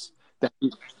case.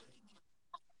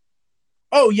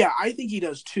 Oh, yeah, I think he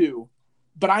does too.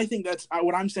 But I think that's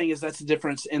what I'm saying is that's the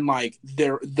difference in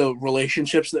the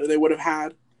relationships that they would have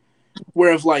had.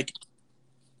 Whereas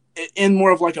in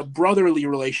more of a brotherly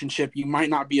relationship, you might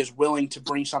not be as willing to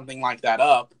bring something like that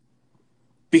up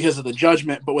because of the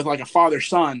judgment. But with a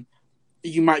father-son,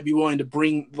 you might be willing to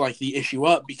bring the issue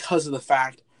up because of the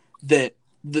fact that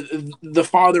the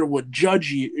father would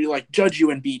judge you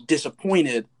and be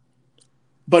disappointed,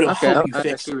 but it'll help you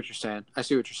fix it. I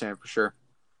see what you're saying for sure.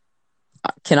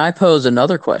 Can I pose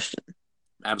another question?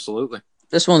 Absolutely.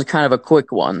 This one's kind of a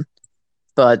quick one,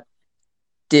 but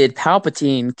did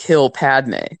Palpatine kill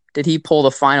Padme? Did he pull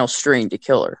the final string to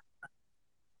kill her?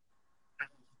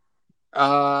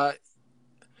 My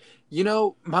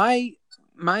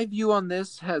view on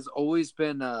this has always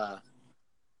been a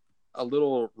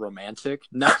little romantic,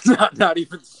 not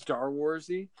even Star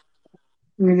Warsy.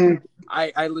 Mm-hmm.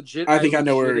 I think I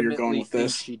know where you're going with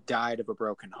this. She died of a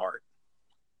broken heart.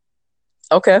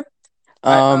 Okay.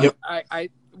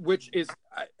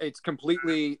 It's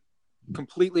completely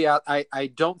out.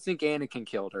 I don't think Anakin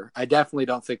killed her. I definitely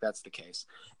don't think that's the case.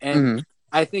 And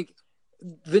I think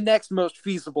the next most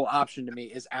feasible option to me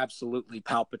is absolutely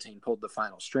Palpatine pulled the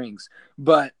final strings.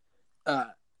 But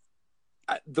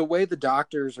the way the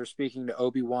doctors are speaking to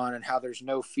Obi-Wan and how there's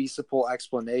no feasible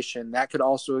explanation, that could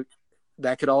also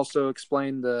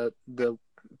explain the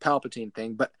Palpatine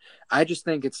thing. But I just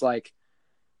think it's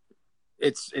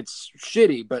it's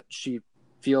shitty, but she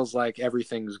feels like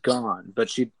everything's gone.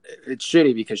 But it's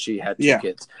shitty because she had two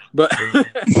kids. But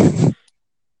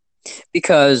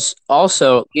because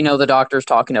also, the doctor's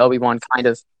talking to Obi-Wan kind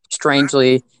of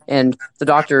strangely, and the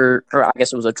doctor, or I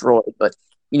guess it was a droid, but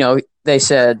they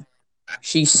said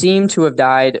she seemed to have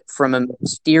died from a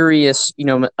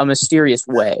mysterious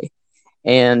way.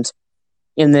 and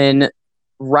then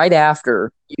right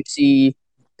after you see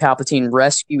Palpatine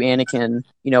rescue Anakin,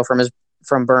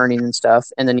 from burning and stuff,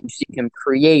 and then you see him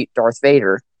create Darth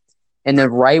Vader, and then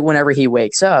right whenever he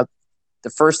wakes up, the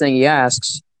first thing he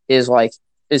asks is like,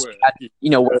 where's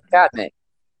Padme?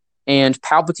 And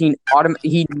Palpatine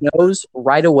he knows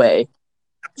right away.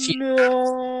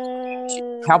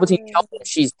 Palpatine tells him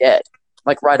she's dead,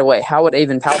 like right away. How would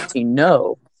even Palpatine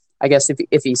know? I guess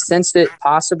if he sensed it,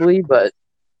 possibly, but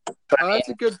that's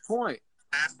a good point.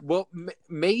 Well,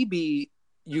 maybe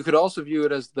you could also view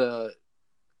it as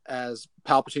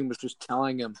Palpatine was just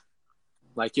telling him,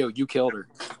 like, "Yo, you killed her."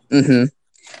 Mm-hmm.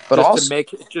 But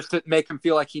just to make him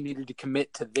feel like he needed to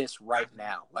commit to this right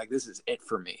now. Like, this is it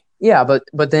for me. Yeah,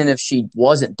 but then if she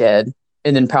wasn't dead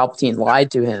and then Palpatine lied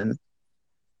to him,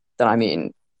 then I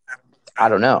mean, I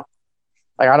don't know.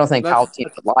 Like, I don't think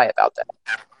Palpatine would lie about that.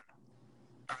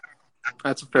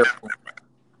 That's a fair point.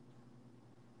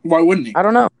 Why wouldn't he? I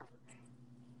don't know.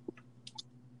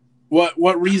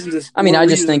 What reason is? I mean, I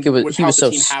just think he was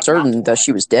so certain that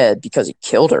she was dead because he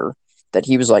killed her that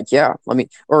he was like, yeah,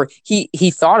 or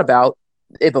he thought about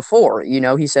it before,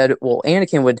 he said, well,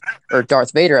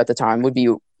 Darth Vader at the time would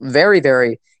be very,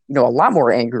 very, a lot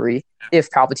more angry if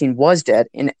Palpatine was dead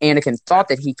and Anakin thought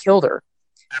that he killed her.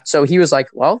 So he was like,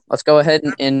 well, let's go ahead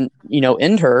and end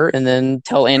her and then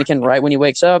tell Anakin right when he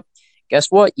wakes up, guess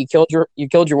what? You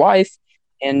killed your wife.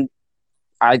 And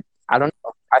I don't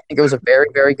know. I think it was a very,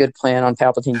 very good plan on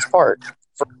Palpatine's part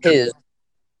for his.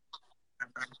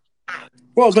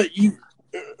 Well, but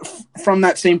from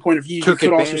that same point of view, you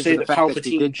could also say that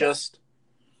Palpatine just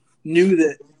knew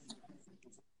that.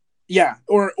 Yeah,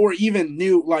 or even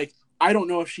knew, like, I don't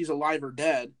know if she's alive or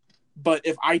dead, but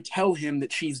if I tell him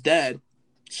that she's dead,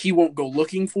 he won't go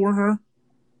looking for her.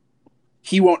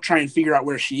 He won't try and figure out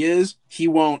where she is. He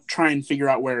won't try and figure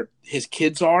out where his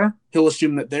kids are. He'll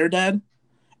assume that they're dead,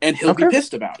 and he'll be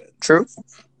pissed about it. True.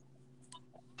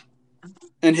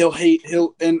 And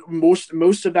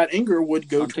most of that anger would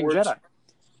go towards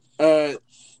Jedi.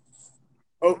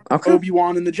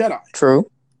 Obi-Wan and the Jedi. True.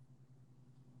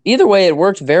 Either way, it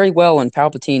worked very well in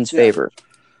Palpatine's favor.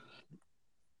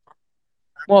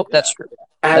 Well, that's true.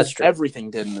 As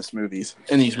everything did in these movies.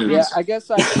 Yeah, I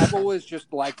guess I've always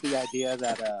just liked the idea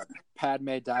that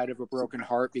Padme died of a broken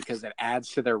heart because it adds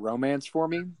to their romance for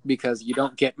me, because you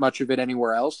don't get much of it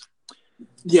anywhere else.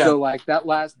 Yeah. So like that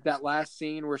last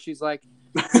scene where she's like,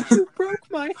 "You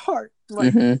broke my heart."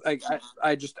 Like, like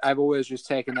I've always just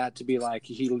taken that to be like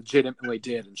he legitimately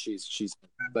did, and she's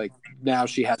like, now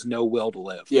she has no will to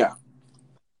live. Yeah.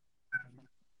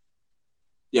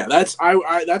 Yeah, that's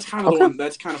kind of the one.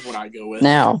 That's kind of what I go with.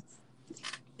 Now,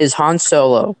 is Han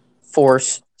Solo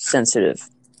Force sensitive?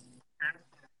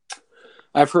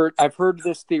 I've heard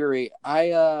this theory.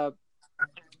 I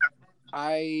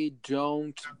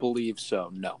don't believe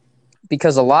so. No,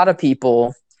 because a lot of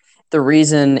people, the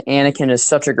reason Anakin is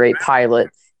such a great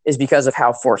pilot is because of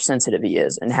how Force sensitive he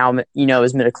is and how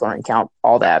his midichlorian count,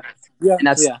 all that. Yeah, and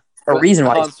that's a reason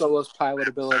why Han Solo's pilot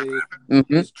ability,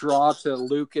 his draw to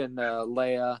Luke and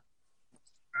Leia,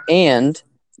 and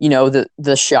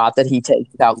the shot that he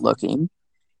takes without looking.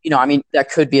 That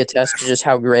could be a test to just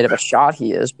how great of a shot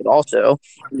he is, but also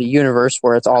in the universe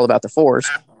where it's all about the Force,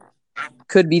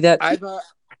 could be that.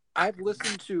 I've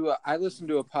listened to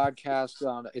a podcast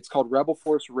on, it's called Rebel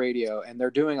Force Radio, and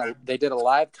they did a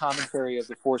live commentary of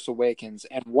The Force Awakens,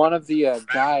 and one of the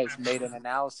guys made an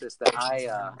analysis that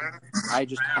I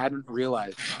just hadn't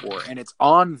realized before, and it's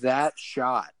on that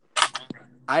shot.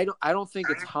 I don't think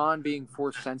it's Han being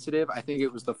Force sensitive. I think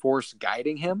it was the Force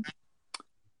guiding him,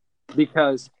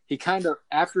 because he kind of,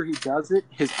 after he does it,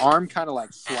 his arm kind of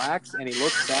like slacks, and he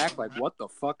looks back like, "What the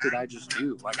fuck did I just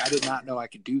do? Like, I did not know I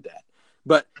could do that."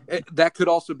 But that could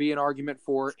also be an argument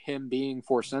for him being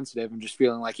Force sensitive and just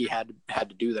feeling like he had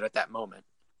to do that at that moment.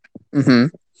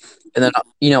 Mm-hmm. And then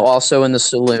also in the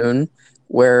saloon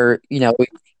where you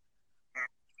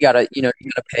gotta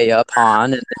pay up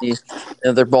Han, and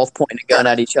then they're both pointing a gun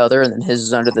at each other, and then his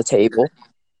is under the table,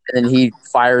 and then he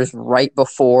fires right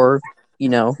before.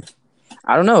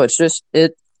 I don't know. It's just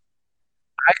it.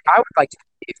 I would like to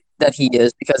believe that he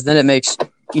is, because then it makes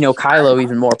Kylo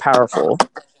even more powerful.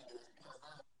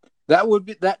 That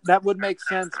would make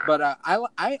sense, but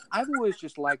I've always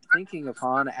just liked thinking of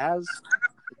Han as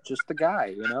just the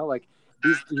guy, like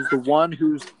he's the one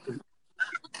who's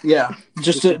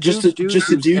just a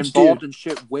dude involved in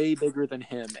shit way bigger than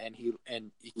him, and he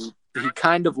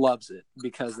kind of loves it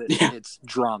because it's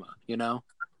drama,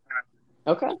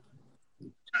 Okay.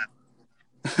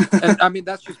 And I mean,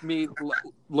 that's just me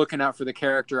looking out for the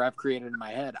character I've created in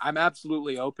my head. I'm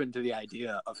absolutely open to the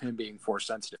idea of him being force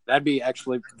sensitive. That'd be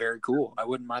actually very cool. I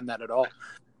wouldn't mind that at all.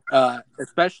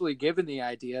 Especially given the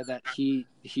idea that he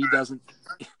doesn't,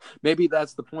 maybe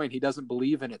that's the point. He doesn't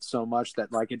believe in it so much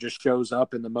that like it just shows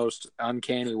up in the most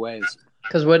uncanny ways.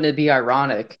 Because wouldn't it be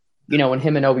ironic, when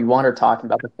him and Obi-Wan are talking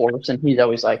about the Force, and he's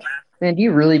always like, "Man, do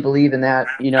you really believe in that,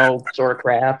 sort of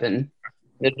crap?" And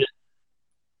it just,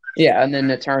 yeah, and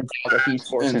then it turns out that he's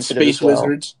Force And sensitive space as well.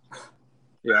 wizards.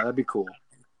 Yeah, that'd be cool.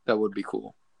 That would be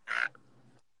cool.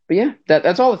 But yeah,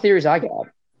 that's all the theories I got.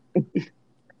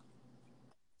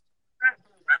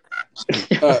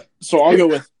 So I'll go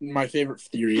with my favorite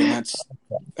theory, and that's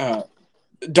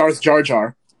Darth Jar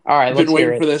Jar. All right, I've let's been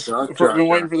hear waiting it. for this. Been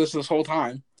waiting for this whole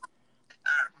time.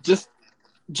 Just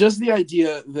the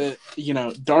idea that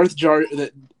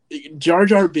that Jar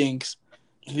Jar Binks,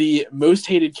 the most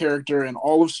hated character in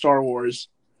all of Star Wars,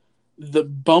 the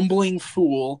bumbling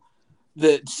fool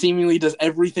that seemingly does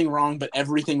everything wrong but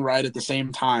everything right at the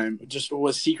same time, just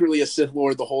was secretly a Sith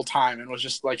Lord the whole time and was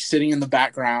just like sitting in the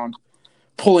background,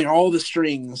 pulling all the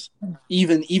strings.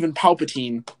 Even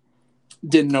Palpatine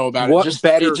didn't know about What it.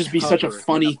 better It'd just be such a cover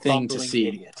funny than a thing to bumbling see.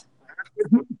 idiot?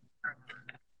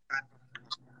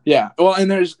 Yeah, well,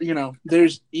 and there's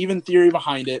even theory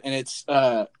behind it, and it's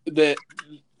that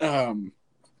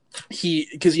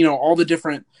because all the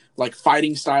different like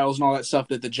fighting styles and all that stuff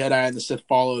that the Jedi and the Sith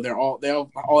follow, they all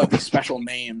have these special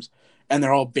names, and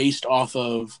they're all based off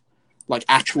of like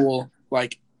actual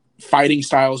like fighting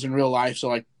styles in real life. So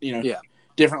like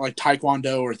different like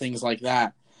Taekwondo or things like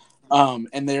that.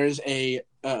 And there's an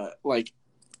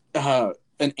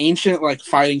ancient like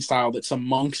fighting style that some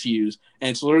monks use,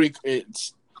 and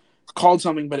it's called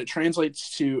something, but it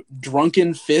translates to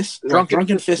drunken fist,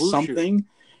 drunken fist wushu. something,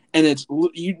 and it's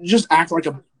you just act like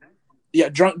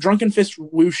drunken fist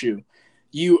wushu.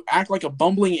 You act like a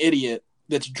bumbling idiot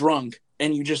that's drunk,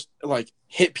 and you just like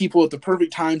hit people at the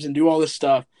perfect times and do all this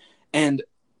stuff. And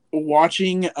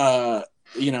watching the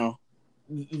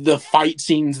fight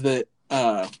scenes that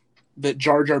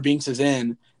Jar Jar Binks is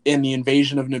in the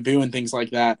invasion of Naboo and things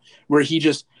like that, where he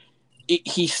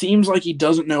seems like he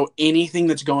doesn't know anything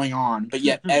that's going on, but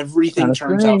yet everything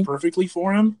turns out perfectly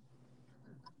for him.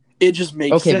 It just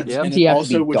makes sense, and it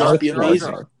also would just be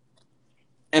amazing.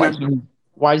 And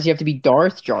why does he have to be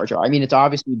Darth Jar Jar? I mean, it's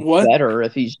obviously better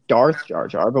if he's Darth Jar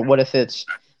Jar, but what if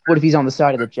he's on the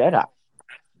side of the Jedi?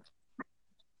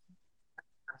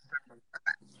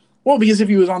 Well, because if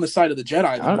he was on the side of the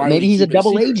Jedi, then why maybe would he he's a keep it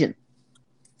double secret? agent.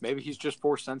 Maybe he's just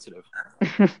force sensitive.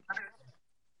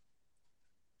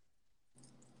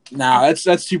 Nah,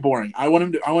 that's too boring. I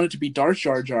want it to be Darth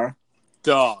Jar Jar,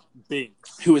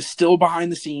 Binks, who is still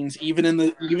behind the scenes, even in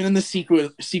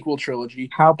the sequel trilogy.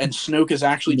 And Snoke is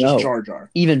actually just Jar Jar.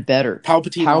 Even better,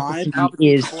 Palpatine lied.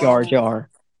 is Jar Jar.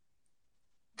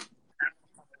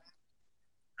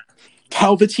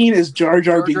 Palpatine is Jar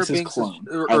Jar Binks' clone.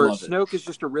 I love Snoke it. is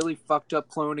just a really fucked up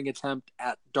cloning attempt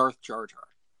at Darth Jar Jar.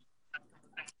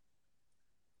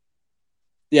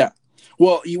 Yeah.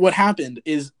 Well, what happened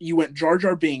is you went Jar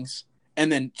Jar Binks,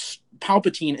 and then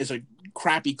Palpatine is a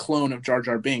crappy clone of Jar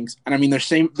Jar Binks. And I mean,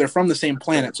 they're from the same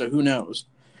planet, so who knows?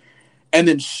 And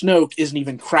then Snoke is an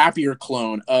even crappier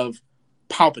clone of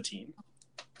Palpatine.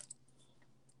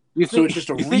 So it's just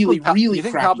a really crappy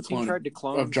Palpatine clone tried to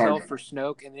clone of Jar Jar. himself for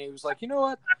Snoke, and then he was like, you know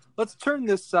what? Let's turn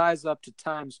this size up to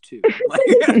 ×2.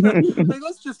 Like,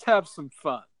 let's just have some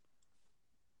fun.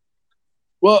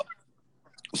 Well,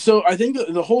 so I think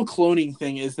the whole cloning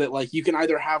thing is that like you can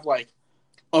either have like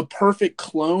a perfect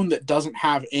clone that doesn't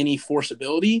have any force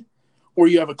ability, or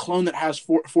you have a clone that has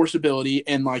force ability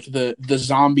and like the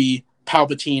zombie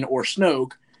Palpatine or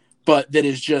Snoke, but that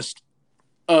is just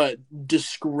a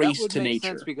disgrace to nature.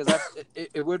 Sense because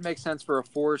it would make sense for a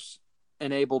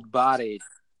force-enabled body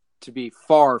to be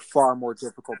far, far more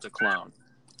difficult to clone.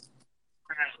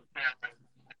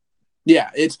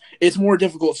 Yeah, it's more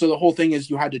difficult. So the whole thing is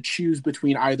you had to choose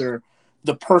between either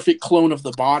the perfect clone of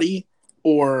the body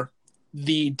or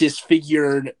the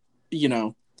disfigured,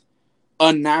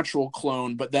 unnatural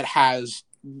clone, but that has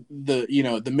the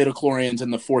midichlorians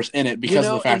and the force in it because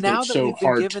of the fact that it's so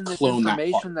hard to clone that part.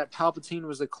 Information that Palpatine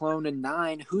was a clone in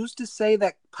 9, who's to say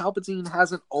that Palpatine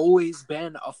hasn't always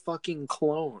been a fucking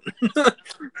clone?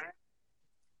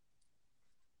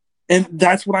 And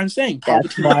that's what I'm saying.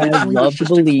 That's why I love to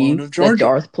believe that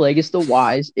Darth Plagueis the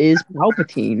Wise is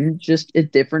Palpatine, just a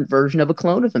different version of a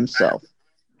clone of himself.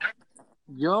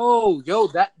 Yo,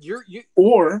 that you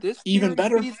or this even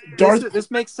better,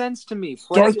 this makes sense to me.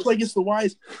 Darth Plagueis the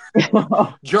Wise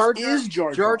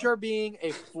Jar Jar being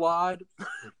a flawed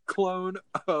clone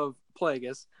of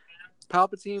Plagueis,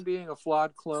 Palpatine being a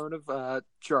flawed clone of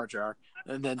Jar Jar,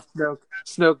 and then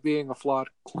Snoke being a flawed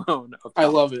clone of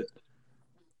Palpatine.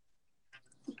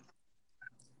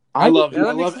 I love it.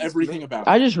 I love everything about it.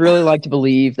 I just really like to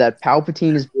believe that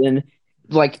Palpatine has been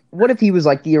like, what if he was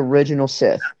like the original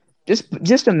Sith?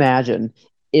 Just imagine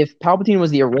if Palpatine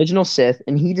was the original Sith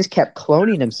and he just kept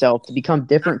cloning himself to become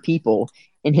different people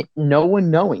and no one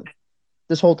knowing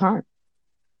this whole time.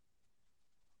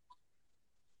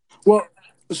 Well,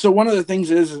 so one of the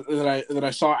things is that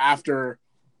I saw after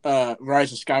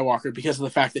Rise of Skywalker, because of the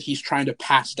fact that he's trying to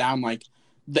pass down like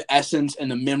the essence and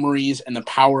the memories and the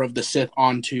power of the Sith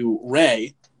onto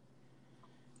Rey,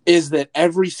 is that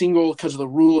every single, because of the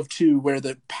rule of two, where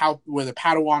the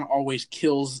Padawan always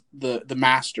kills the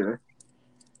master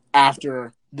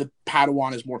after the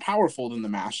Padawan is more powerful than the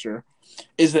master,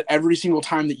 is that every single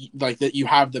time that you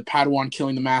have the Padawan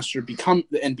killing the master becoming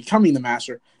the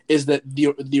master, is that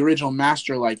the original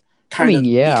master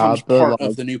becomes part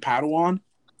of the new Padawan.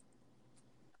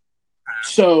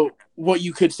 So what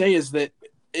you could say is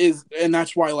and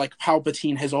that's why like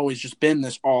Palpatine has always just been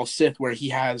this all Sith, where he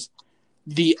has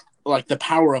the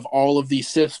power of all of these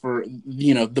Siths for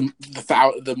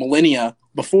the millennia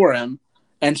before him.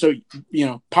 And so,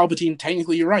 Palpatine,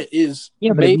 technically, you're right,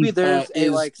 maybe there's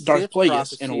Darth Sith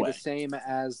Plagueis in a way, the same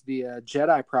as the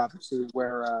Jedi prophecy,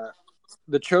 where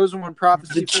the Chosen One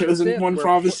prophecy. The Chosen One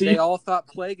prophecy. They all thought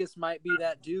Plagueis might be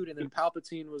that dude, and then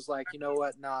Palpatine was like, you know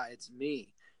what? Nah, it's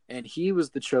me, and he was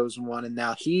the Chosen One, and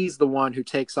now he's the one who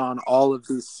takes on all of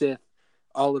these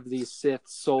Sith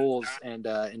souls and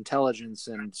intelligence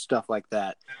and stuff like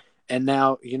that. And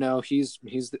now he's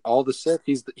all the Sith.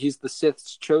 He's the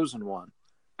Sith's chosen one.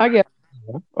 I guess.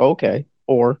 Okay.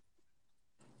 Or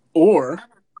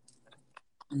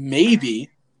maybe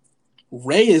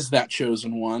Rey is that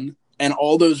chosen one, and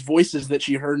all those voices that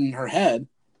she heard in her head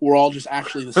were all just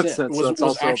actually the Sith.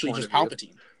 Was actually just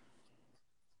Palpatine.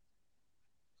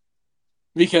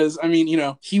 Because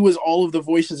he was all of the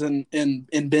voices in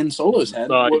Ben Solo's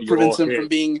head. What prevents him from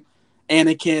being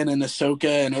Anakin and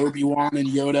Ahsoka and Obi-Wan and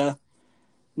Yoda?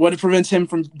 What prevents him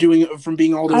from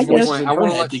being all those voices in her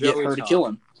head to get her to kill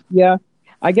him? Yeah,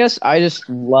 I guess I just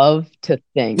love to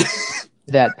think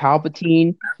that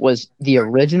Palpatine was the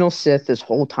original Sith this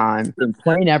whole time, been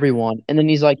playing everyone, and then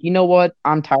he's like, you know what?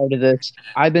 I'm tired of this.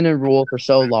 I've been in rule for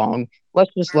so long.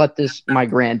 Let's just let my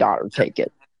granddaughter take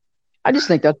it. I just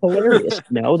think that's hilarious.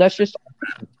 That's just.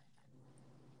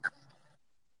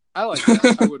 I like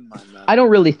that. I wouldn't mind that. I don't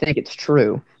really think it's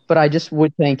true, but I just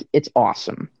would think it's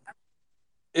awesome.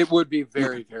 It would be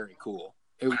very, very cool.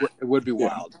 It would be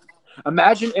wild.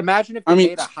 Imagine if they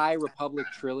made a High Republic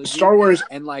trilogy, Star Wars,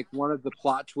 and like one of the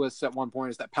plot twists at one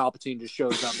point is that Palpatine just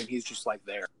shows up and he's just like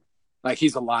there, like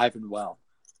he's alive and well.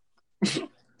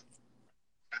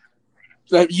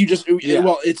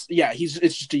 It's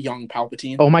just a young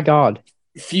Palpatine. Oh my god!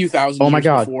 A few thousand years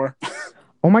before.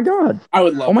 Oh my god! I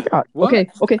would love. Oh my god! What?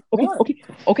 Okay.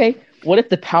 What if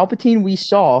the Palpatine we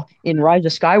saw in Rise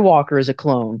of Skywalker is a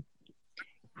clone,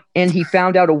 and he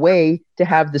found out a way to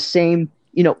have the same?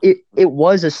 It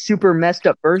was a super messed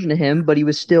up version of him, but he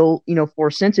was still,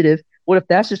 Force sensitive. What if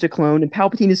that's just a clone and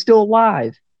Palpatine is still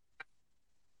alive?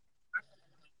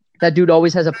 That dude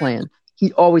always has a plan.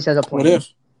 He always has a plan. What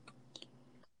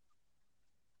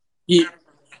if?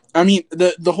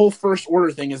 The whole First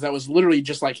Order thing that was literally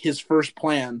just like his first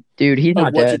plan. Dude, he's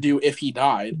not what dead. to do if he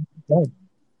died.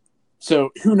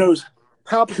 So who knows?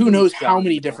 Who knows how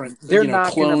many different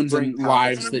clones and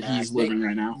lives that he's living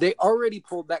right now? They already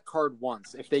pulled that card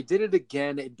once. If they did it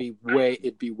again, it'd be way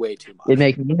too much. It'd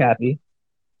make me happy.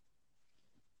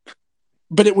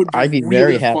 But it would be I'd be really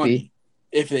very happy funny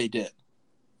if they did.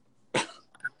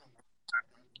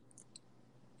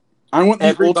 I want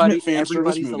the ultimate fan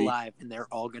service movie. Alive and they're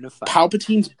all gonna fight.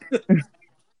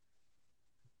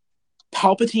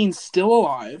 Palpatine's still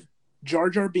alive. Jar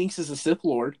Jar Binks is a Sith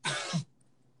Lord.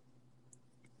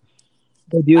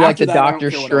 They do like the Doctor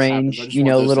Strange,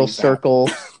 little circle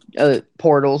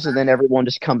portals, and then everyone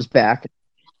just comes back.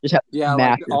 Just have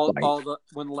like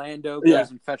when Lando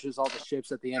goes and fetches all the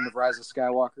ships at the end of Rise of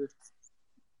Skywalker.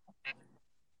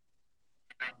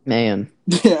 Man,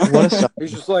 what a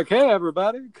he's just like, hey,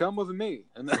 everybody, come with me.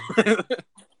 And then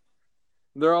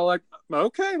they're all like,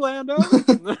 okay, Lando.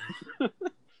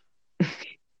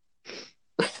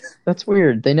 That's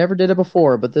weird. They never did it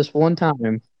before, but this one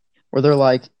time where they're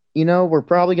like, we're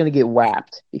probably going to get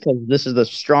whacked because this is the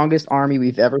strongest army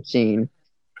we've ever seen.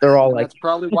 They're all like... That's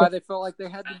probably why they felt like they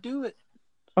had to do it.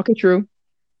 Okay, true.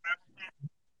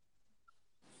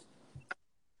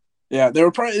 Yeah, they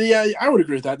were probably. Yeah, I would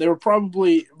agree with that. They were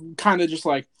probably kind of just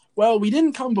like, well, we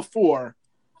didn't come before,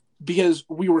 because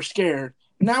we were scared.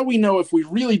 Now we know if we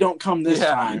really don't come this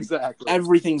time, exactly.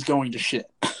 everything's going to shit.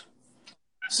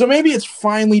 So maybe it's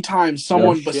finally time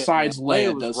someone Shit, besides man.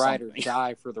 Leia was does ride something. or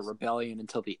die for the rebellion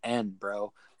until the end,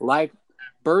 bro. Like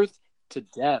birth to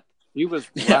death. He was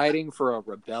riding for a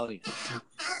rebellion.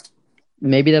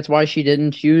 Maybe that's why she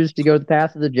didn't choose to go the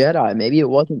path of the Jedi. Maybe it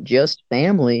wasn't just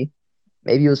family.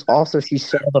 Maybe it was also she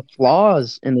saw the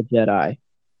flaws in the Jedi.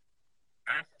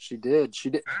 She did.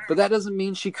 But that doesn't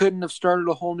mean she couldn't have started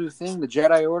a whole new thing. The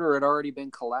Jedi Order had already been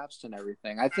collapsed and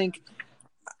everything. I think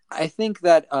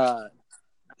that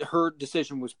her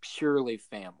decision was purely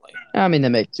family. I mean, that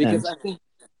makes sense. Because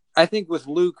I think with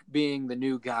Luke being the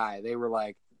new guy, they were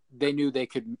like, they knew they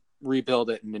could rebuild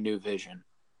it in a new vision.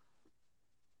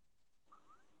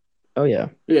 Oh yeah.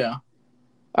 Yeah.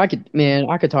 I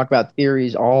could talk about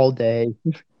theories all day.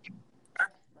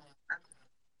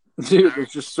 Dude,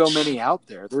 there's just so many out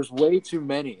there. There's way too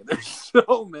many. There's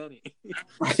so many.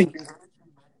 I think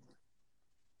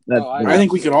That's, I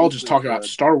think we could all just talk about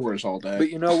Star Wars all day.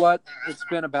 But you know what? It's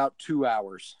been about 2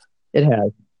 hours. it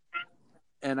has.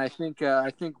 And I think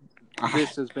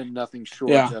this has been nothing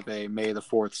short Yeah. of a May the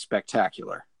 4th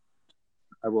spectacular.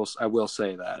 I will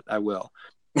say that. I will.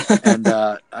 And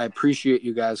I appreciate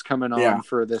you guys coming on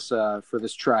for this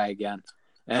try again.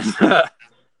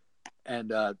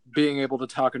 And being able to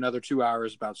talk another 2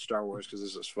 hours about Star Wars, because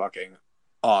this is fucking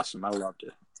awesome. I loved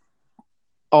it.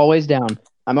 Always down.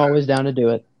 I'm always down to do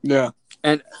it. Yeah.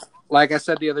 And like I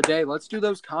said the other day, let's do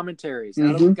those commentaries.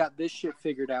 Now that we've got this shit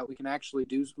figured out, we can actually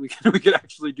do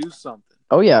something.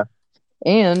 Oh yeah.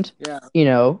 And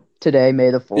Yeah. Today,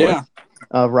 May the 4th, Yeah.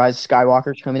 Rise of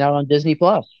Skywalker's coming out on Disney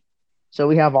Plus. So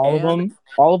we have all of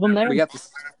them there. We got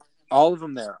all of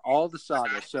them there, all the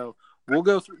sagas. So we'll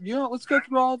go through. Let's go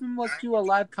through all of them. Let's do a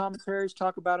live commentaries,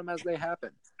 talk about them as they happen.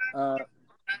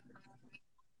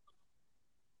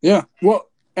 Yeah. Well,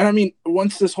 and I mean,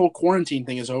 once this whole quarantine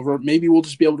thing is over, maybe we'll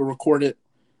just be able to record it,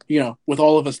 with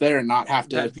all of us there and not have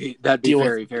to That'd be deal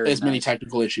very, with very as many nice.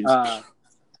 technical issues.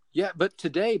 Yeah, but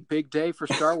today, big day for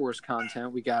Star Wars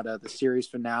content. We got the series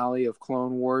finale of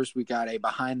Clone Wars. We got a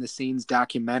behind-the-scenes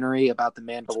documentary about The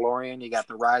Mandalorian. You got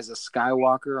The Rise of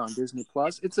Skywalker on Disney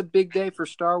Plus. It's a big day for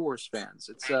Star Wars fans.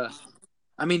 It's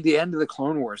the end of the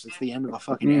Clone Wars. It's the end of the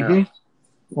fucking era.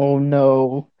 Oh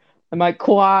no. Am I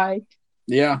quiet?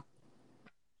 Yeah.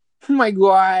 Oh my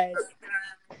God.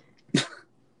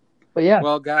 But yeah,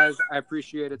 Well, guys, I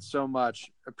appreciate it so much.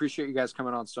 Appreciate you guys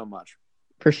coming on so much.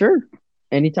 for sure.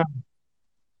 Anytime.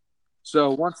 So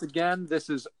once again, this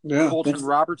is Yeah. Colton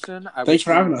Robertson. I Thanks was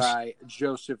for having joined us. by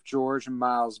Joseph George and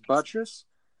Miles Buttress.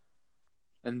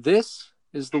 And this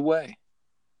is the way.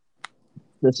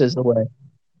 This is the way.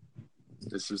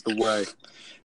 This is the way.